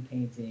have been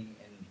painting,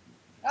 and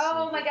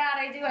oh my God,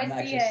 I do. I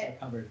see it.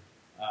 So covered.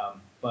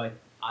 But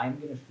I'm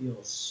gonna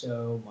feel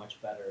so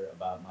much better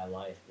about my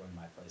life when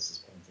my place is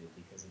painted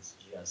because it's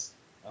just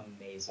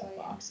amazing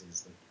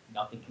boxes. Like,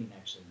 nothing can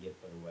actually get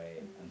put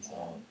away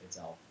until it's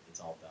all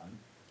done.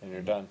 And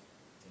you're done.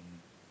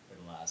 For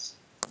the last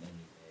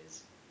many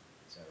days.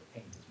 So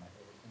paint is my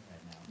favorite thing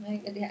right now.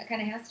 Like, it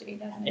kind of has to be,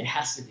 doesn't it? It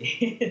has to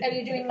be. Are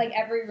you doing like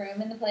every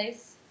room in the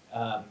place?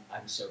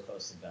 I'm so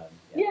close to done.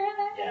 Yeah.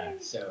 Yeah.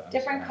 So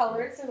different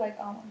colors or like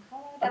all one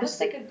color? That looks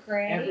like a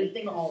gray.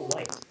 Everything all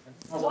white.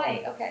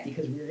 White, okay.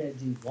 Because we're gonna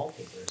do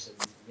wallpaper, so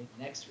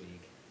next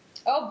week.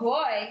 Oh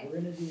boy. We're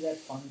gonna do that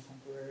fun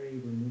temporary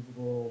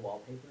removable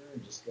wallpaper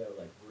and just go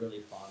like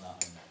really fun on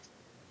that.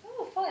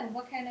 Oh, fun.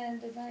 What kind of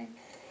design?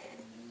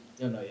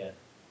 Don't know yet.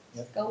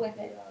 Just go with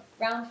it.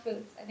 Round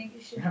foods. I think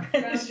you should.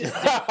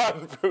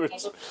 Round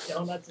foods.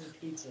 Donuts and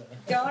pizza.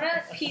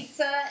 Donut,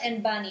 pizza,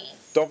 and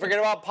bunnies. Don't forget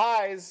about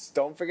pies.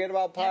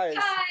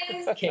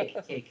 Pies.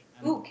 Cake.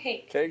 Ooh,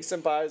 cake. Cakes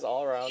and pies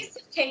all around.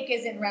 Cake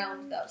isn't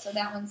round though, so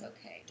that one's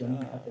okay. Don't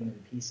cut them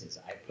in pieces.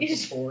 I put the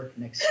fork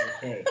next to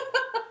the cake.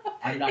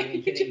 I'm not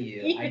even kidding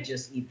you. I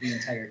just eat the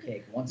entire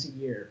cake. Once a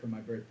year for my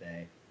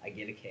birthday, I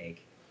get a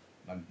cake.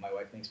 My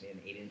wife makes me an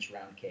 8-inch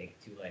round cake,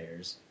 2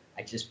 layers.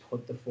 I just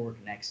put the fork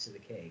next to the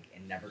cake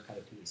and never cut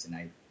a piece. And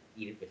I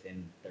eat it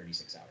within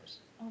 36 hours.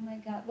 Oh my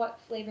god, what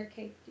flavor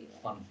cake do you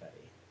like?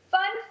 Funfetti.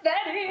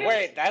 Funfetti!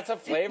 Wait, that's a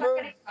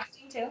flavor?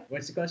 Too.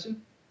 What's the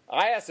question?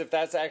 I asked if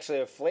that's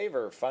actually a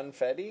flavor.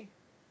 Funfetti?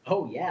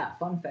 Oh yeah,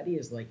 funfetti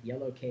is like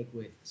yellow cake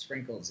with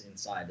sprinkles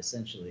inside,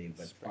 essentially,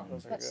 but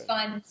Sprinkles fun. are But good.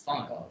 fun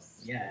sprinkles.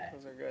 Yeah.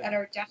 Those are good. That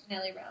are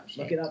definitely round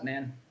shaped. Look it up,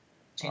 man.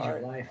 Change your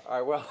life. All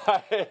right,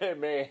 well, it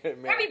may.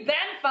 Probably been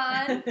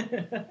fun.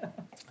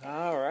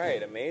 All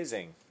right,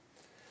 amazing.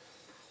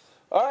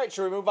 All right,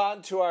 should we move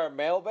on to our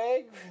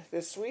mailbag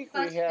this week?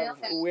 We have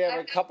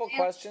a couple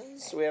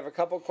questions. We have a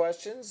couple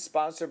questions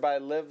sponsored by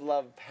Live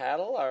Love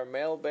Paddle, our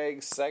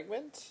mailbag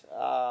segment.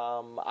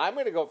 I'm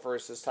going to go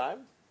first this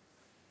time.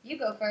 You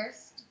go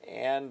first.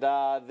 And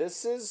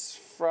this is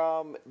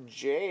from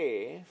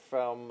Jay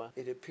from,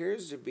 it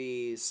appears to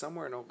be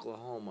somewhere in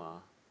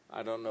Oklahoma.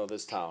 I don't know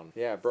this town.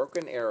 Yeah,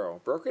 Broken Arrow,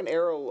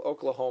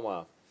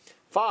 Oklahoma.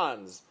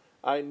 Fonz,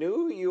 I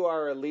knew you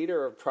are a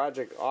leader of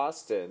Project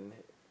Austin.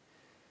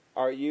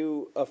 Are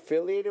you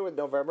affiliated with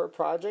November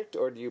Project,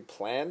 or do you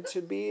plan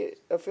to be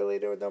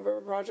affiliated with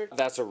November Project?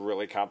 That's a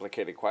really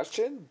complicated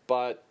question,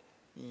 but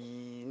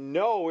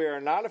no, we are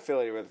not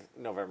affiliated with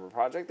November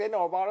Project. They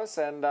know about us,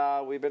 and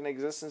we've been in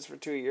existence for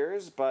 2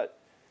 years, but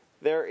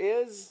there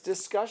is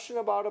discussion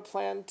about a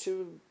plan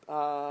to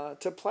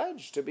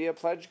pledge, to be a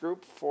pledge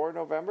group for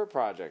November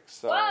Project.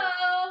 So,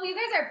 whoa, you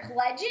guys are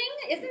pledging?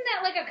 Isn't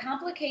that like a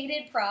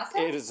complicated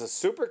process? it is a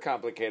super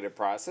complicated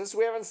process.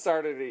 We haven't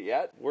started it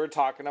yet. We're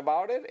talking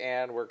about it,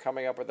 and we're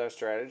coming up with our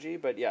strategy.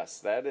 But yes,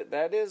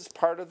 that is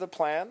part of the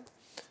plan,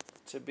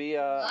 to be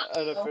an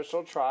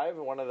official tribe,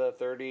 one of the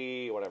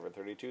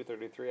 32,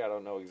 33, I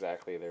don't know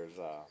exactly. There's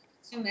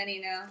too many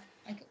now.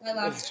 I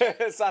lost.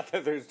 It's not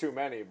that there's too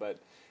many, but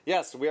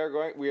yes, we are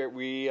going.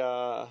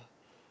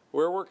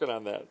 We're working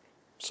on that.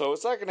 So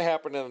it's not going to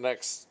happen in the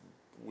next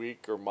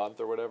week or month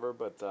or whatever.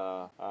 But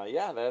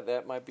yeah,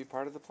 that might be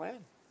part of the plan.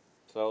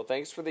 So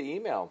thanks for the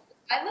email.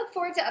 I look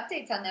forward to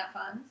updates on that,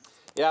 Fonz.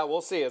 Yeah,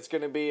 we'll see. It's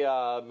going to be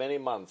many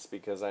months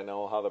because I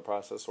know how the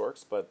process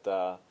works.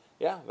 But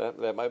yeah,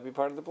 that might be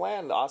part of the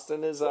plan.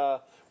 Austin is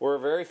we're a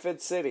very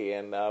fit city,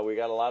 and we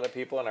got a lot of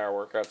people, and our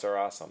workouts are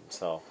awesome.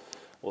 So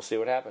we'll see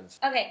what happens.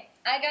 Okay,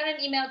 I got an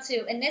email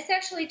too, and this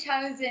actually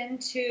ties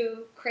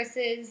into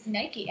Chris's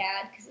Nike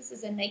ad because this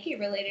is a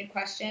Nike-related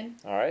question.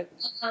 All right.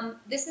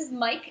 This is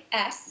Mike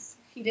S.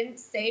 He didn't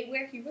say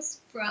where he was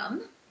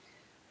from.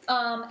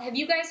 Have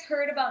you guys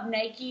heard about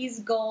Nike's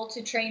goal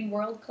to train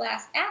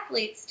world-class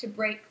athletes to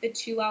break the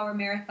 2-hour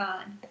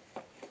marathon?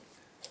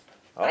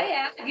 Oh. I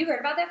have. Have you heard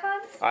about that,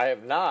 Fonz? I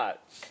have not.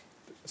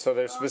 So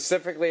they're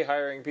specifically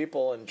hiring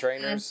people and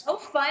trainers? No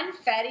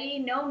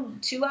funfetti, no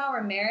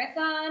 2-hour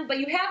marathon. But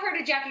you have heard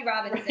of Jackie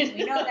Robinson.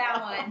 We know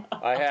that one.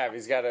 I have.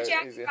 He's got a...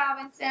 Jackie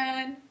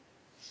Robinson.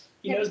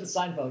 He knows the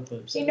Seinfeld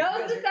clips. He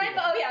knows the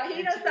Seinfeld. Oh, yeah,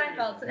 he knows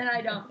Seinfeld, and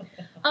I don't.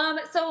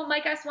 So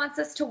Mike S. wants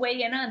us to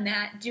weigh in on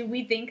that. Do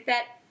we think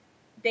that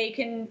they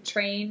can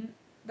train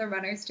the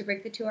runners to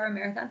break the 2-hour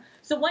marathon?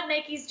 So what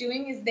Nike's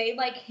doing is they,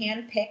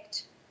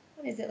 handpicked,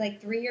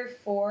 3 or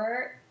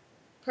 4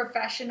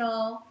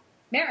 professional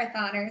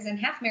marathoners and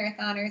half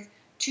marathoners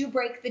to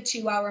break the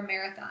 2-hour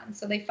marathon.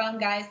 So they found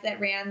guys that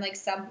ran,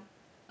 sub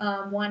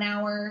 1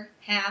 hour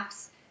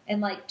halves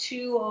and,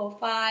 2:05,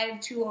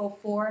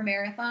 2:04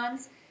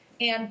 marathons.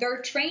 And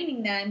they're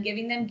training them,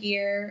 giving them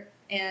gear,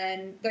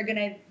 and they're going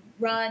to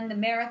run the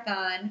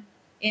marathon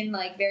in,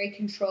 very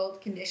controlled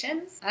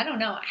conditions. I don't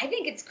know. I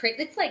think it's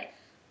crazy. It's,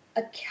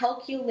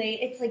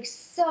 it's,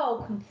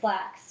 so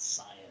complex.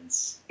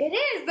 Science. It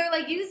is.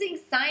 They're, using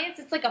science.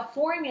 It's like a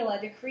formula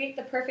to create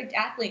the perfect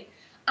athlete.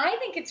 I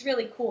think it's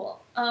really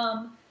cool.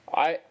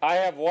 I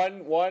have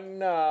one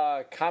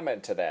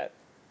comment to that.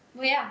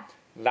 Well, yeah.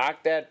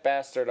 Knock that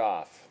bastard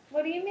off.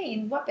 What do you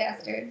mean? What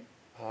bastard?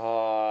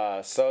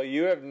 So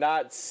you have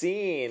not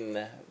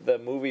seen the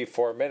movie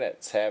 4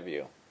 Minutes, have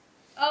you?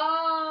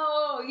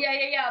 Oh,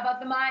 yeah, about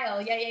the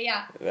mile.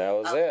 Yeah. That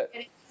was it.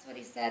 That's what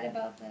he said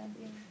about the...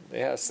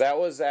 Yes, that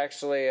was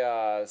actually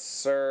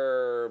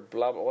Sir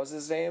Blub. What was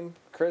his name?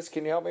 Chris,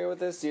 can you help me with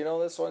this? Do you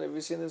know this one? Have you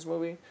seen this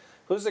movie?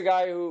 Who's the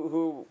guy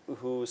who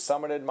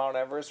summited Mount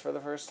Everest for the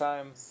first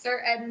time?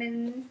 Sir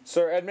Edmund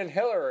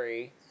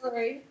Hillary.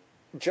 Hillary.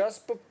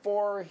 Just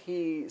before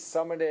he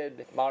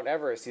summited Mount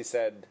Everest, he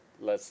said,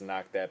 "Let's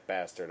knock that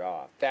bastard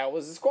off." That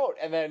was his quote.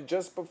 And then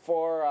just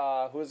before,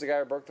 who was the guy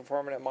who broke the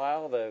 4-minute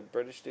mile? The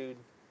British dude?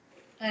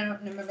 I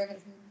don't remember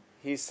his name.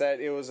 He said,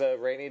 it was a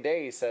rainy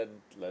day, he said,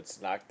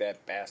 "Let's knock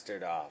that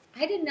bastard off."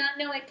 I did not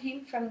know it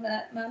came from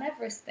the Mount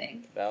Everest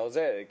thing. That was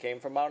it. It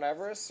came from Mount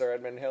Everest, Sir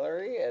Edmund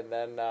Hillary, and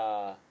then...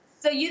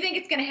 So you think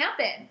it's going to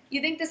happen?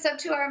 You think the sub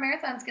 2-hour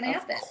marathon is going to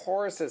happen? Of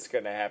course it's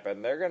going to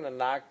happen. They're going to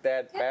knock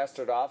that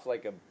bastard off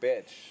like a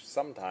bitch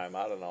sometime.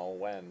 I don't know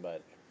when,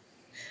 but...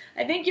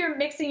 I think you're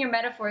mixing your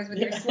metaphors with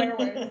your swear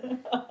words.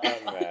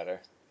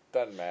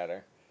 Doesn't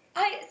matter.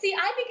 I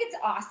think it's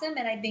awesome,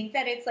 and I think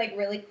that it's,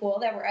 really cool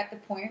that we're at the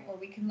point where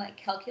we can,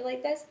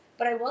 calculate this.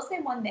 But I will say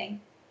one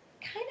thing.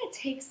 It kind of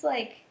takes,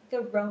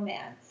 the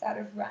romance out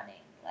of running.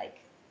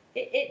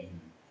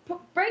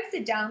 breaks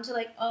it down to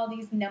like all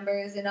these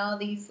numbers and all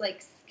these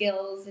like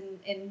skills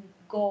and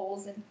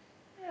goals, and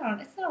I don't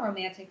know, it's not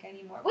romantic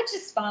anymore, which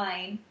is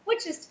fine,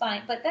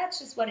 but that's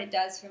just what it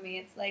does for me.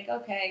 It's like,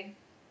 okay,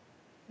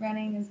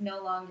 running is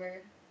no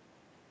longer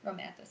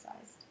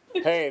romanticized.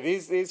 Hey,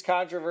 these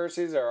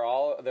controversies they're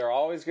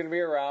always going to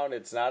be around.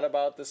 It's not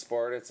about the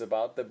sport, it's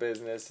about the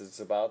business, it's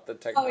about the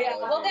technology. Oh yeah,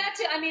 well that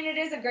too. I mean, it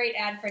is a great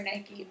ad for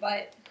Nike,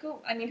 but who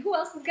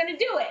else is going to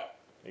do it?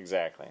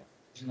 Exactly.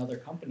 There's another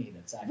company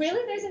that's actually...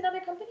 Really? There's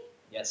another company?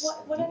 Yes.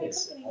 What other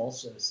Adidas company?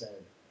 also said...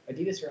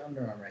 Adidas or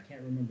Under Armour, I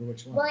can't remember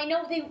which one. Well, I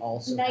know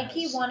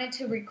Nike has... wanted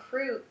to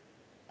recruit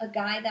a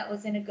guy that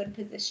was in a good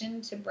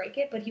position to break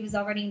it, but he was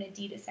already an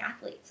Adidas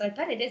athlete. So I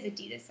bet it is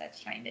Adidas that's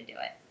trying to do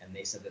it. And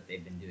they said that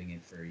they've been doing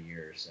it for a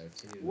year or so,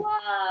 too. Whoa!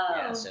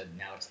 Yeah, so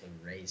now it's the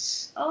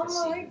race.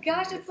 Oh my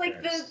gosh, it's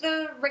like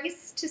the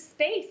race to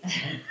space.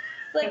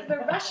 It's like the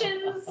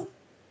Russians.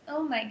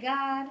 Oh my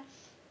god.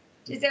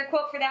 Is there a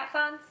quote for that,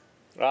 Fonz?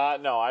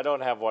 No, I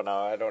don't have one.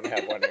 I don't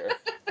have one here.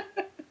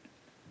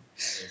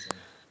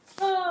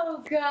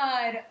 Oh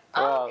god.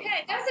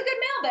 Okay, that was a good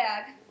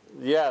mailbag.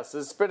 Yes,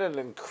 it's been an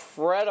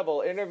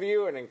incredible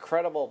interview, an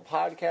incredible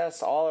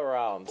podcast all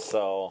around.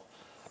 So,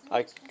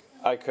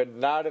 I could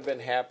not have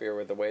been happier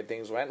with the way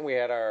things went. We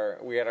had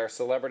our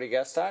celebrity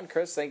guest on.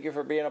 Chris, thank you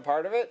for being a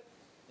part of it.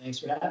 Thanks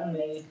for having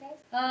me.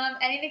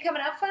 Anything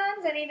coming up,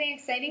 Fonz? Anything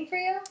exciting for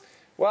you?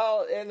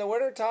 Well, in the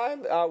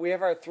wintertime, we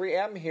have our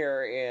 3M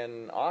here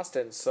in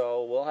Austin,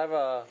 so we'll have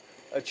a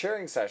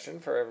cheering session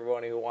for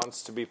everyone who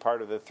wants to be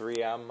part of the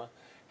 3M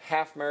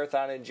half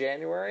marathon in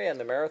January and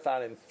the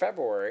marathon in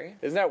February.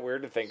 Isn't that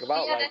weird to think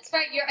about? Yeah, that's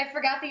right. I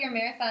forgot that your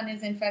marathon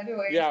is in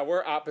February. Yeah,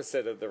 we're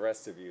opposite of the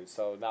rest of you,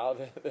 so now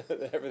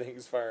that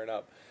everything's firing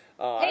up.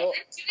 Hey, I'm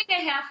doing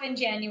a half in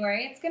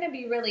January. It's going to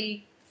be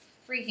really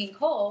freaking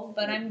cold,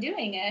 but I'm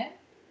doing it.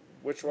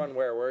 Which one?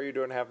 Where? Where are you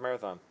doing half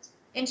marathon?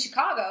 In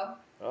Chicago.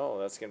 Oh,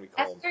 that's going to be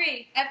cold.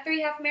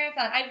 F3 half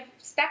marathon. I've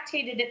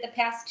spectated it the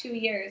past 2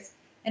 years,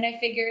 and I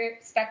figure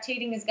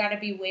spectating has got to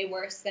be way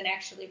worse than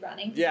actually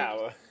running. Yeah,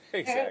 well,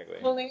 exactly.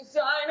 Holy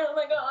sign, oh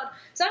my god.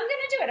 So I'm going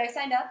to do it. I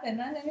signed up,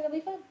 and I think it'll be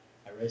fun.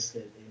 I raced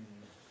it in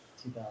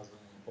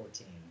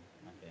 2014,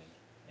 I think,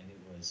 and it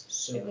was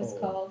so cold. It was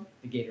cold.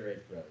 The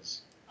Gatorade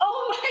froze.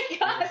 Oh my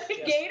god, the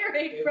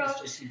Gatorade froze.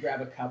 It was just, you grab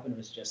a cup and it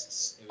was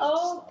just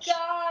oh slush.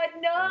 God,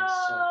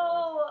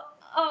 no.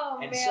 Oh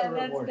and man, so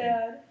that's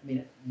bad. I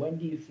mean, when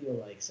do you feel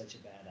like such a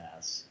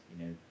badass,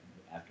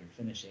 after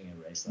finishing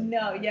a race like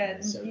no, that? Yeah,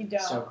 so, you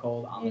don't. So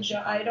cold on the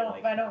Chicago,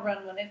 I don't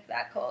run when it's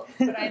that cold,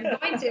 but I'm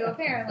going to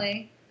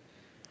apparently.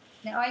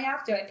 Now I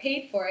have to. I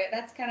paid for it.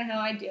 That's kind of how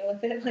I deal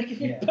with it. Like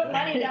if you put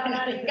money down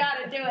on it, you got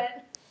to do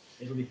it.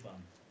 It'll be fun.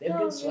 They have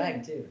good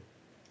swag too.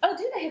 Oh,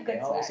 do they have good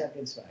swag? They always have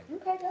good swag.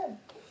 Okay, good.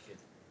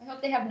 I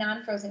hope they have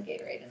non-frozen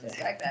Gatorade in the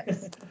swag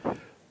bags.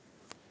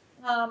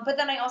 But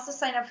then I also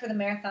signed up for the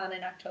marathon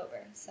in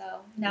October.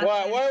 So now.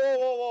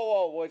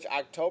 Whoa! Which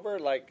October?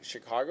 Like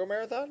Chicago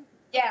Marathon?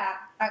 Yeah,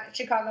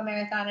 Chicago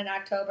Marathon in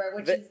October,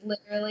 which is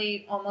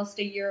literally almost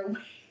a year away.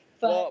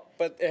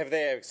 But have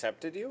they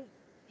accepted you?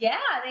 Yeah,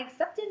 they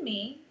accepted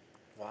me.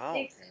 Wow.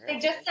 They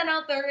just sent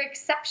out their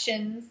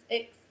exceptions.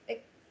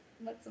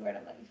 What's the word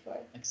I'm looking for?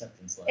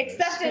 Acceptance letters.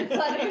 Acceptance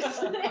letters.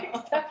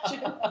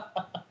 Exception.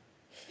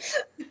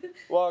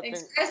 Well,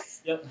 thanks,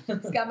 Chris. Yep.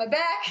 It's got my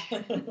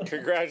back.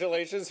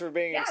 Congratulations for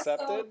being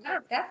accepted. So,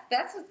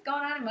 that's what's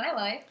going on in my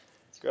life.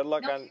 Good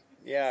luck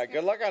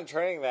good luck on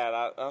training that.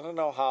 I don't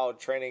know how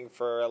training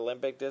for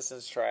Olympic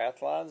distance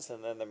triathlons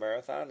and then the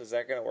marathon, is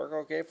that going to work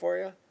okay for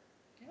you?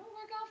 It'll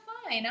work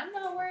out fine. I'm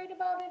not worried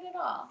about it at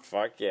all.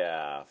 Fuck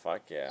yeah.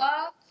 Fuck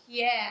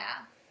yeah.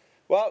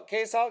 Well,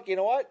 K-Salk, you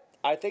know what?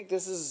 I think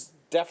this is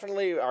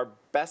definitely our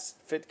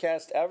best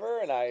Fitcast ever,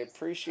 and I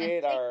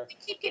appreciate they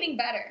keep getting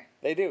better.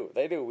 They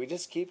do. We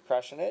just keep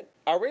crushing it.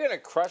 Are we going to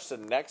crush the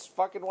next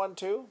fucking one,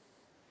 too?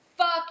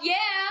 Fuck yeah.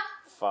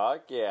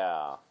 Fuck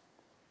yeah.